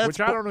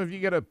 Which I don't know if you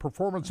get a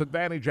performance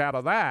advantage out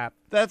of that.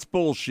 That's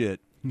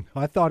bullshit.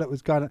 I thought it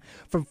was kind of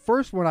 – from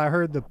first when I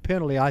heard the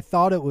penalty, I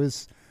thought it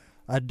was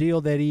a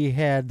deal that he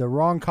had the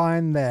wrong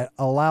kind that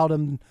allowed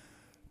him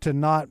to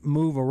not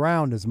move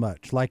around as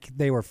much, like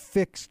they were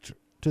fixed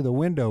to the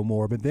window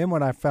more. But then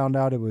when I found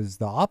out it was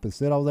the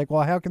opposite, I was like,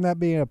 well, how can that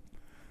be a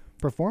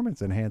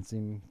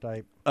performance-enhancing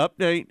type?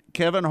 Update,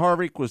 Kevin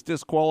Harvick was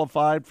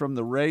disqualified from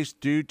the race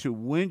due to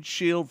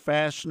windshield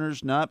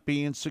fasteners not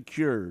being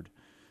secured.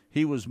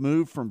 He was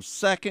moved from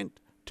second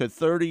to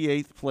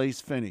 38th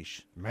place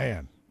finish.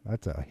 Man,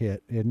 that's a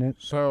hit, isn't it?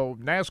 So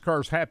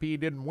NASCAR's happy he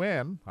didn't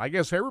win. I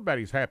guess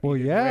everybody's happy he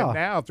didn't win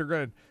now if they're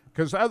going to –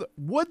 because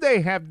would they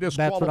have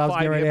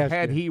disqualified him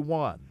had he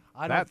won?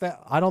 I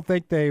don't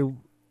think they –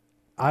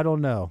 I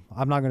don't know.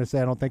 I'm not going to say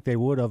I don't think they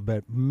would have,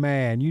 but,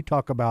 man, you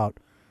talk about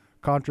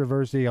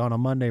controversy on a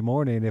Monday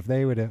morning. If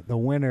they would the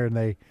winner and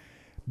they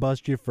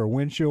bust you for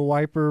windshield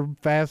wiper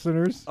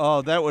fasteners.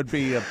 Oh, that would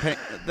be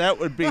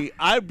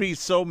I'd be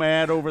so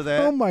mad over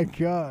that. Oh, my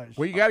gosh.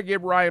 Well, you got to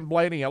give Ryan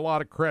Blaney a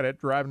lot of credit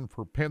driving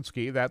for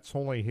Penske. That's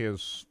only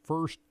his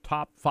first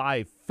top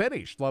 5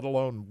 finish, let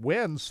alone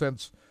win,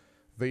 since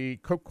the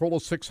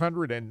Coca-Cola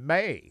 600 in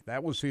May.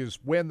 That was his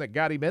win that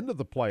got him into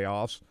the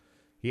playoffs.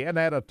 He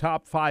hadn't had a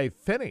top 5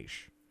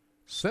 finish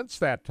since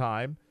that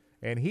time,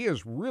 and he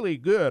is really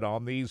good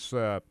on these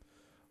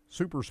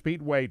super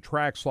speedway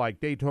tracks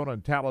like Daytona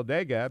and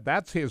Talladega.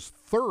 That's his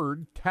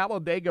 3rd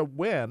Talladega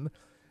win,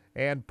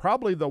 and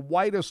probably the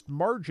widest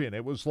margin.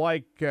 It was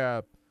like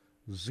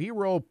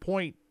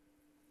 0.21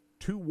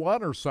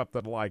 or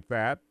something like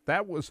that.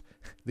 That was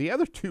the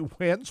other 2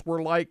 wins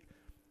were like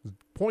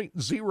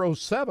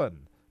 0.07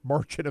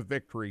 margin of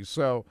victory.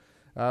 So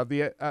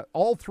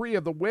all 3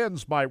 of the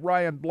wins by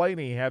Ryan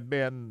Blaney have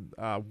been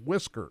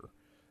whisker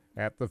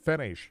at the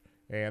finish,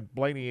 and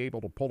Blaney able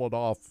to pull it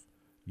off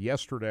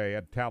yesterday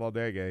at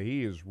Talladega.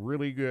 He is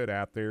really good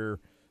out there,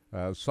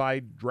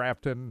 side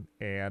drafting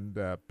and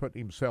putting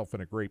himself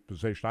in a great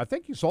position. I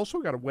think he's also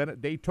got a win at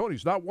Daytona.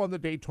 He's not won the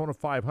Daytona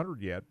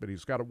 500 yet, but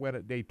he's got a win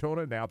at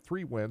Daytona, now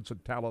 3 wins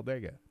at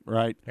Talladega.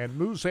 Right. And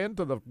moves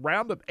into the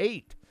round of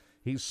 8.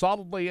 He's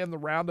solidly in the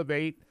round of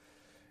 8.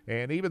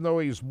 And even though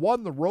he's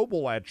won the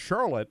Roval at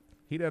Charlotte,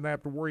 he doesn't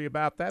have to worry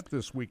about that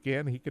this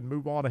weekend. He can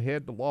move on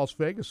ahead to Las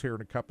Vegas here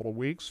in a couple of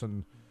weeks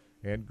and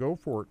go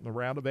for it in the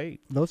round of 8.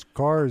 Those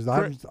cars,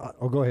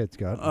 go ahead,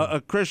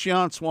 Scott. Chris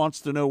Yance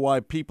wants to know why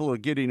people are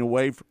getting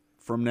away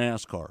from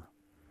NASCAR.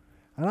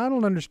 And I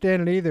don't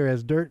understand it either.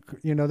 As dirt,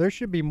 there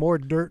should be more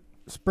dirt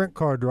sprint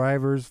car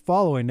drivers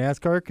following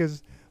NASCAR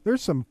because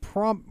there's some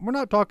we're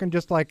not talking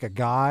just like a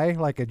guy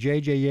like a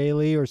J.J.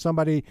 Yaley or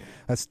somebody,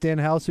 a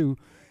Stenhouse who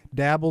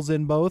dabbles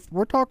in both.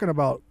 We're talking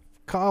about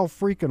Kyle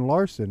freaking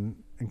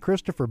Larson and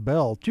Christopher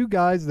Bell, two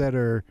guys that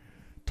are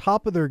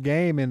top of their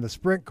game in the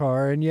sprint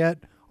car and yet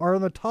are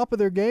on the top of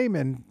their game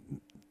in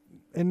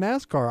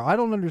NASCAR. I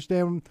don't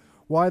understand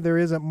why there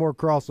isn't more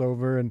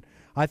crossover, and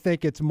I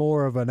think it's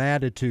more of an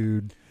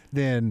attitude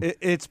than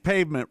it's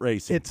pavement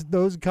racing. It's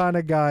those kind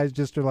of guys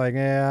just are like,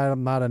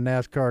 I'm not a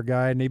NASCAR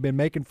guy, and they've been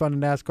making fun of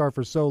NASCAR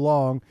for so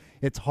long.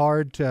 It's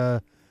hard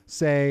to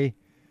say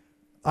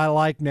I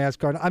like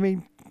NASCAR. I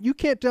mean, you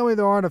can't tell me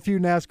there aren't a few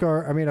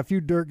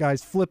dirt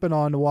guys flipping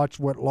on to watch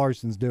what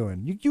Larson's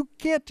doing. You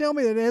can't tell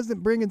me that it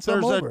isn't bringing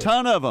some over. There's a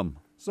ton of them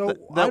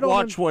that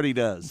watch what he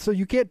does. So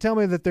you can't tell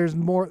me that there's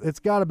more. It's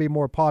got to be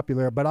more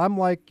popular. But I'm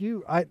like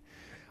you.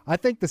 I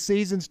think the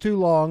season's too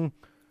long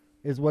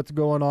is what's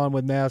going on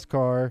with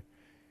NASCAR,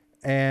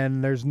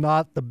 and there's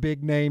not the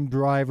big name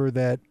driver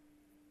that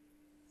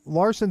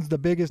Larson's the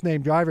biggest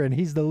name driver, and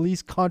he's the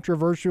least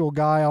controversial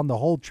guy on the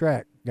whole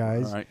track,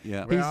 guys. Right,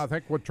 yeah. Well, I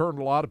think what turned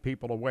a lot of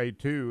people away,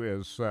 too,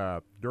 is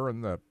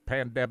during the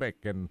pandemic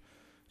and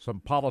some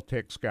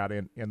politics got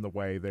in the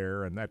way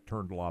there, and that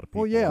turned a lot of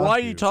people away. Why are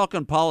you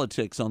talking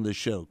politics on this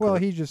show, Kirk? Well,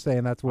 he's just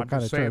saying that's what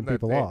kind of turned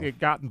people off. It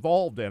got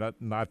involved in it,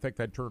 and I think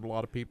that turned a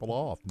lot of people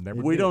off. A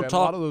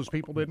lot of those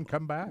people didn't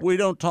come back. We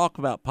don't talk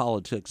about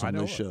politics on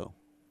this show.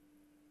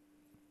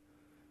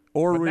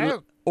 Or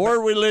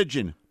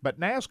religion.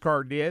 But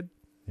NASCAR did.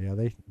 Yeah,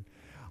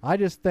 I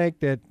just think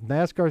that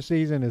NASCAR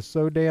season is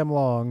so damn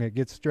long, it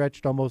gets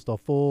stretched almost a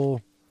full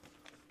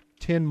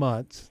 10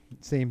 months,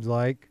 it seems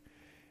like.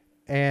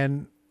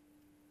 And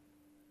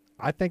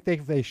I think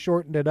they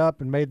shortened it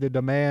up and made the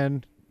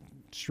demand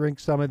shrink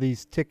some of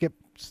these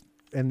tickets,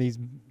 and these,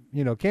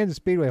 Kansas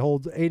Speedway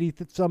holds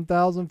 80-some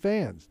thousand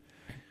fans.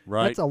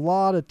 Right. That's a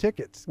lot of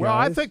tickets, guys. Well,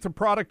 I think the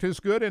product is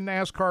good in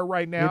NASCAR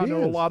right now. I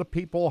know a lot of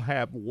people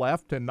have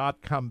left and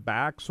not come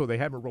back, so they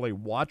haven't really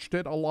watched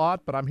it a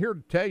lot. But I'm here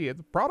to tell you,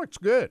 the product's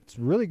good. It's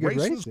really good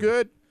Racing's racing.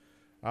 good.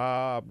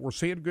 We're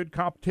seeing good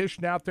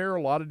competition out there,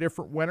 a lot of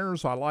different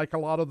winners. I like a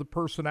lot of the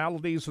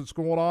personalities that's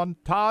going on.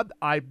 Todd,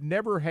 I've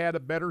never had a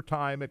better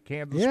time at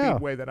Kansas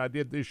Speedway than I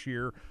did this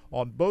year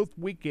on both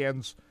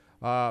weekends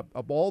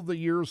of all the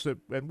years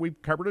and we've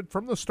covered it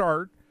from the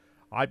start.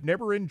 I've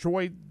never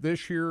enjoyed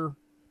this year.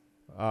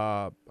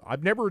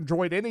 I've never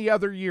enjoyed any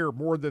other year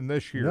more than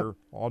this year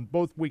on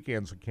both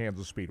weekends at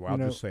Kansas Speedway. I'll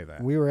just say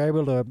that. We were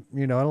able to,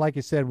 and like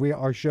you said,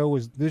 our show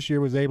was this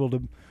year was able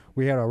to.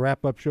 We had a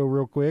wrap-up show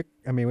real quick.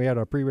 I mean, we had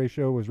our pre-race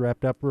show was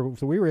wrapped up,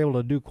 so we were able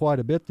to do quite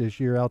a bit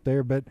this year out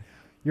there. But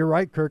you're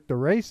right, Kirk. The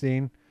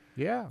racing,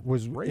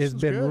 has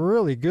been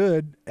really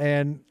good,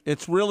 and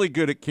it's really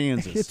good at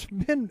Kansas. It's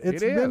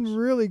been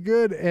really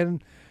good,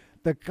 and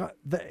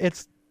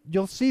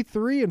you'll see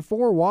 3 and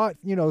 4 wide,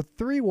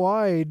 3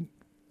 wide,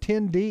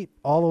 10 deep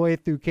all the way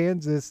through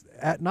Kansas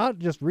at not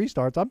just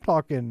restarts. I'm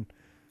talking,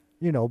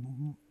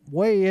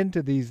 way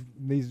into these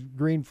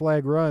green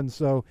flag runs.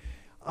 So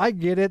I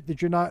get it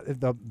that you're not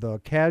the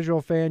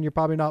casual fan. You're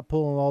probably not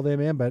pulling all them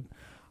in, but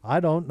I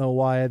don't know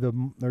why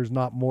there's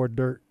not more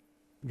dirt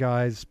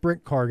guys,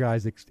 sprint car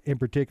guys in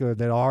particular,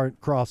 that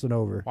aren't crossing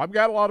over. I've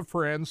got a lot of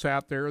friends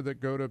out there that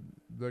go to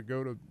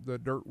the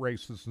dirt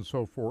races and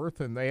so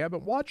forth, and they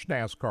haven't watched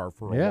NASCAR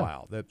for a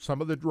while. That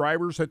some of the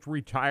drivers have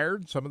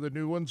retired, some of the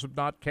new ones have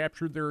not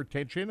captured their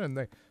attention,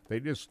 and they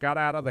just got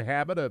out of the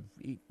habit of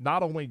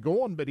not only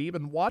going but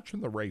even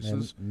watching the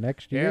races. And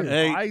next year, and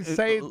I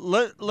say,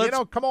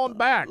 come on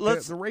back.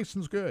 The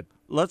racing's good.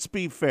 Let's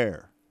be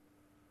fair.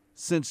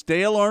 Since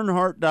Dale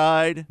Earnhardt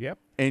died,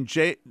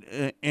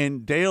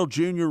 and Dale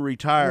Jr.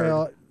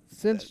 retired,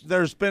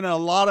 there's been a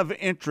lot of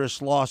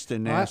interest lost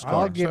in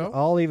NASCAR.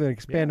 I'll even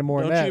expand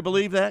more on that. Don't you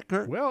believe that,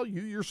 Kirk? Well,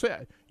 you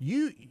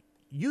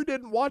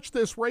didn't watch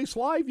this race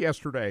live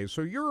yesterday,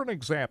 so you're an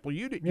example.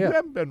 You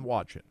haven't been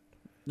watching.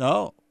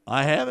 No,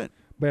 I haven't.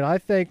 But I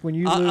think when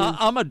you lose,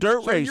 I'm a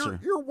dirt racer.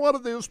 You're one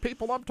of those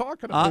people I'm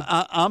talking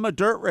about. I'm a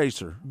dirt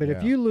racer. But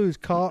if you lose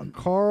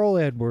Carl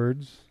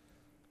Edwards,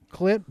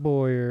 Clint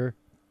Boyer,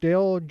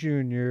 Dale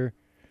Jr.,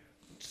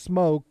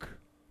 Smoke,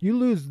 you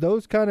lose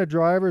those kind of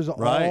drivers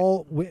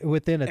all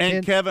within a 10.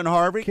 And Kevin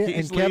Harvick.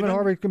 Kevin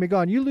Harvick's going to be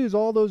gone. You lose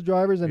all those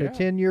drivers in a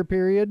 10-year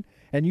period,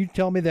 and you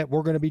tell me that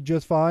we're going to be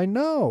just fine?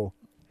 No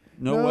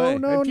way.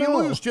 If you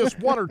lose just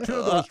one or two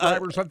of those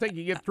drivers, I think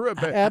you get through it.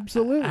 But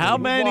absolutely.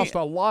 We lost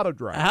a lot of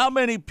drivers. How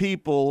many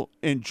people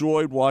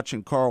enjoyed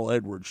watching Carl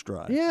Edwards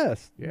drive?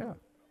 Yes. Yeah.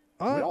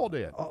 We all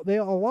did.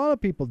 A lot of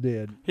people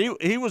did.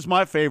 He was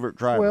my favorite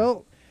driver.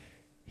 Well,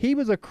 he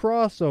was a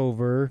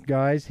crossover,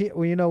 guys.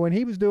 When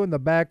he was doing the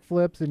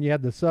backflips and you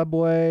had the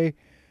subway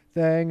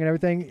thing and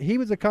everything, he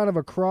was a kind of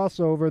a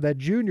crossover that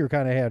Junior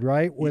kind of had,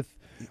 right? With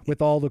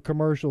all the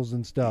commercials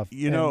and stuff.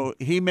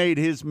 He made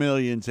his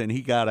millions and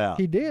he got out.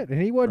 He did,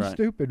 and he wasn't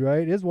stupid,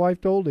 right? His wife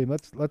told him,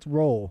 let's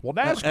roll. Well,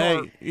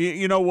 NASCAR. Hey,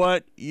 you know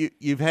what?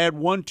 You've had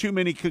one too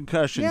many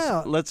concussions.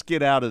 Yeah, let's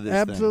get out of this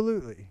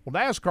absolutely. thing.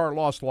 Well, NASCAR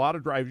lost a lot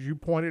of drivers. You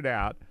pointed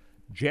out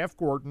Jeff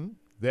Gordon,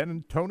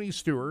 then Tony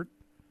Stewart,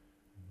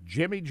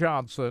 Jimmy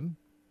Johnson,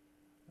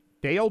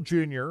 Dale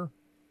Jr.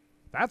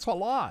 That's a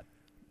lot.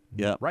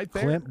 Yeah, right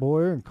there. Clint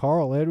Boyer and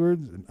Carl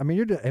Edwards. I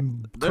mean,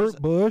 and Kurt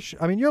Busch.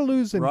 I mean, you're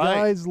losing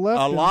guys left.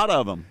 A lot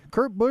of them.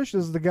 Kurt Busch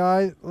is the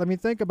guy. Let me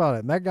think about it.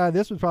 And that guy,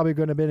 this was probably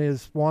going to have been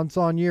his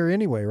swan year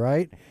anyway,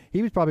 right?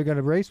 He was probably going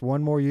to race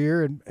one more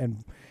year,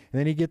 and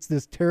then he gets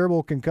this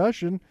terrible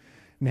concussion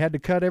and had to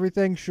cut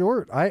everything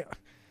short. I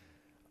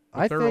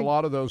think are a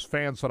lot of those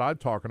fans that I'm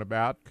talking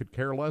about could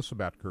care less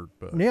about Kurt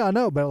Busch. Yeah, I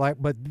know,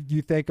 but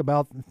you think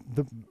about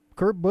the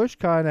Kurt Busch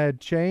kind of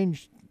had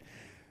changed.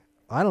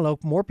 I don't know.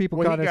 More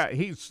people kind of.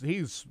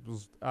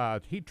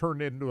 He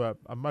turned into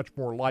a much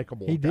more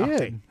likable guy. He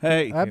did.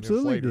 Hey,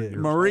 absolutely did.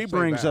 Marie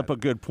brings up a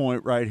good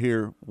point right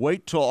here.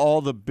 Wait till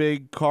all the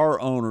big car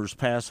owners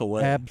pass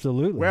away.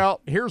 Absolutely. Well,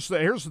 here's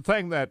the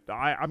thing that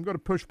I'm going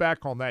to push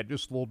back on that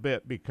just a little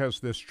bit, because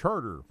this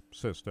charter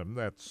system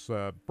that's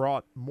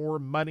brought more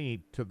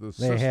money to the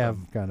system. They have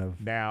kind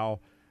of now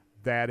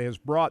that has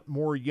brought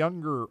more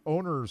younger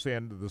owners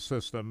into the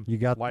system. You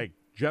got like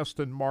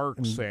Justin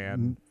Marks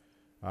and.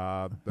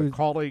 The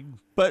colleague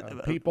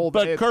people,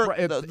 but Kirk,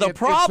 the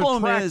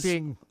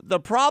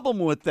problem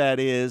with that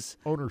is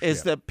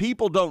ownership. that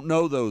people don't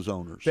know those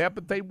owners. Yeah,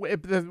 but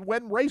if they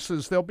win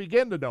races, they'll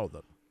begin to know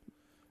them.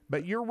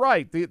 But you're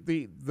right.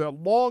 The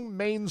long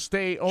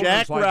mainstay owners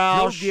Jack like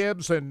Roush, Joe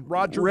Gibbs and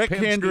Roger Rick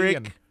Penske Hendrick,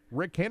 and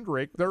Rick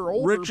Hendrick, they're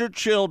older. Richard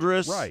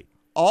Childress, right?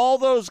 All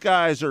those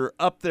guys are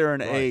up there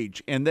in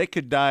age, and they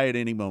could die at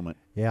any moment.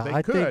 Yeah,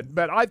 they could.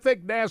 But I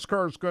think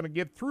NASCAR is going to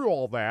get through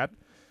all that.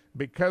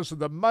 Because of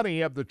the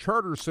money of the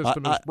charter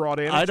system is brought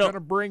in, it's going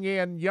to bring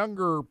in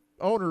younger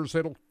owners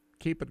that'll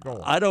keep it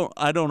going. I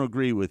don't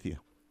agree with you.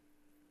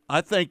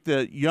 I think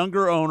the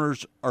younger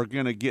owners are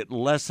going to get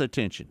less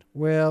attention.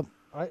 Well,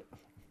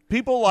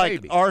 people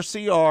like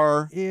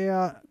RCR,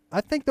 yeah, I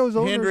think those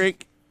owners,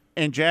 Hendrick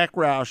and Jack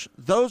Roush,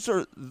 those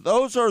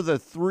are the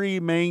three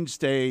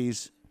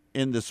mainstays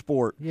in the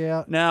sport.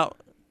 Yeah. Now,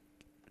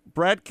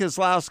 Brad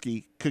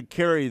Keselowski could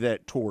carry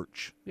that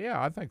torch.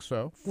 Yeah, I think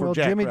so. Well,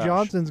 Jack Jimmy Roush.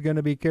 Johnson's going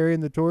to be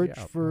carrying the torch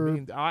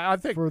I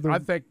think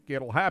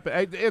it'll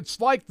happen.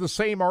 It's like the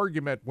same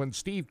argument when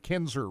Steve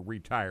Kinzer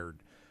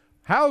retired.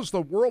 How's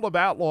the World of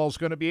Outlaws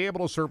going to be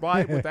able to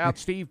survive without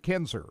Steve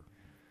Kinzer?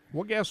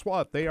 Well, guess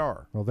what? They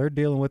are. Well, they're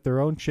dealing with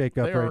their own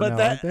shakeup right now.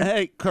 But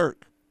hey,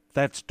 Kirk,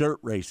 that's dirt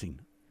racing.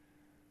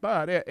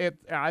 But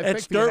I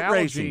think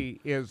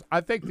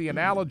the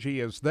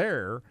analogy is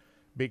there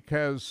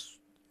because.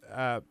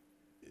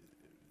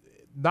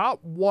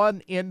 Not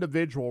one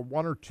individual,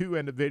 one or two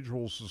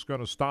individuals is going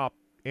to stop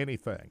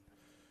anything.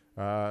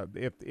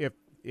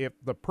 If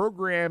the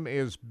program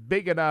is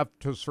big enough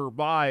to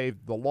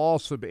survive the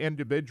loss of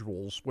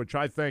individuals, which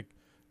I think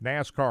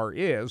NASCAR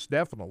is,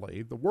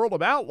 definitely, the World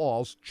of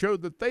Outlaws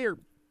showed that they are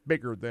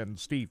bigger than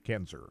Steve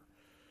Kinzer,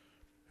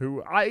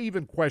 who I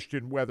even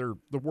questioned whether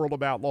the World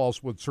of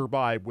Outlaws would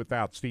survive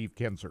without Steve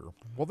Kinzer.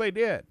 Well, they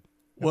did.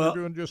 And they're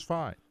doing just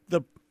fine.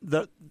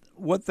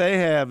 What they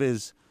have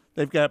is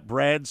they've got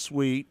Brad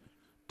Sweet,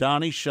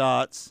 Donnie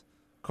Schatz,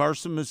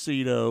 Carson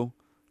Macedo.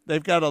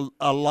 They've got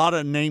a lot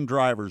of named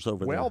drivers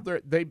over there. Well,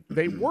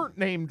 they weren't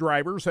named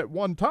drivers at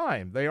one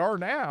time. They are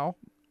now,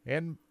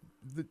 and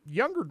the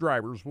younger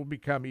drivers will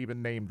become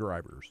even named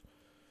drivers.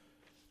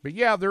 But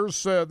yeah,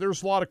 there's a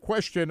lot of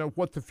question of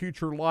what the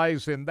future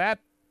lies in that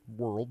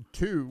world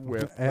too.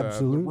 With the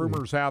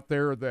rumors out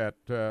there that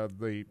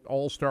the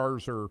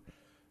All-Stars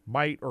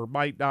might or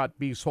might not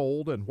be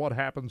sold, and what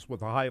happens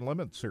with the High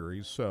Limit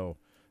Series. So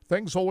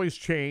things always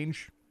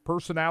change.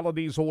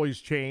 Personalities always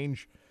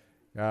change.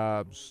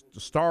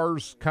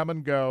 Stars come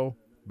and go.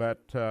 But,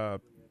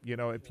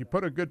 if you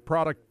put a good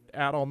product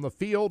out on the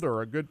field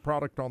or a good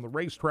product on the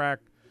racetrack,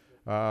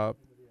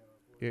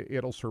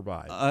 it'll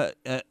survive.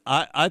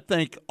 I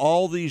think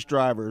all these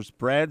drivers,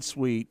 Brad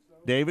Sweet,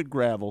 David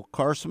Gravel,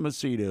 Carson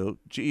Macedo,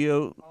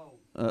 Gio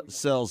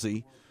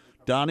Scelzi,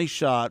 Donnie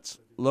Schatz,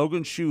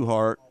 Logan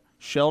Schuchart,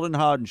 Sheldon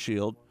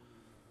Hodenshield,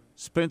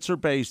 Spencer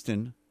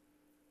Baston,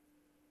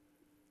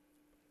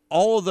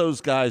 all of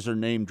those guys are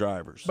named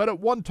drivers. But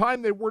at one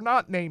time, they were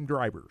not named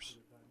drivers.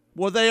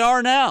 Well, they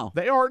are now.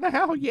 They are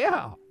now,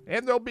 yeah.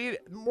 And there'll be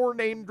more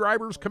named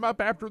drivers come up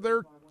after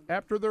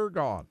they're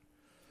gone.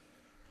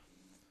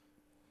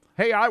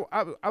 Hey, I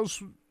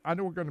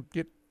know we're going to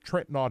get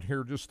Trenton on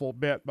here just a little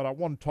bit, but I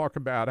want to talk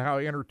about how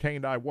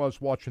entertained I was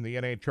watching the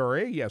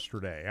NHRA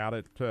yesterday out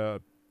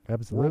at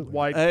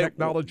Worldwide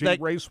Technology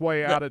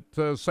Raceway out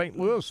at St.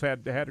 Louis.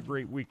 Had a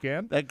great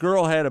weekend. That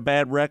girl had a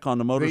bad wreck on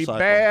the motorcycle. The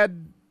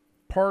bad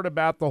part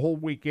about the whole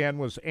weekend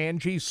was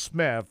Angie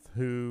Smith,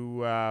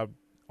 who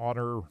on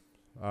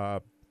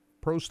her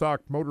Pro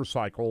Stock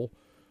motorcycle,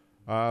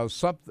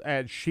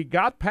 she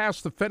got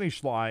past the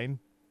finish line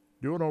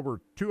doing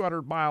over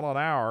 200 mile an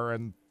hour,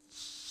 and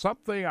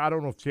something, I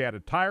don't know if she had a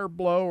tire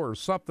blow or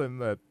something,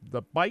 that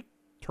the bike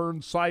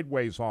turned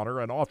sideways on her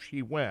and off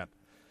she went.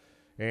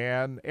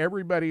 And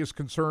everybody is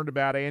concerned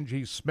about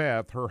Angie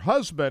Smith. Her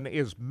husband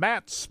is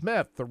Matt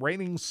Smith, the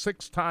reigning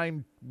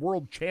 6-time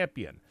world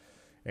champion.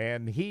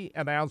 And he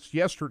announced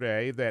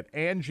yesterday that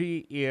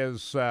Angie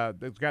has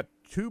got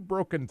 2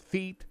 broken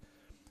feet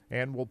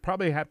and will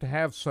probably have to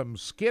have some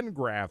skin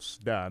grafts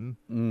done.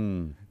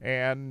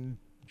 And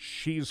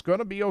she's going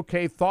to be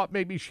okay. Thought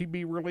maybe she'd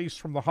be released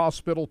from the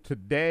hospital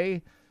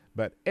today,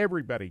 but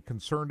everybody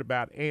concerned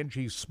about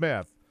Angie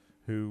Smith,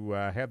 who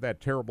had that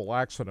terrible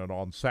accident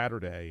on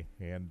Saturday,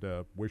 and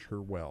wish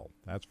her well.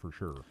 That's for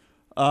sure.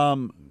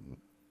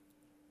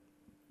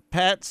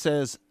 Pat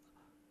says,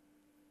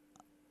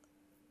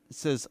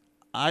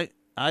 I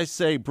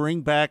say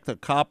bring back the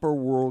Copper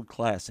World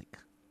Classic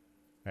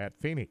at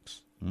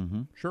Phoenix.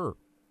 Mm-hmm. Sure,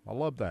 I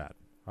love that.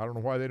 I don't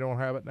know why they don't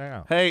have it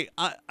now. Hey,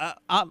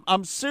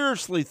 I'm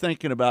seriously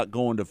thinking about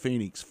going to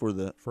Phoenix for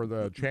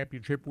the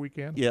championship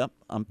weekend. Yep,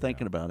 I'm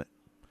thinking about it.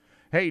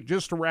 Hey,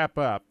 just to wrap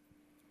up,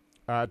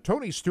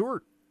 Tony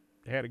Stewart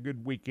had a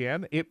good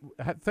weekend.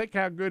 Think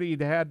how good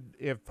he'd had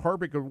if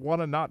Harvick had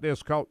won and not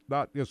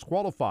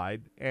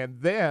disqualified.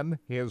 And then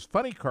his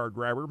funny car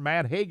driver,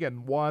 Matt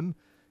Hagan, won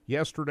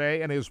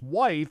yesterday, and his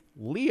wife,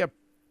 Leah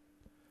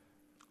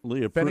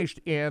finished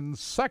in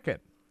second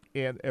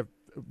and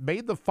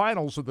made the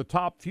finals of the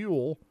Top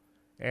Fuel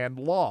and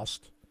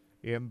lost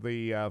in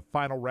the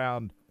final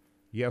round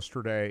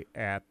yesterday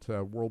at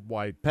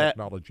Worldwide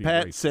Technology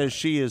Pat Racing. says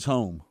she is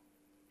home.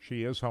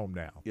 She is home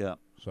now. Yeah.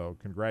 So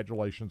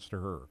congratulations to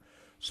her.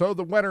 So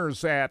the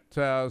winners at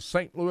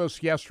St.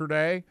 Louis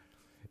yesterday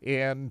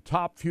in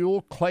Top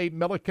Fuel, Clay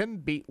Milliken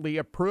beat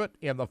Leah Pruitt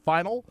in the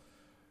final.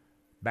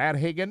 Matt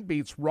Hagan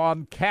beats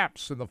Ron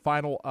Capps in the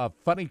final of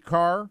Funny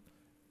Car.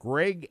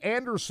 Greg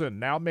Anderson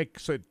now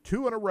makes it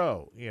 2 in a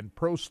row in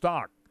Pro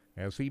Stock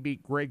as he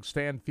beat Greg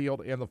Stanfield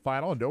in the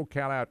final. And don't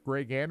count out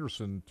Greg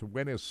Anderson to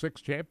win his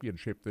 6th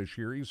championship this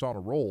year. He's on a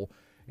roll.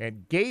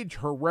 And Gage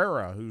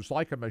Herrera, who's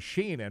like a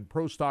machine in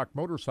Pro Stock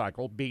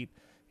Motorcycle, beat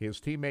his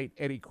teammate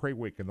Eddie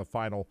Krawick in the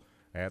final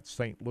at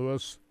St.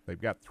 Louis.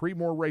 They've got 3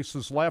 more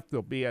races left.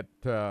 They'll be at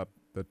the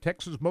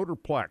Texas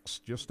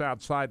Motorplex just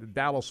outside of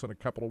Dallas in a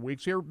couple of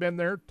weeks. You ever been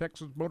there,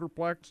 Texas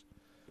Motorplex?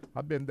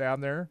 I've been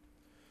down there.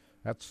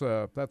 That's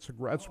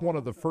one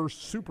of the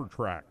first super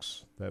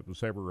tracks that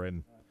was ever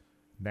in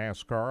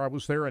NASCAR. I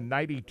was there in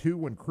 '92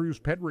 when Cruz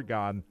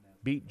Pedregon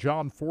beat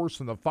John Force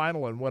in the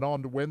final and went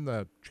on to win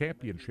the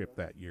championship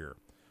that year.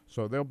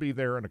 So they'll be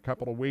there in a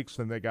couple of weeks,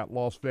 and they got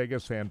Las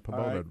Vegas and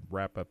Pomona to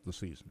wrap up the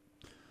season.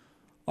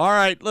 All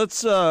right,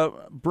 let's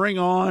bring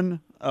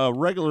on a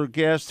regular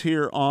guest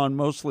here on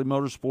Mostly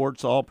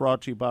Motorsports, all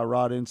brought to you by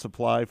Rod End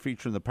Supply,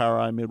 featuring the Power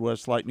Eye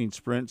Midwest Lightning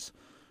Sprints.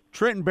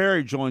 Trenton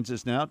Berry joins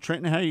us now.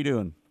 Trenton, how you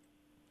doing?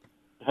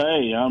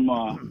 Hey, I'm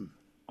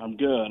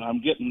good.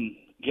 I'm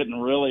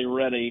getting really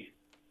ready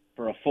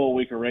for a full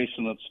week of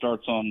racing that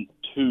starts on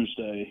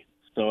Tuesday.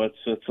 So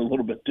it's a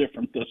little bit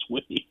different this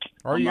week.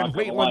 Are you in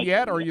Wheatland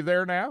yet? Are you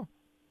there now?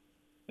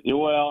 Yeah,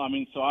 well, I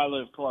mean, so I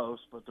live close,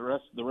 but the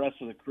rest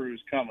of the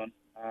crew's coming.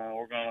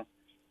 We're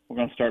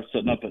gonna start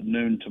setting up at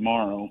noon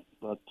tomorrow.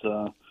 But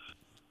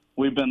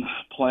we've been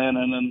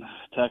planning and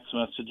text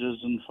messages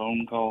and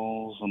phone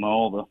calls and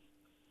all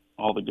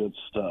the good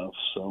stuff.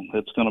 So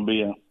it's gonna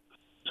be a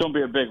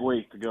big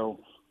week to go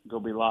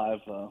be live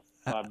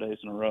 5 days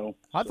in a row.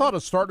 I thought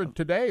it started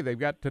today. They've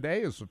got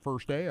today as the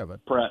first day of it.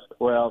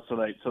 Well, so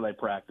they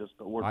practice,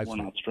 but we're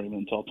not streaming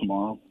until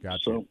tomorrow.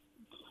 Gotcha. So,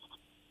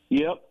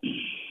 yep.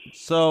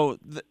 So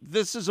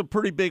this is a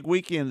pretty big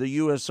weekend, the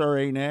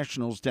USRA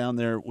Nationals down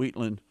there at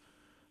Wheatland.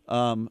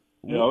 Oh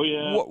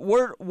yeah.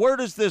 Where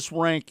does this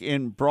rank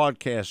in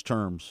broadcast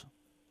terms?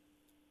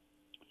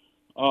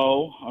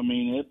 Oh, I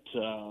mean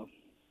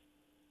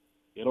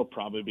it'll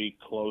probably be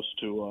close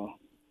to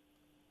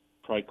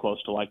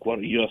like what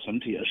a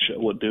USMTS show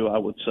would do, I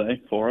would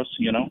say, for us.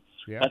 You know,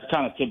 That's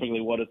kind of typically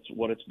what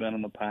it's been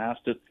in the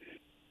past.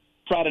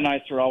 Friday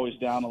nights are always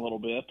down a little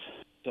bit,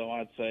 so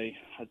I'd say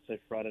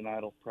Friday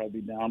night will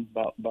probably be down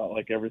about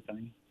like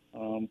everything.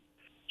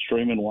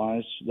 Streaming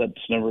wise, that's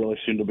never really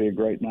seemed to be a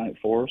great night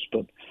for us,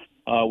 but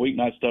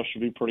weeknight stuff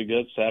should be pretty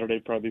good. Saturday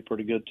probably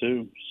pretty good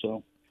too.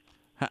 So,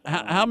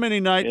 how many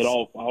nights? It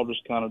all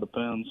just kind of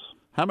depends.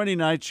 How many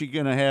nights are you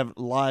going to have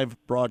live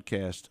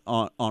broadcast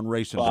on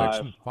Racing?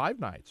 5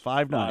 nights.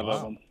 5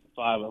 nights.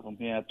 5 of them.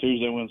 Yeah,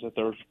 Tuesday, Wednesday,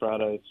 Thursday,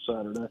 Friday,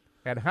 Saturday.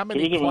 And how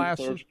many Tuesday,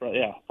 classes? Wednesday, Thursday,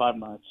 Friday, 5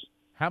 nights.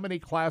 How many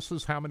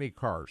classes? How many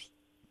cars?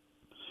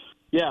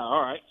 Yeah,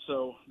 all right.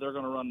 So they're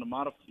going to run the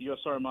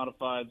USRA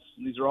Modifieds.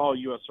 These are all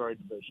USRA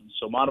divisions.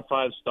 So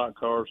Modified, stock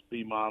cars,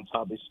 B-Mods,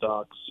 hobby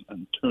stocks,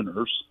 and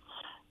tuners.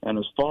 And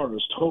as far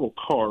as total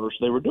cars,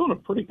 they were doing a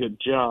pretty good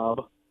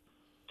job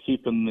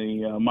keeping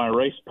the My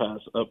Race Pass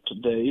up to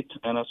date.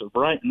 And as of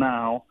right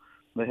now,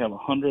 they have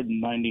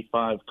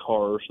 195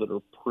 cars that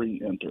are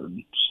pre-entered.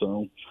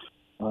 So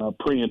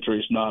pre-entry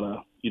is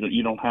not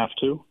you don't have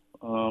to.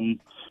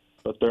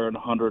 But they're at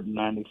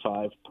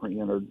 195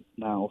 pre-entered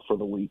now for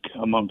the week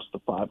amongst the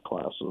 5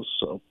 classes.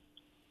 So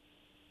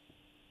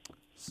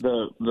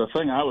the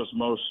thing I was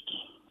most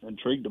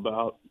intrigued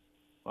about,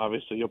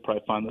 obviously you'll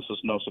probably find this is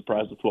no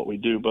surprise with what we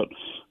do, but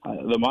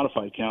the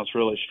modified count's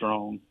really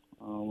strong.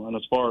 And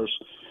as far as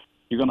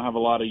you're going to have a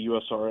lot of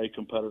USRA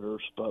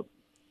competitors, but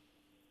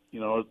you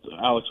know,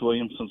 Alex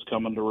Williamson's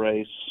coming to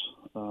race.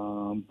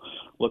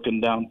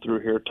 Looking down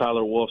through here,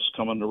 Tyler Wolf's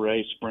coming to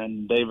race,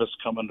 Brandon Davis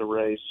coming to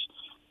race,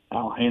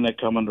 Al Hanna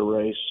coming to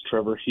race,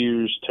 Trevor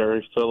Hughes,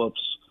 Terry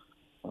Phillips,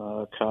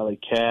 Kylie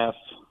Caff,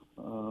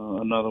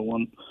 another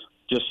one.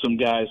 Just some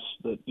guys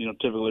that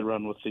typically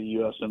run with the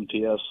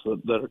USMTS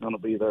that are going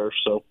to be there.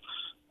 So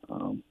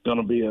going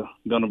to be a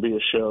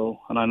show,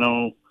 and I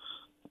know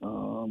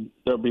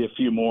there'll be a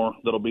few more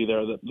that'll be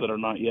there that are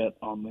not yet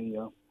on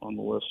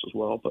the list as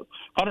well. But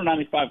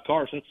 195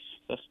 cars,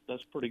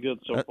 that's pretty good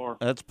so far.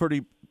 That's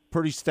pretty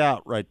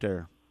stout right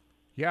there.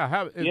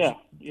 Yeah,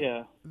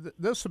 yeah.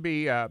 This would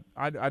be.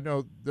 I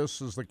know this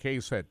is the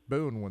case at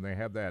Boone when they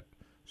have that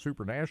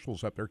Super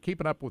Nationals up there.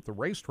 Keeping up with the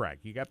racetrack,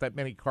 you got that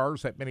many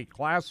cars, that many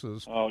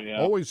classes. Oh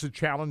yeah. Always a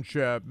challenge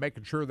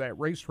making sure that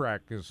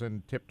racetrack is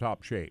in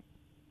tip-top shape.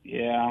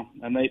 Yeah,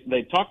 and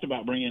they talked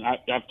about bringing.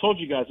 I've told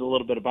you guys a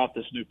little bit about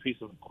this new piece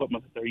of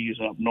equipment that they're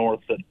using up north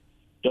that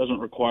doesn't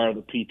require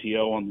the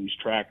PTO on these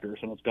tractors,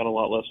 and it's got a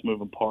lot less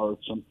moving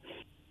parts. And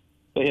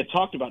they had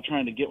talked about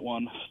trying to get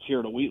one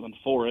here to Wheatland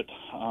for it.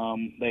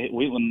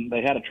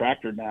 They had a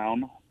tractor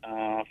down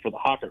for the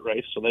Hockett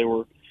race, so they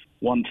were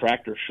one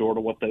tractor short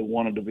of what they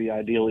wanted to be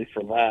ideally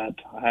for that.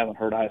 I haven't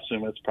heard. I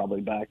assume it's probably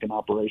back in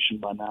operation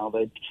by now.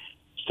 They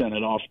sent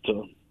it off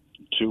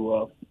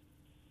to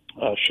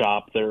a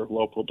shop there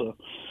local to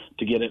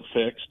get it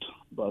fixed.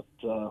 But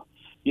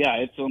yeah,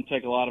 it's going to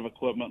take a lot of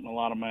equipment and a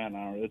lot of man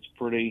hour. It's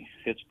pretty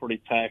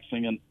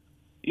taxing. And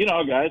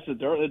guys, the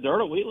dirt at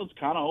Wheatland's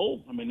kind of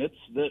old. I mean,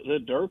 the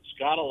dirt's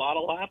got a lot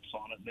of laps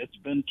on it, and it's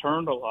been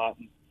turned a lot.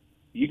 And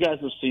you guys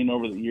have seen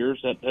over the years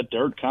that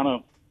dirt kind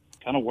of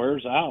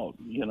wears out,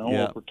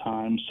 over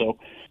time. So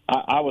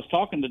I was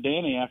talking to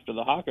Danny after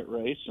the Hockett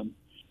race, and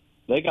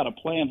they got a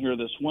plan here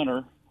this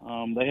winter.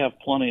 They have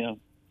plenty of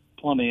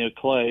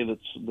clay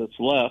that's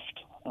left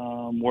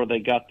where they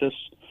got this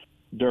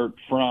dirt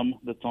from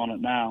that's on it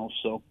now.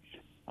 So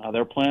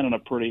they're planning a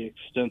pretty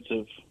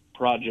extensive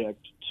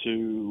project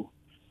to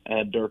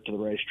add dirt to the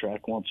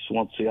racetrack once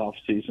the off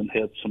season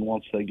hits and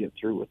once they get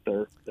through with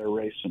their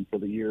racing for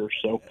the year.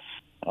 So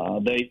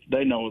they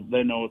know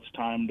it's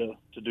time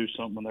to do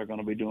something. They're going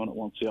to be doing it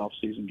once the off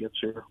season gets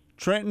here.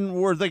 Trenton,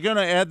 were they going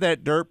to add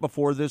that dirt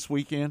before this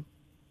weekend?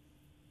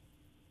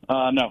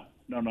 No,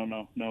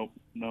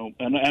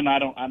 and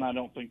I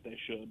don't think they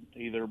should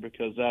either,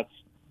 because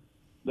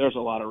there's a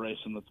lot of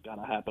racing that's got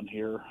to happen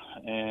here,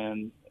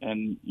 and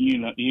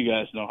you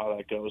guys know how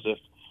that goes.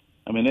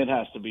 It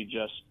has to be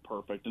just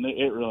perfect, and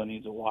it really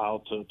needs a while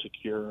to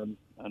cure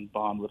and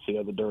bond with the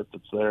other dirt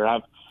that's there.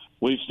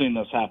 We've seen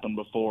this happen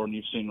before, and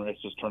you've seen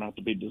races turn out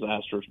to be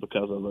disasters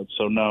because of it.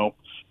 So no,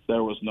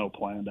 there was no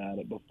plan to add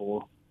it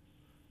before.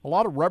 A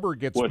lot of rubber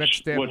gets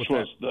mixed in, which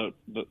was the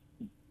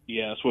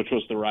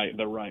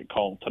right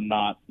call to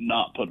not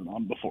put it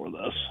on before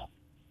this.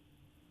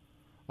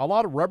 A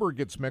lot of rubber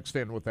gets mixed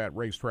in with that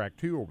racetrack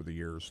too over the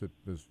years,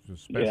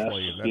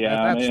 especially.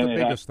 Yes. That's the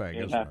biggest thing.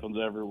 It happens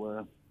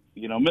everywhere.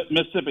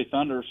 Mississippi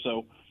Thunder.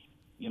 So,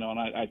 and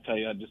I tell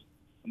you, I just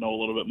know a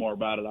little bit more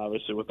about it,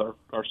 obviously, with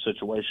our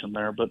situation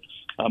there. But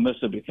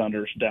Mississippi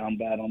Thunder's down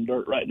bad on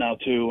dirt right now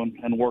too,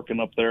 and working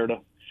up there to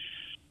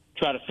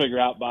try to figure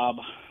out Bob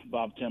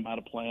Tim had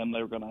a plan.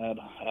 They were going to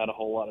add a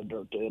whole lot of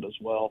dirt to it as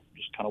well.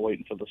 Just kind of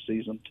waiting for the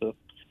season to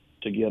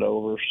get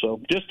over. So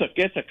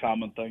it's a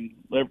common thing.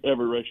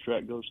 Every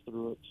racetrack goes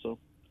through it. So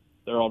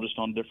they're all just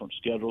on different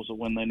schedules of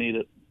when they need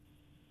it.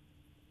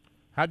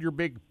 How'd your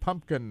big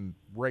pumpkin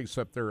race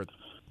up there at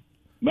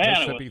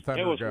Mississippi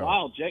Thunder it was go?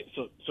 Wild.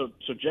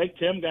 So Jake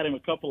Tim got him a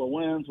couple of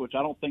wins, which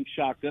I don't think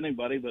shocked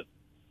anybody. But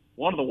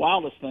one of the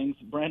wildest things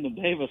Brandon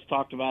Davis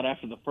talked about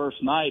after the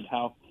first night,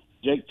 how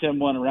Jake Tim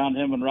went around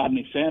him and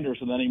Rodney Sanders,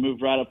 and then he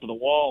moved right up to the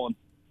wall,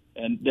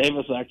 and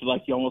Davis acted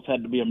like he almost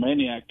had to be a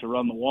maniac to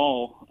run the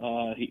wall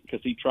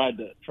because he tried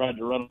to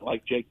run it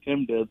like Jake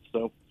Tim did.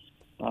 So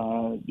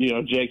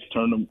Jake's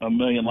turned a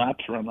million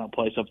laps around that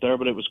place up there,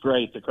 but it was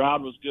great. The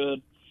crowd was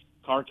good.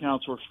 Car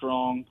counts were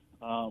strong.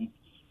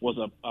 Was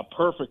a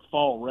perfect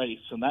fall race,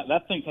 and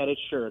that thing had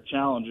its share of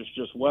challenges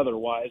just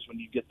weather-wise when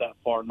you get that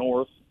far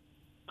north.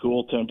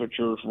 Cool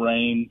temperatures,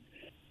 rain,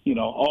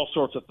 all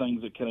sorts of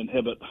things that can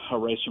inhibit a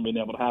race from being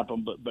able to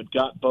happen. But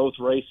got both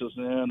races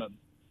in, and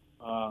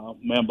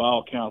by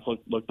all counts,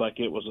 looked like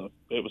it was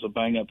a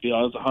bang-up deal.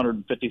 It was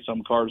 150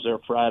 some cars there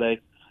Friday.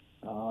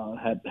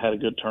 Had a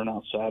good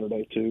turnout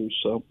Saturday too.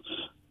 So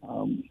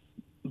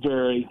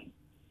very,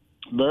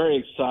 very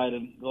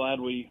excited.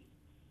 Glad we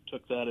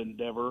took that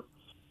endeavor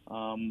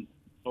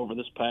over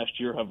this past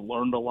year. Have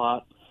learned a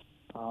lot.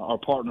 Are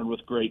partnered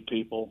with great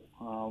people.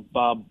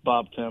 Bob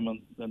Tim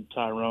and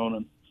Tyrone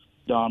and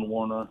Don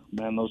Warner.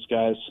 Man, those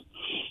guys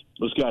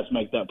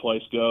make that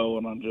place go,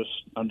 and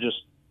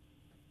it's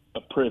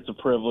a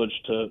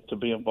privilege to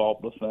be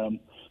involved with them.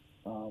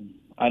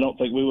 I don't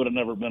think we would have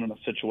never been in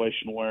a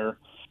situation where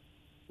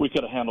we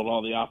could have handled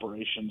all the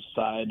operations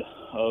side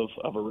of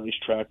a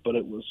racetrack, but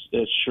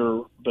it's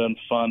sure been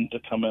fun to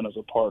come in as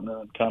a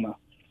partner and kind of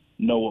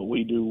know what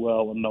we do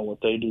well and know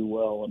what they do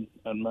well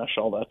and mesh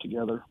all that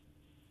together.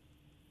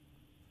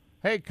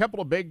 Hey, a couple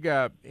of big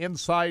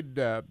inside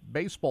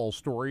baseball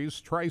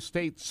stories.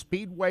 Tri-State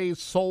Speedway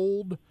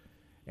sold,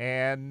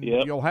 and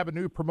you'll have a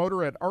new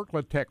promoter at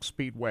Arclitech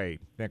Speedway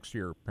next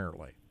year,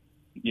 apparently.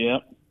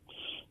 Yep.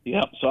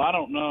 So I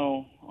don't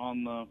know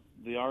on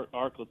the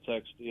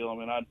Arclitech deal. I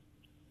mean,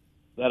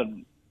 that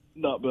had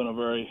not been a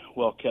very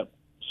well-kept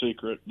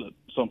secret that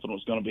something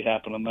was going to be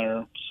happening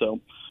there. So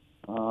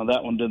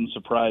that one didn't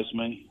surprise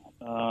me.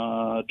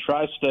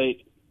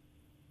 Tri-State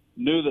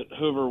knew that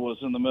Hoover was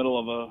in the middle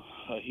of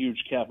a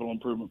huge capital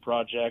improvement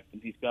project,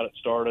 and he's got it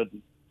started.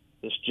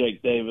 This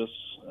Jake Davis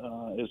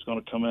is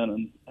going to come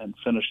in and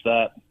finish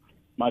that.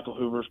 Michael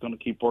Hoover's going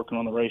to keep working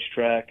on the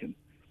racetrack and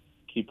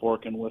keep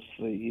working with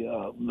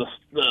the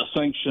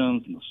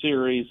sanctions and the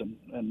series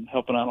and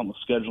helping out on the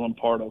scheduling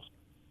part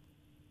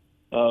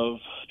of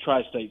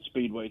Tri-State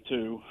Speedway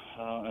too.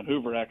 And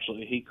Hoover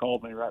actually, he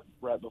called me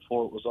right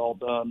before it was all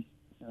done,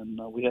 and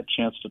we had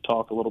a chance to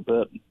talk a little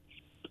bit.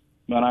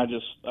 Man, I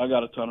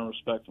got a ton of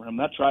respect for him.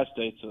 That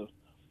Tri-State's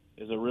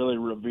is a really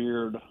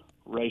revered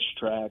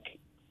racetrack,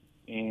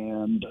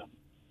 and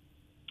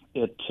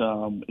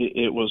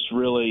it was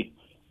really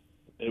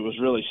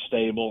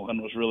stable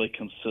and was really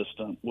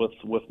consistent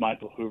with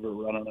Michael Hoover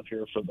running it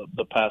here for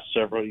the past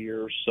several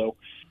years. So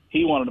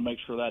he wanted to make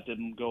sure that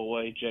didn't go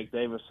away. Jake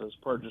Davis has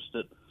purchased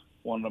it,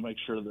 wanted to make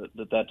sure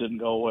that didn't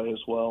go away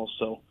as well.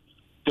 So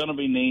it's going to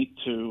be neat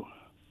to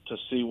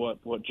see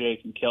what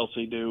Jake and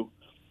Kelsey do.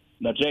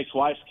 Now, Jake's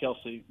wife's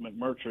Kelsey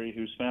McMurtry,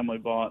 whose family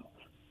bought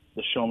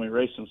the Show Me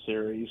Racing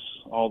Series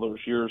all those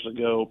years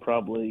ago,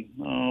 probably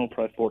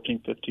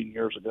 14, 15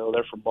 years ago.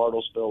 They're from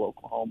Bartlesville,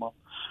 Oklahoma.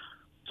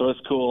 So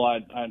it's cool. I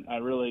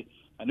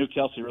knew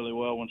Kelsey really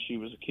well when she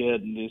was a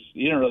kid, and you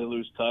didn't really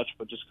lose touch,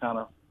 but just kind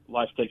of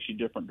life takes you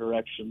different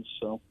directions.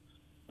 So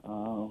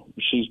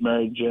she's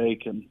married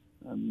Jake, and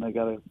they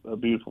got a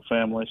beautiful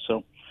family.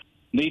 So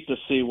neat to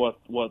see what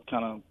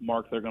kind of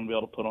mark they're going to be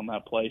able to put on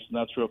that place, and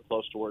that's real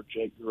close to where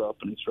Jake grew up,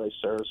 and he's raced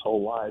there his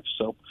whole life.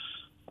 So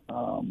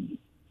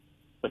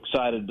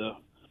excited to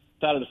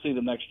see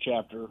the next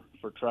chapter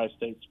for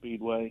Tri-State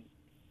Speedway,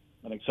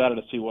 and excited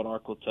to see what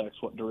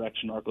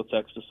direction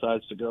Arclitex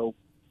decides to go.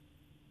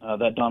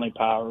 That Donnie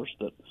Powers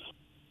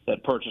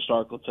that purchased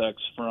Arclitex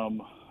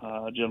from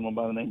a gentleman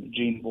by the name of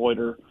Gene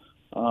Boyder,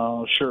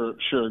 sure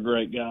a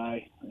great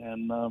guy,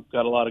 and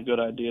got a lot of good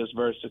ideas,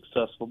 very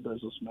successful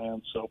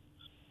businessman. So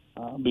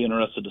be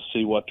interested to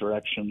see what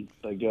direction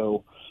they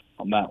go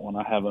on that one.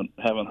 I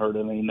haven't heard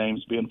any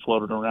names being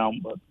floated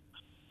around, but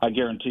I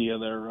guarantee you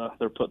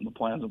they're putting the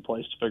plans in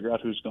place to figure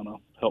out who's going to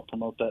help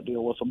promote that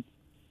deal with them.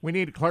 We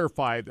need to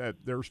clarify that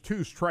there's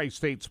two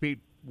Tri-State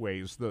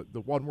Speedways.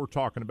 The one we're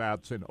talking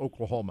about is in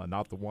Oklahoma,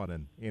 not the one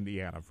in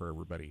Indiana, for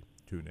everybody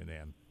tuning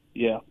in.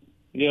 Yeah.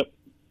 Yep.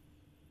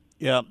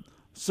 Yeah.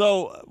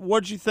 So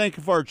what'd you think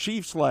of our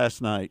Chiefs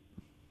last night?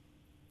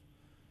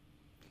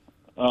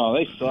 Oh,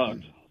 they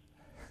sucked.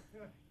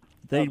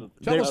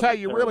 Tell us how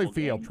you really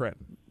feel,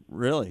 Trenton.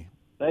 Really?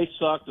 They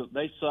sucked,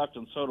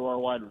 and so do our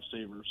wide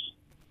receivers.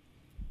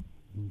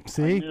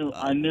 See?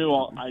 I knew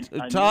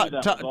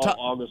that was all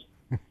August.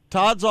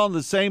 Todd's on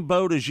the same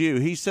boat as you.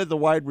 He said the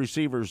wide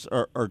receivers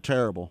are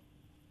terrible.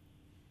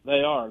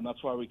 They are, and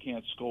that's why we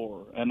can't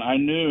score. And I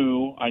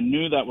knew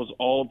that was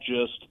all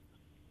just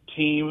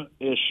team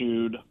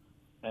issued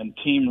and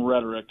team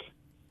rhetoric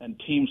and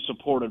team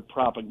supported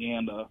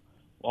propaganda.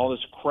 All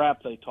this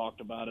crap they talked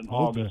about in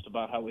August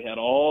about how we had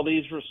all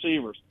these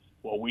receivers.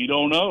 Well, we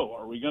don't know.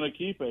 Are we going to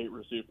keep 8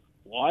 receivers?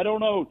 Well, I don't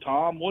know,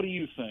 Tom. What do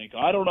you think?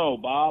 I don't know,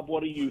 Bob.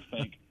 What do you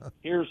think?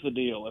 Here's the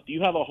deal. If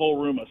you have a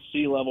whole room of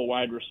C-level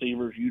wide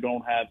receivers, you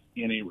don't have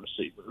any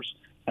receivers.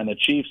 And the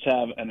Chiefs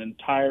have an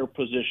entire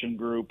position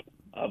group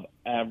of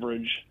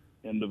average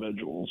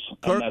individuals.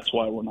 And that's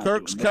why we're not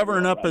Kirk's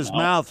covering up his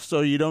mouth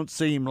so you don't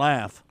see him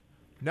laugh.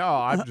 No,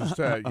 I'm just.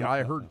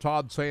 I heard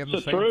Todd saying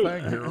the same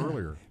thing here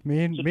earlier.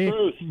 Me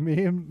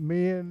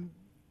and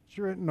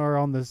Trenton are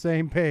on the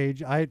same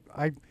page. I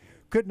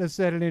couldn't have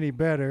said it any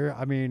better.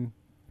 I mean,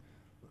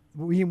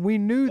 we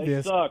knew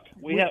this. They suck.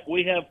 We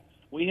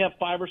have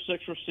 5 or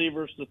 6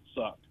 receivers that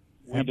suck.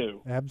 We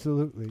do.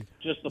 Absolutely.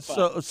 Just the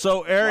fact.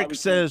 So Eric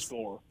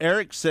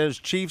says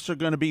Chiefs are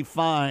going to be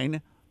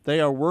fine. They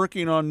are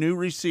working on new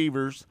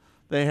receivers.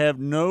 They have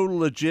no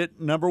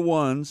legit number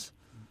ones.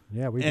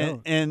 Yeah, we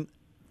don't. And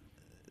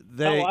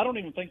I don't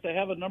even think they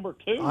have a number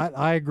 2.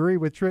 I agree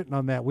with Trenton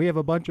on that. We have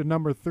a bunch of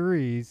number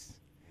 3s,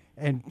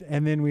 and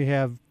then we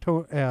have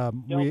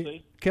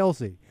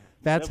Kelsey.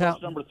 That's how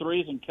number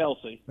 3s and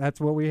Kelsey.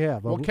 That's what we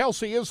have. Well,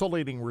 Kelsey is a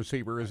leading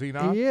receiver, is he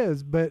not? He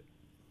is, but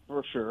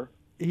for sure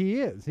he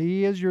is.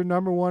 He is your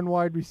number 1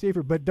 wide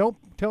receiver. But don't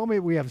tell me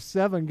we have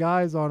 7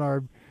 guys on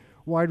our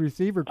wide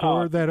receiver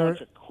core that are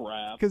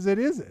crap, because it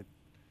isn't.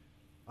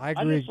 I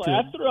agree.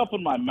 I threw up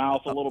in my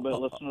mouth a little bit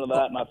listening to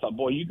that, and I thought,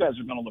 boy, you guys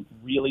are going to look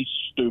really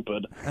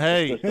stupid.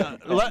 Hey,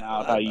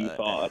 out how you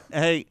thought.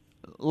 Hey,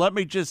 let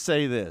me just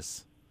say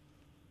this.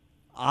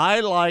 I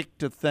like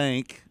to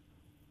think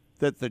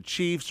that the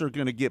Chiefs are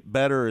going to get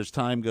better as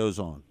time goes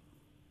on.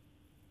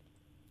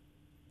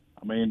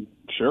 I mean,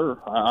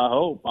 sure. I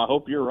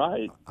hope you're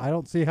right. I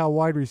don't see how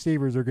wide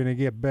receivers are going to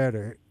get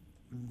better.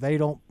 They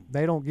don't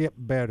get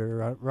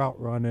better at route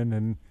running.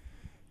 And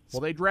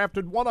well, they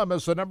drafted one of them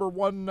as the number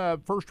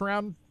one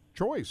first-round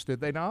choice, did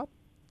they not?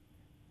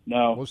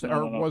 No. Was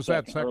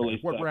that second? Early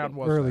What second. round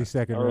was early that?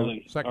 second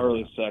Early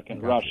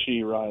second. Gotcha.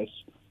 Rashee Rice.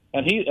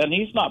 And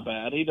he's not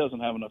bad. He doesn't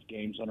have enough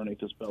games underneath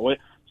his belt.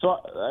 So,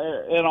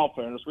 in all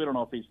fairness, we don't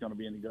know if he's going to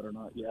be any good or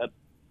not yet.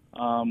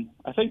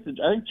 I think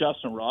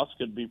Justin Ross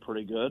could be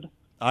pretty good.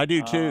 I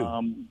do too.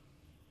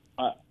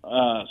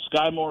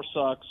 Sky Moore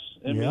sucks.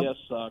 MBS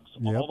sucks.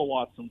 Yep. All the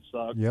Watson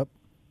sucks. Yep.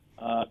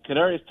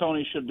 Kadarius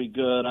Toney should be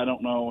good. I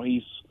don't know.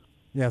 He's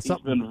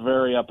been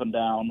very up and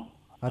down.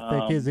 I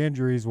think his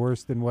injury is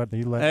worse than what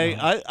he let. Hey,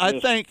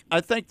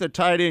 I think the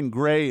tight end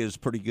Gray is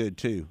pretty good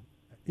too.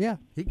 Yeah,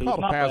 he caught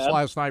a pass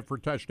last night for a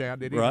touchdown,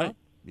 did he? Right. Not?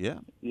 Yeah.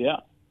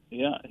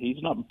 Yeah.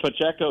 He's not.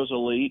 Pacheco's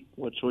elite,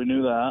 which we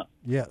knew that.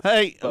 Yeah.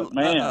 Hey, but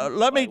man,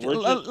 let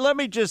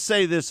me just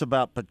say this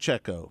about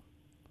Pacheco.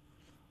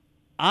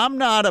 I'm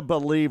not a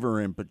believer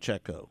in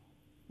Pacheco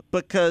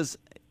because,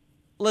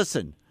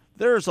 listen,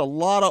 there's a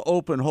lot of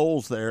open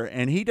holes there,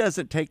 and he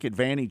doesn't take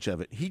advantage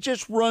of it. He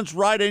just runs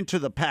right into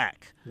the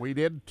pack. We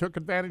took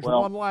advantage of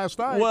one last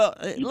night. Well,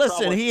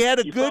 listen, he had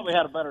a good. Probably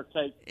had a better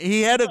take.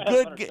 He had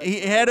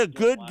a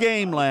good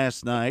game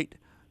last night,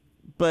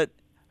 but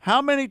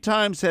how many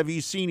times have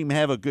you seen him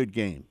have a good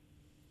game?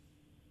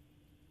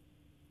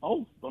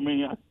 Oh, I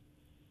mean,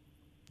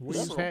 he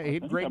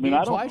had great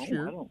games last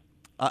year.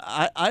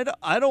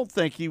 I don't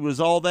think he was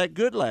all that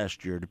good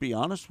last year, to be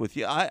honest with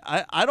you.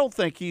 I don't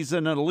think he's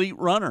an elite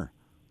runner,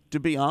 to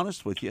be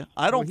honest with you.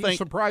 He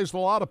surprised a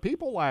lot of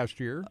people last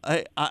year.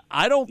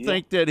 I don't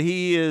think that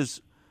he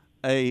is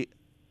an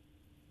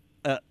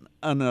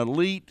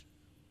elite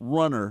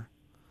runner.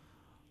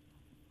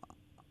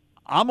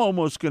 I'm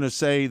almost going to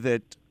say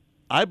that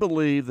I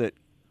believe that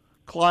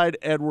Clyde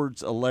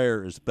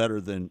Edwards-Helaire is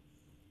better than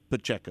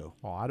Pacheco.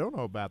 Oh, I don't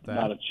know about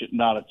that.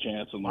 Not a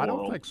chance in the world. I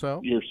don't think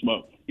so.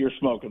 You're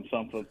smoking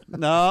something.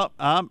 No,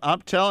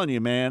 I'm telling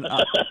you, man.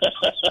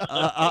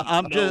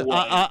 I'm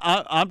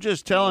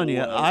just telling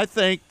you. I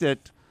think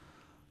that,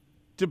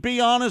 to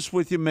be honest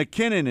with you,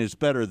 McKinnon is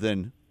better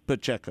than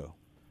Pacheco.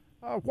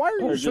 Why are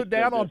you so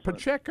down on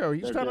Pacheco?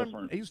 He's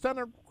done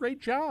a great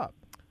job.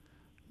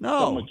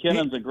 No, so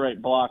McKinnon's a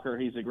great blocker.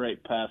 He's a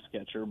great pass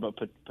catcher, but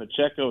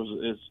Pacheco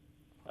is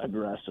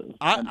aggressive.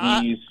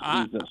 He's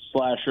a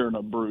slasher and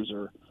a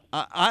bruiser.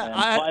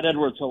 Clyde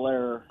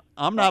Edwards-Helaire.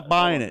 I'm not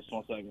buying it.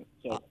 1 second.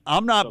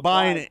 I'm not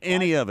buying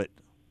any of it.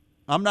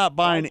 I'm not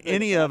buying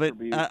any of it.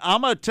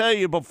 I'm going to tell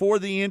you before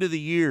the end of the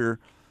year,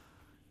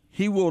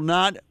 he will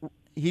not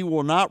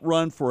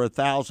run for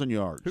 1,000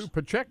 yards. Who,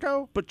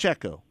 Pacheco?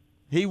 Pacheco.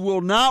 He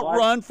will not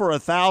run for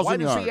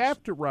 1,000 yards. Why does he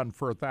have to run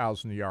for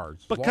 1,000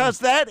 yards? Because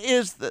that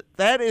is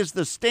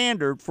the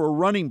standard for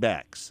running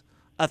backs,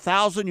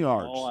 1,000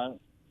 yards. Oh,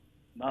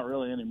 not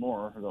really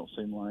anymore. It don't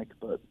seem like,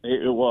 but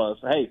it was.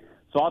 Hey,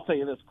 so I'll tell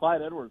you this: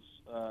 Clyde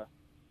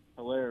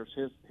Edwards-Helaire's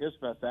his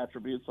best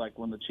attributes, like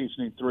when the Chiefs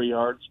need 3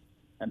 yards,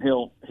 and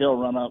he'll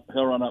run up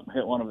and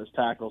hit one of his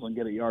tackles and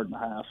get 1.5 yards.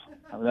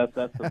 I mean,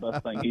 that's the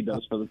best thing he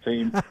does for the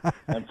team,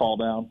 and fall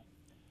down.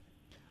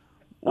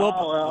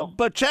 Well,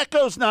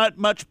 Pacheco's not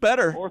much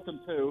better. 4th and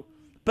 2.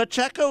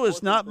 Pacheco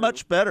is not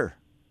much better.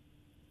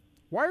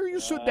 Why are you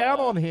so down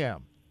on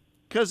him?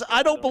 Because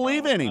I don't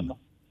believe in him.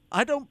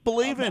 I don't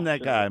believe in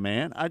that guy,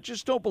 man. I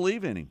just don't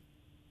believe in him.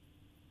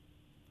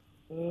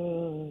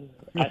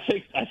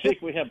 I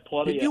think we have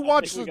plenty. Did you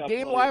watch the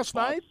game last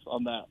night?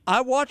 On that,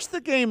 I watched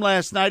the game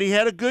last night. He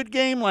had a good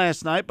game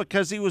last night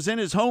because he was in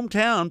his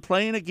hometown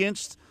playing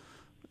against.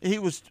 He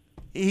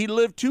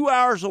lived 2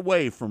 hours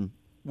away from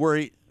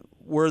where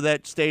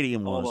that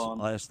stadium was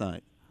last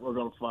night. We're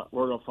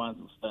gonna find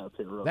some stats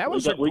here. That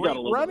was a great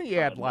run he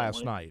had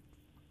last night.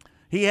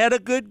 He had a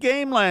good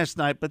game last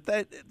night, but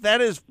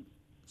that is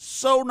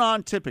so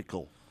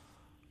non-typical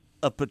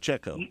of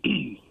Pacheco.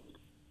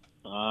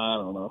 I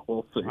don't know.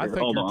 We'll see. I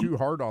think you're too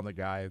hard on the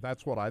guy.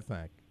 That's what I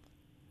think.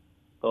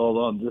 Hold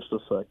on just a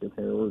second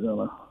here. We're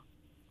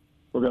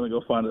gonna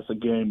go find us a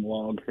game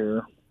log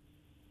here.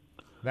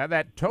 Now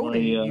that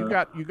Tony, you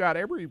got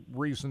every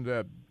reason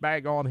to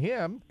bag on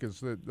him because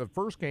the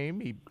first game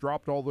he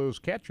dropped all those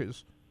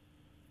catches.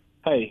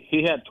 Hey,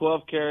 he had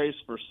 12 carries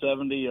for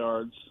 70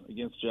 yards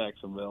against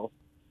Jacksonville.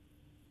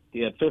 He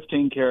had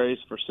 15 carries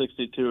for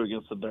 62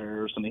 against the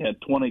Bears, and he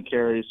had 20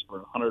 carries for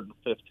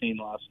 115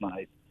 last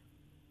night.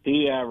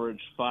 He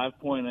averaged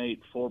 5.8,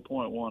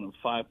 4.1, and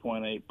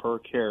 5.8 per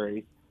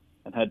carry,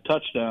 and had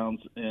touchdowns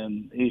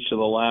in each of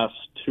the last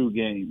 2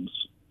 games.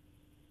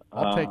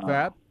 I'll take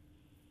that.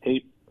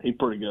 He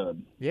pretty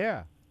good.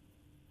 Yeah,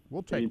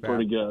 we'll take that. He's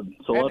pretty good.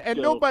 So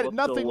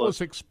nothing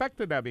was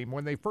expected of him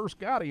when they first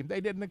got him.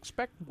 They didn't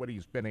expect what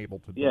he's been able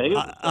to do.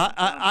 Yeah,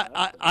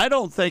 I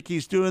don't think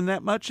he's doing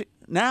that much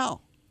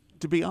now,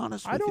 to be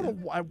honest with you. I don't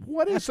know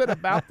what is it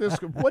about this.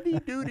 What did he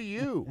do to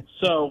you?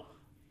 So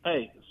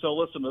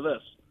listen to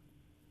this.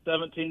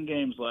 17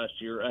 games last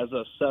year as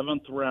a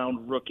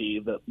 7th-round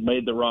rookie that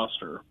made the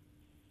roster.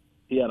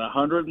 He had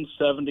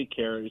 170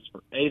 carries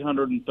for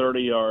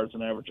 830 yards,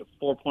 an average of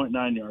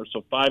 4.9 yards,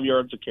 so 5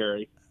 yards a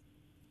carry,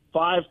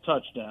 5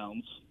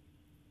 touchdowns.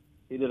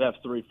 He did have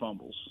 3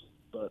 fumbles,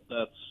 but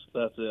that's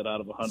it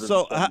out of 100.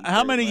 So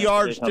how many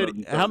yards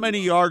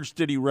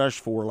did he rush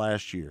for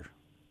last year?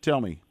 Tell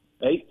me.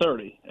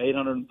 830.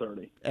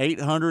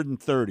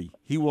 830.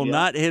 He will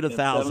not hit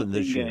 1,000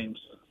 this year. Games.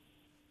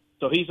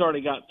 So he's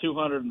already got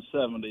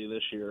 270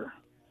 this year.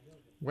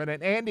 When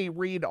an Andy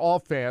Reid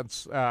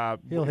offense,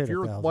 if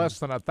you're less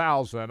than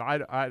 1,000,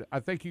 I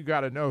think you got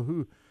to know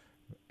who.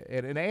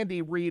 In an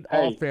Andy Reid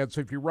offense,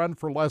 if you run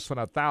for less than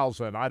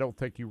 1,000, I don't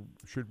think you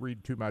should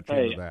read too much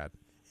into that.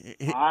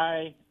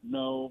 I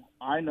know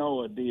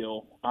a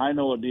deal. I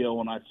know a deal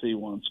when I see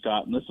one,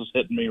 Scott, and this is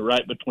hitting me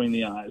right between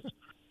the eyes.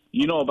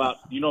 You know about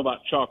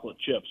chocolate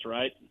chips,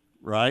 right?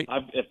 Right.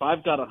 If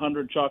I've got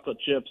 100 chocolate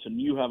chips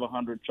and you have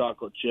 100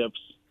 chocolate chips,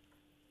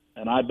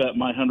 and I bet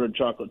my 100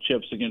 chocolate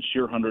chips against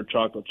your 100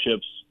 chocolate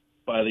chips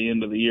by the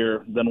end of the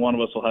year, then one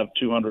of us will have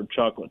 200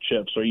 chocolate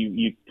chips. Are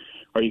you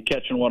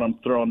catching what I'm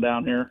throwing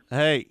down here?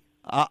 Hey,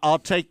 I'll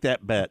take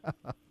that bet.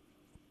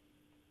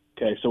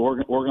 Okay, so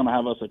we're going to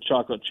have us a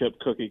chocolate chip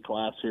cookie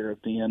class here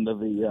at the end of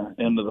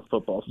the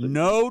football season.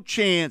 No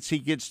chance he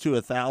gets to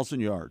 1,000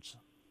 yards.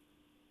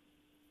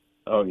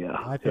 Oh yeah,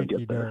 I think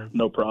he there. does.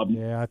 No problem.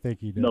 Yeah, I think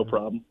he does. No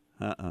problem.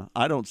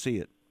 I don't see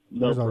it.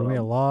 There's going to be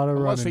a lot of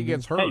Unless running. he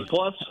gets hurt.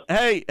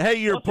 Hey,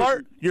 your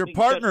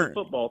partner,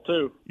 football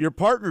too. Your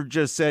partner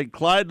just said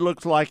Clyde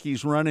looks like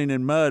he's running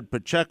in mud.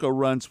 Pacheco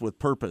runs with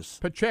purpose.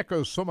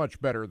 Pacheco's so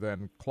much better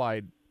than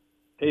Clyde.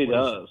 He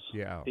does.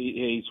 Yeah.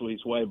 He's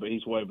way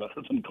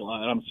better than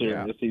Clyde. I'm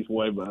serious. Yeah. He's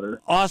way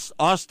better.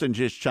 Austin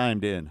just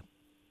chimed in.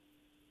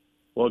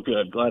 Well,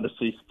 good. Glad to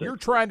see. You're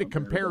trying to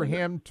compare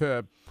him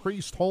to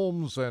Priest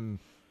Holmes and.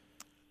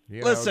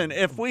 Listen,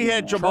 if we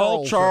had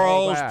Jamal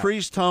Charles,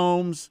 Priest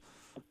Holmes.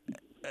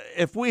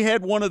 If we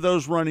had one of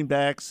those running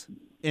backs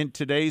in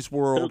today's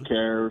world, who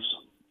cares?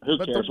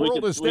 But the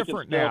world is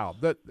different now.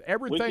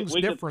 Everything's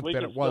different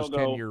than it was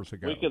 10 years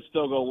ago. We could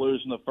still go lose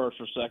in the first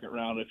or second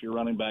round if your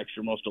running back's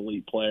your most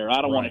elite player.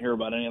 I don't want to hear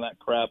about any of that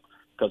crap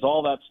because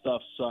all that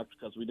stuff sucked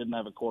because we didn't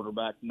have a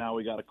quarterback. Now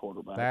we got a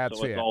quarterback. That's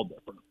so it's all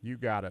different. You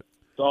got it.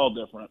 It's all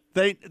different.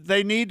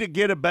 They need to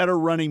get a better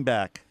running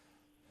back.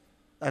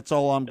 That's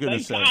all I'm going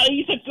to say.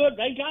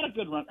 They got a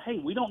good run. Hey,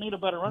 we don't need a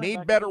better running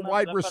back. Need better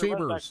wide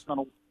receivers.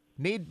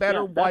 Need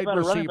better wide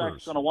receivers. Running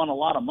back's going to want a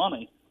lot of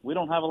money. We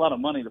don't have a lot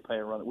of money to pay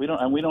a running. We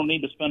don't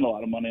need to spend a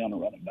lot of money on a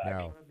running back.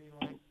 No.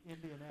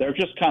 They're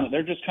just kind of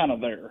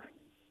there.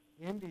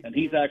 And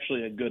he's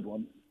actually a good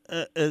one.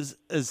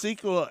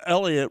 Ezekiel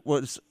Elliott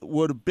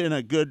would have been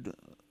a good.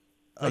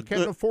 They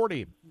couldn't afford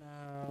him.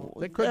 No,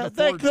 they couldn't.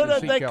 They could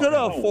have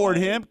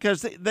afforded him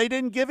because they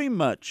didn't give him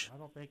much. I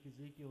don't think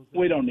Ezekiel's.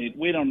 We don't need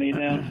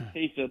him.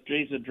 He's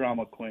a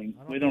drama queen.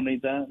 We don't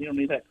need that. You don't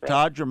need that crap.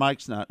 Todd, your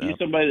mic's not up. He's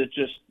somebody that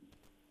just.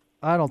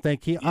 I don't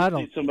think he. I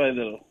don't. Somebody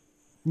that'll.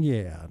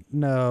 Yeah,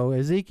 no,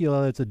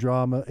 Ezekiel. It's a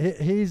drama.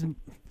 He's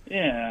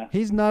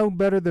no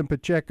better than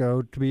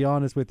Pacheco, to be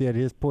honest with you, at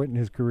his point in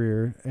his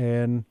career,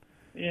 and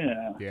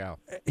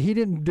he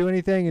didn't do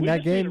anything in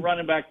that game. We need a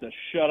running back to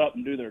shut up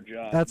and do their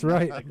job. That's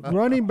right.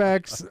 Running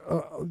backs,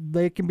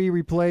 they can be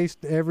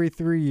replaced every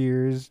 3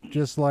 years,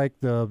 just like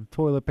the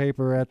toilet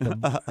paper at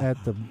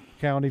the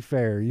county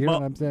fair. You know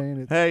what I'm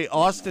saying? Hey,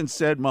 Austin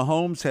said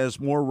Mahomes has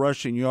more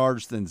rushing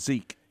yards than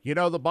Zeke. You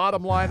know, the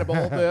bottom line of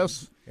all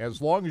this,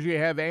 as long as you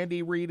have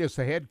Andy Reid as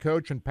the head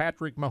coach and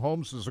Patrick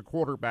Mahomes as a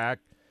quarterback,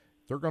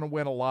 they're going to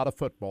win a lot of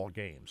football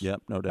games.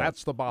 Yep, no doubt.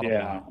 That's the bottom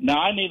line. Now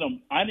I need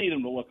them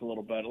to look a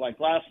little better. Like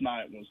last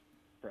night was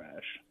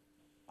trash.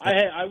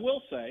 I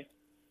will say,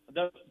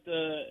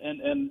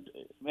 and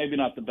maybe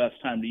not the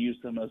best time to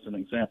use them as an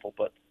example,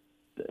 but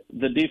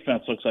the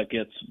defense looks like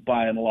it's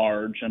by and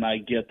large, and I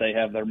get they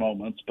have their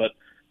moments, but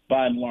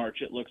by and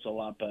large, it looks a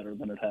lot better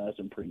than it has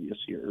in previous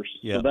years.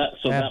 Yeah,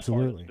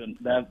 absolutely.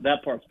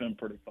 That part's been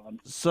pretty fun.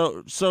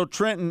 So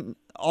Trenton,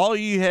 all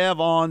you have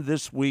on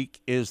this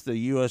week is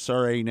the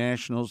USRA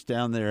Nationals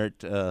down there at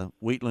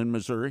Wheatland,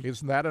 Missouri.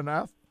 Isn't that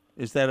enough?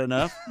 Is that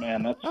enough?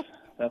 Man,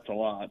 that's a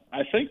lot.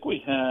 I think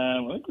we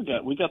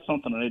got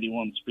something at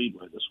 81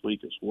 Speedway this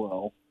week as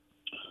well.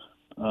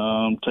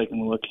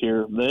 Taking a look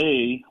here,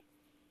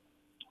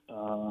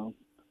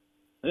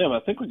 I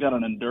think we got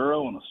an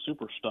enduro and a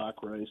super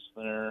stock race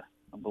there,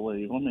 I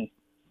believe. Let me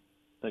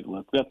take a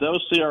look. We got the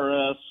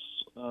OCRS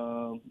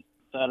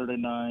Saturday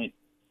night,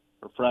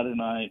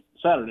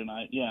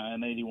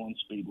 and 81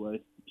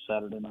 Speedway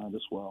Saturday night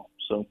as well.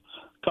 So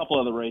a couple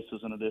other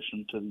races in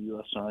addition to the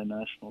USRA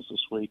Nationals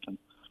this week. And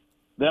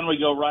then we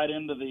go right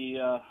into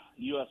the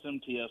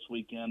USMTS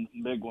weekend,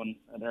 big one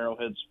at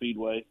Arrowhead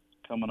Speedway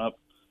coming up.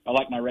 I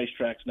like my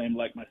racetracks named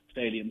like my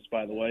stadiums,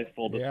 by the way,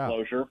 full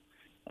disclosure.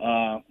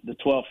 The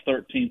 12th,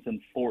 13th,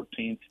 and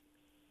 14th,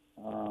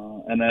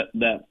 and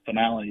that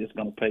finale is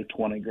going to pay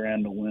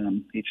 $20,000 to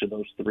win each of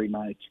those 3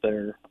 nights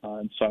there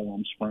in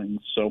Siloam Springs.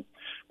 So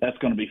that's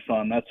going to be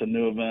fun. That's a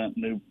new event,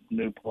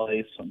 new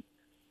place, and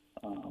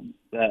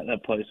That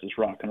place is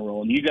rock and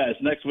roll. And you guys,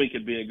 next week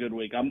would be a good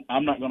week.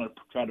 I'm not going to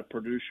try to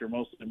produce your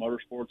Mostly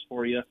Motorsports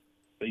for you,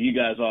 but you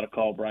guys ought to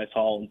call Bryce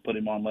Hall and put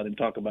him on, let him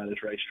talk about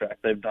his racetrack.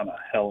 They've done a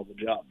hell of a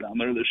job down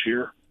there this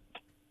year.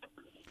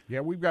 Yeah,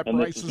 we've got and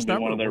Bryce's this is going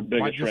to be one of their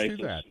biggest races.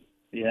 Do that.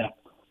 Yeah,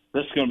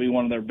 this is going to be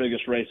one of their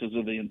biggest races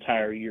of the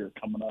entire year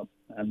coming up,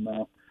 and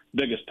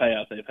biggest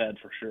payout they've had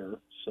for sure.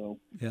 So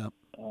yeah,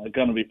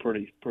 going to be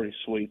pretty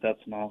sweet. That's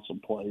an awesome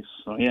place.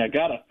 So yeah,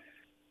 got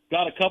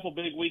a couple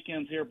big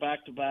weekends here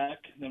back to back.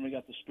 Then we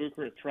got the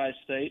Spooker at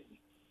Tri-State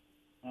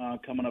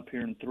coming up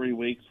here in 3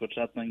 weeks, which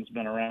that thing's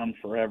been around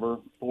forever.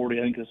 I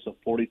think it's the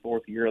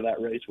 44th year of that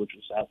race, which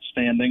is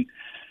outstanding.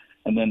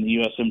 And then the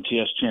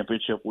USMTS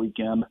Championship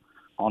weekend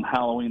on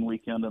Halloween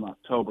weekend in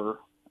October.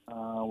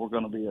 We're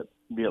going to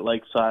be at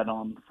Lakeside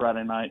on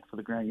Friday night for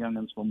the Grant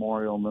Youngins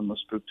Memorial, and then the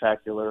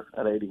Spooktacular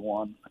at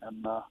 81,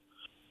 and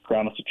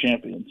crown us a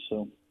champion.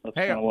 So that's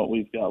kind of what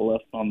we've got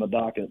left on the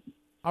docket.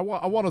 I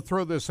want to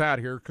throw this out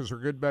here because our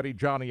good buddy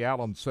Johnny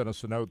Allen sent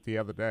us a note the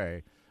other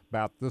day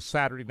about this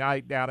Saturday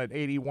night down at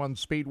 81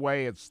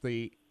 Speedway. It's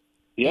the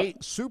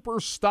Super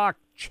Stock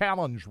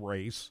Challenge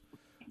race.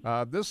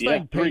 This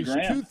thing pays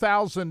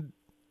 $2,000.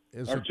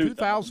 Is it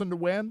 $2,000 to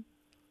win?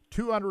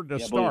 $200 to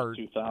start.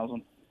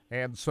 $2,000.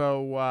 And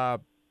so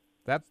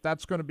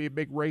that's going to be a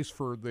big race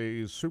for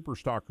the Super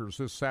Stockers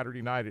this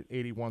Saturday night at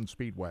 81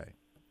 Speedway.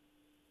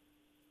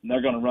 And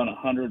they're going to run a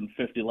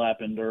 150-lap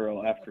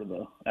enduro after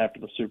the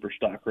Super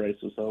Stock race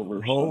is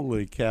over.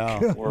 Holy cow!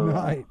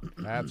 Right,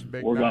 that's a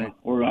big. We're going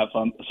to have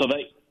fun. So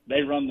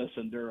they run this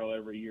enduro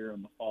every year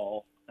in the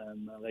fall,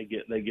 and they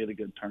get a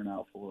good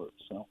turnout for it.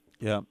 So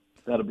yeah,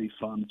 that'll be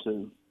fun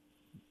too.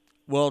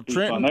 Well,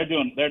 Trenton,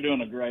 they're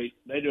doing a great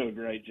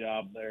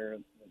job there at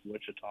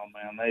Wichita,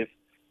 man.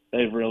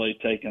 They've really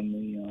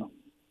taken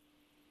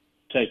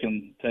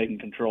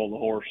control of the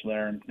horse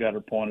there and got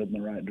her pointed in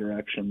the right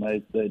direction.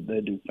 They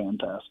do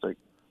fantastic.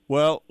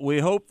 Well, we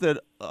hope that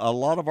a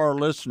lot of our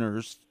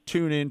listeners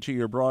tune into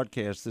your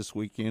broadcast this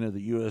weekend of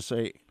the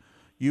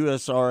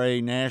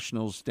USRA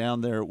Nationals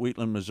down there at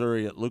Wheatland,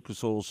 Missouri at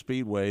Lucas Oil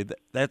Speedway.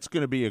 That's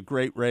going to be a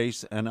great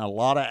race and a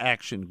lot of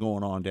action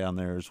going on down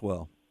there as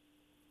well.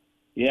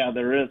 Yeah,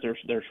 there is.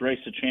 There's Race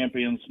of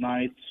Champions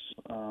nights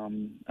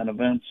and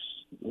events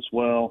as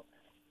well,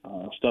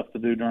 stuff to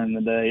do during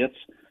the day.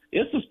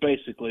 It's just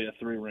basically a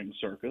 3-ring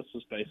circus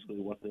is basically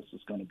what this is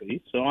going to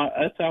be. So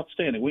it's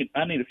outstanding.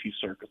 I need a few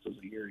circuses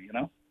a year, you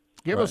know.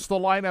 Give us the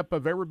lineup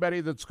of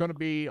everybody that's going to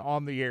be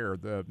on the air,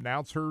 the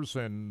announcers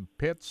and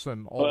pits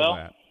and all of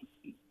that.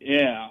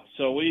 Yeah,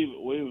 so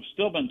we've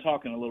still been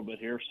talking a little bit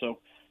here. So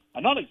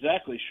I'm not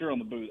exactly sure on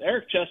the booth.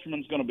 Eric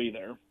Chesterman's going to be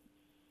there.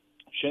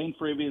 Shane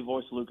Freeby, the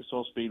voice of Lucas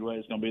Oil Speedway,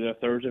 is going to be there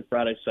Thursday,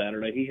 Friday,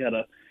 Saturday. He had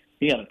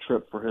a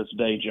trip for his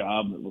day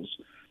job that was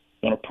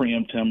going to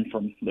preempt him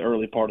from the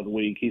early part of the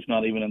week. He's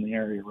not even in the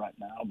area right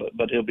now,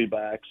 but he'll be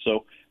back.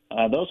 So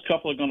those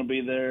couple are going to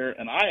be there,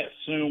 and I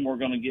assume we're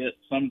going to get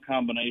some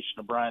combination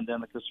of Brian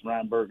Denikus and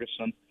Ryan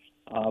Bergeson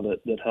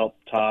that helped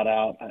Todd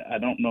out. I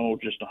don't know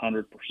just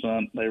 100%.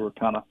 They were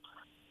kind of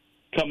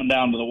coming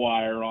down to the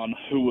wire on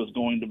who was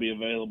going to be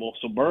available.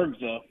 So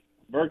Berg's a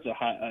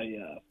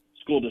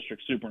school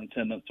district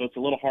superintendent, so it's a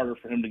little harder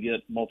for him to get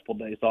multiple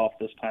days off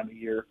this time of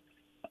year.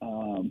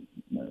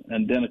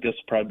 And Denikus will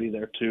probably be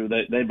there too.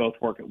 They both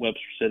work at Webster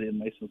City and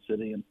Mason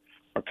City and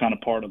are kind of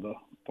part of the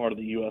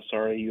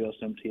USRA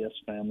USMTS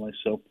family.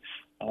 So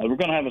we're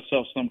going to have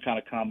ourselves some kind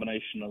of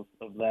combination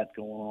of that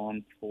going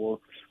on for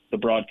the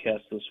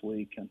broadcast this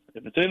week. And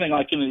if it's anything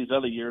like any of these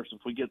other years,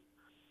 if we get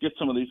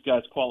some of these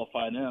guys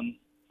qualified in,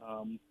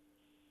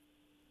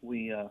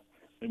 we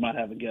might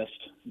have a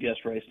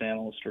guest race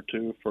analyst or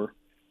two for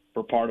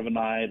part of a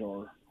night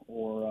or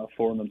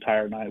for an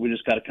entire night. We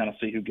just got to kind of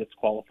see who gets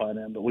qualified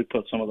in, but we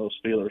put some of those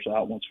feelers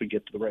out once we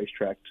get to the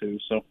racetrack too.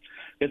 So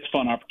it's a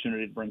fun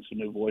opportunity to bring some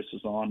new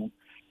voices on. And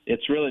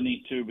it's really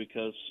neat too,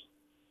 because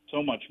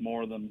so much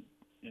more than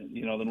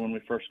when we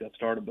first got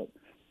started, but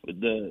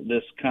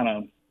this kind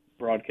of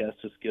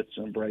broadcast just gets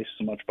embraced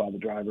so much by the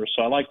drivers.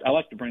 So I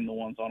like to bring the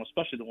ones on,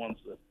 especially the ones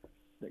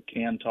that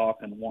can talk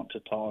and want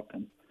to talk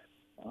and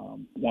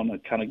want to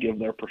kind of give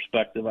their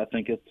perspective. I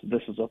think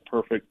this is a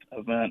perfect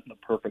event and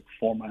a perfect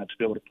format to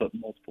be able to put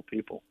multiple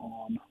people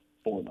on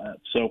for that.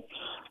 So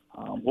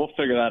we'll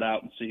figure that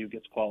out and see who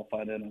gets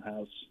qualified in and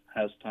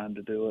has time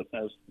to do it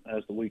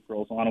as the week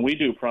rolls on. And we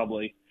do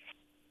probably,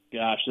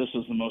 this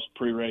is the most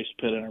pre-race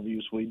pit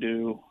interviews we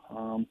do.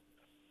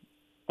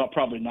 I'll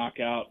probably knock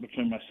out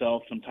between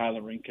myself and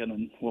Tyler Rinkin,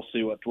 and we'll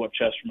see what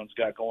Chesterman's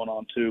got going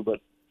on too. But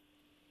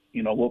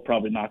we'll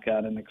probably knock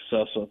out in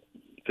excess of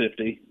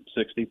 50,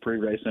 60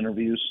 pre-race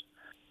interviews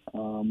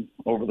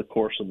over the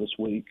course of this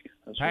week.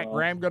 Pat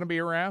Graham going to be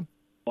around?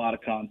 A lot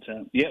of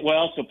content. Yeah,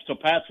 well, so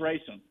Pat's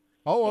racing.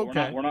 Oh, so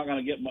okay. We're not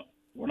going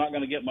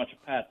to get much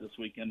of Pat this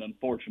weekend,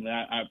 unfortunately.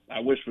 I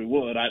wish we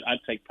would. I'd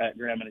take Pat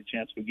Graham any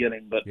chance we get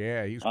him, but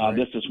yeah, he's great.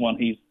 This is one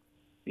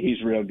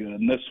he's real good,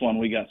 and this one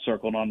we got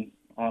circled on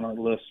our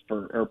list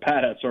or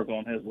Pat had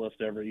circled on his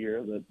list every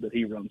year that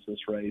he runs this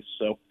race.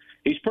 So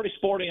he's pretty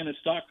sporty in his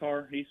stock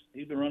car. He's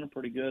been running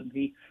pretty good.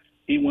 And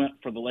he went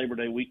for the Labor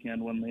Day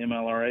weekend when the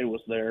MLRA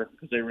was there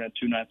because they ran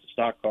 2 nights of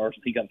stock cars.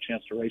 He got a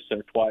chance to race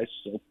there twice,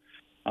 so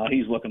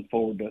he's looking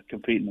forward to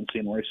competing and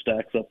seeing where he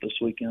stacks up this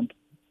weekend.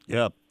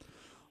 Yeah.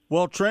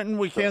 Well, Trenton,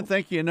 we can't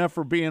thank you enough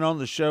for being on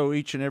the show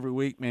each and every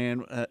week,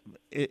 man.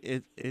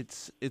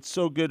 It's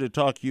so good to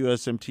talk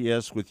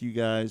USMTS with you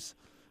guys,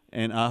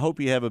 and I hope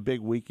you have a big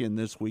weekend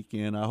this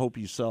weekend. I hope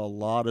you saw a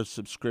lot of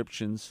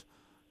subscriptions.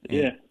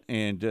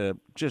 And,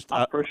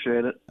 I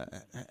appreciate it.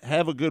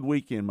 Have a good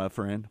weekend, my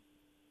friend.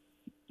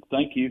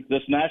 Thank you.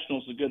 This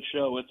Nationals is a good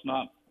show. It's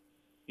not,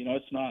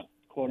 it's not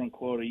quote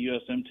unquote a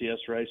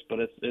USMTS race, but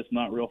it's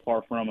not real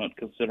far from it,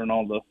 considering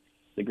all the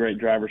great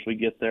drivers we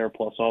get there,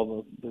 plus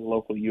all the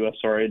local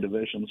USRA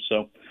divisions.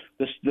 So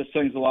this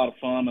thing's a lot of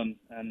fun,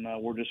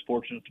 and we're just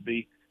fortunate to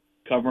be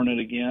covering it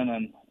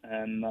again,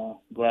 and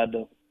glad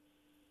to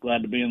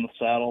be in the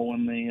saddle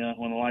when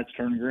the lights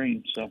turn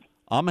green. So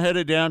I'm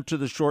headed down to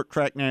the Short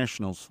Track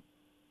Nationals.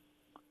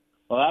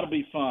 Well, that'll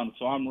be fun.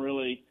 So I'm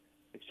really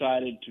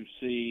excited to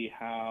see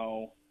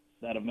how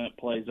that event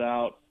plays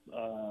out,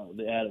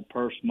 the added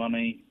purse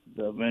money,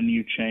 the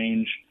venue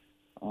change.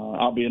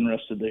 I'll be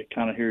interested to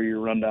kind of hear your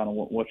rundown on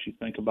what you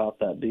think about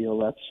that deal.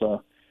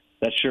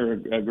 That's sure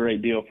a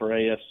great deal for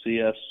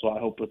ASCS, so I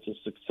hope it's a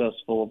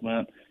successful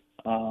event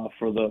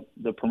for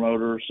the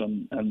promoters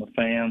and the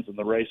fans and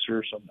the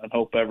racers, and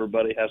hope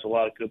everybody has a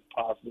lot of good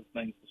positive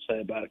things to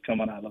say about it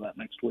coming out of that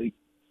next week.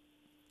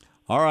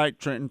 All right,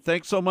 Trenton.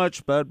 Thanks so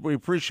much, bud. We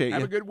appreciate you.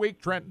 Have a good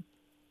week, Trenton.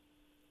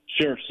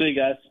 Sure. See you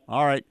guys.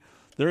 All right.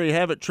 There you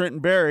have it, Trenton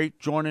Berry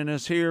joining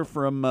us here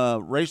from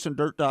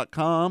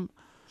RacinDirt.com.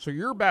 So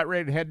you're about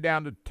ready to head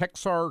down to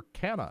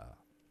Texarkana.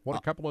 What,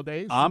 a couple of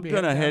days? I'm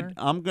gonna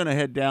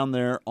head down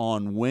there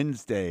on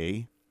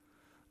Wednesday.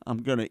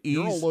 I'm gonna ease.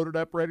 You're all loaded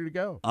up, ready to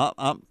go.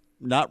 I'm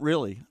not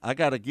really. I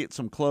got to get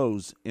some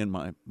clothes in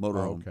my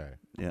motorhome. Okay.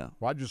 Yeah.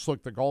 Well, I just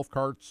looked. The golf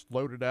cart's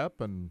loaded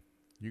up, and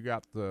you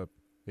got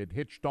it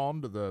hitched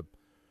on to the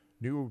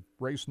new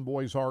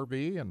RacinBoys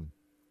RV, and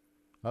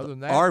other than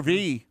that,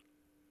 RV.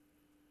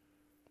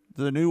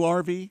 The new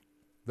RV.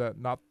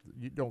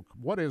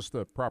 What is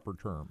the proper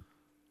term?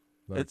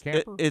 It's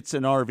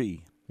an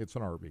RV. It's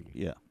an RV.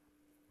 Yeah.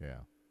 Yeah.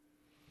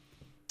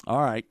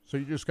 All right. So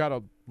you just got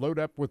to load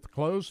up with the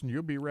clothes, and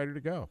you'll be ready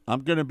to go.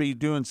 I'm going to be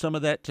doing some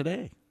of that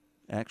today,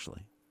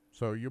 actually.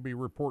 So you'll be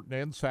reporting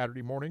in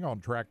Saturday morning on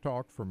Track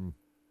Talk from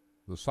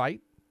the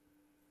site.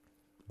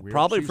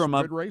 Probably from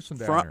good racing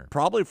down here.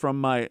 Probably from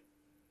my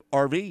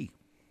RV.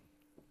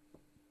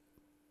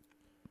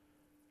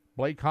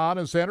 Blake Hahn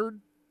has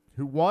entered,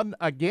 who won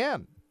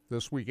again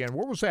this weekend.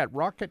 Where was that?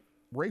 Rocket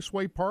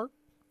Raceway Park?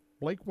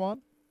 Blake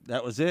won?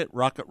 That was it.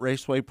 Rocket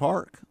Raceway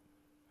Park.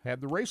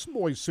 Had the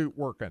RacinBoys suit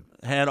working.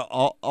 Had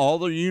all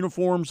the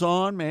uniforms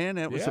on, man.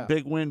 It was a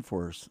big win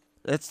for us.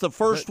 That's the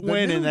first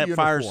win in that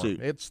fire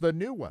suit. It's the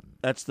new one.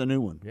 That's the new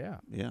one. Yeah.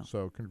 Yeah.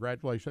 So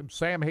congratulations.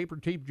 Sam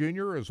Haperteep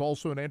Jr. is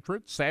also an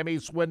entrant. Sammy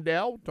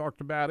Swindell,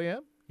 talked about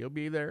him. He'll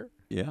be there.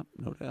 Yeah,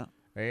 no doubt.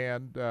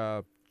 And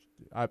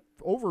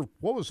over,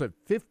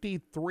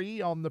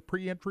 53 on the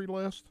pre-entry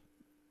list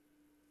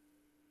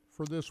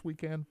for this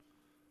weekend?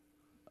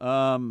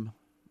 I'm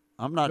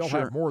not sure. They'll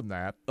have more than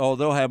that. Oh,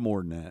 they'll have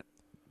more than that,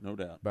 no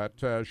doubt. But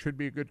should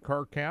be a good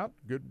car count.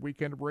 Good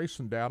weekend of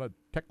racing down at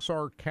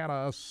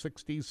Texarkana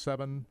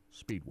 67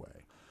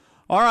 Speedway.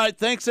 All right,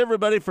 thanks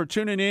everybody for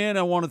tuning in.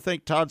 I want to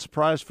thank Todd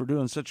Surprise for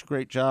doing such a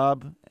great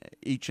job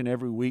each and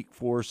every week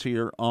for us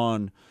here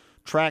on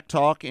Track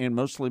Talk and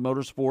Mostly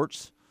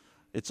Motorsports.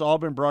 It's all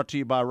been brought to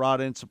you by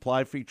Rod End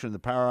Supply, featuring the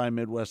POWRi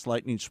Midwest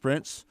Lightning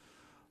Sprints.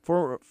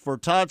 For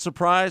Todd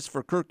Surprise,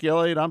 for Kirk,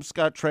 Elliott, I'm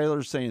Scott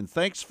Traylor saying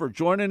thanks for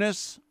joining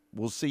us.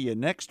 We'll see you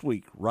next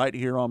week right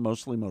here on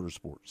Mostly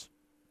Motorsports.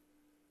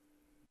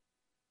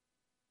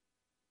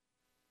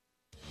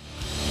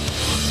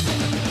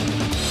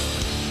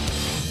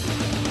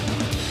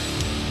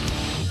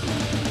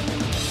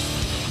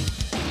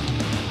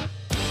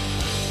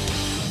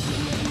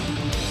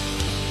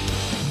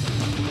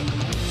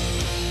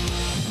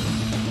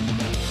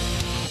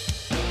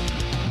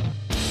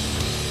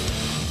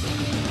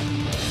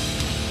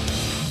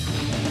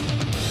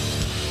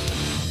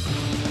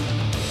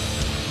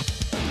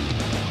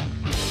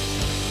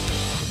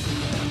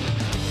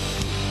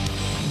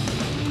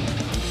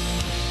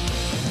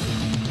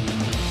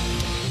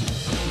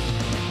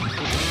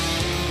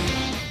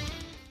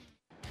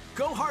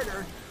 Go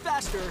harder,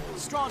 faster,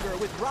 stronger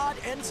with Rod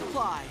End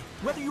Supply.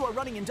 Whether you are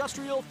running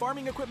industrial,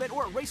 farming equipment,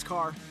 or a race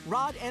car,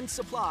 Rod End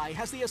Supply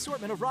has the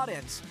assortment of rod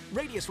ends,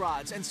 radius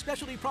rods, and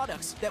specialty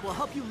products that will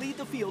help you lead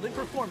the field in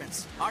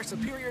performance. Our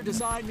superior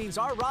design means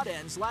our rod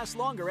ends last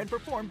longer and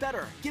perform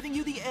better, giving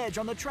you the edge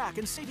on the track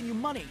and saving you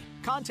money.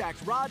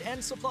 Contact Rod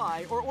End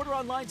Supply or order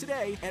online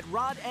today at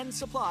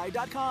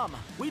rodendsupply.com.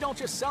 We don't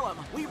just sell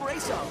them, we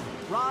race them.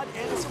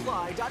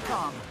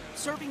 rodendsupply.com.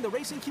 Serving the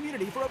racing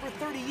community for over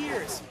 30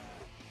 years.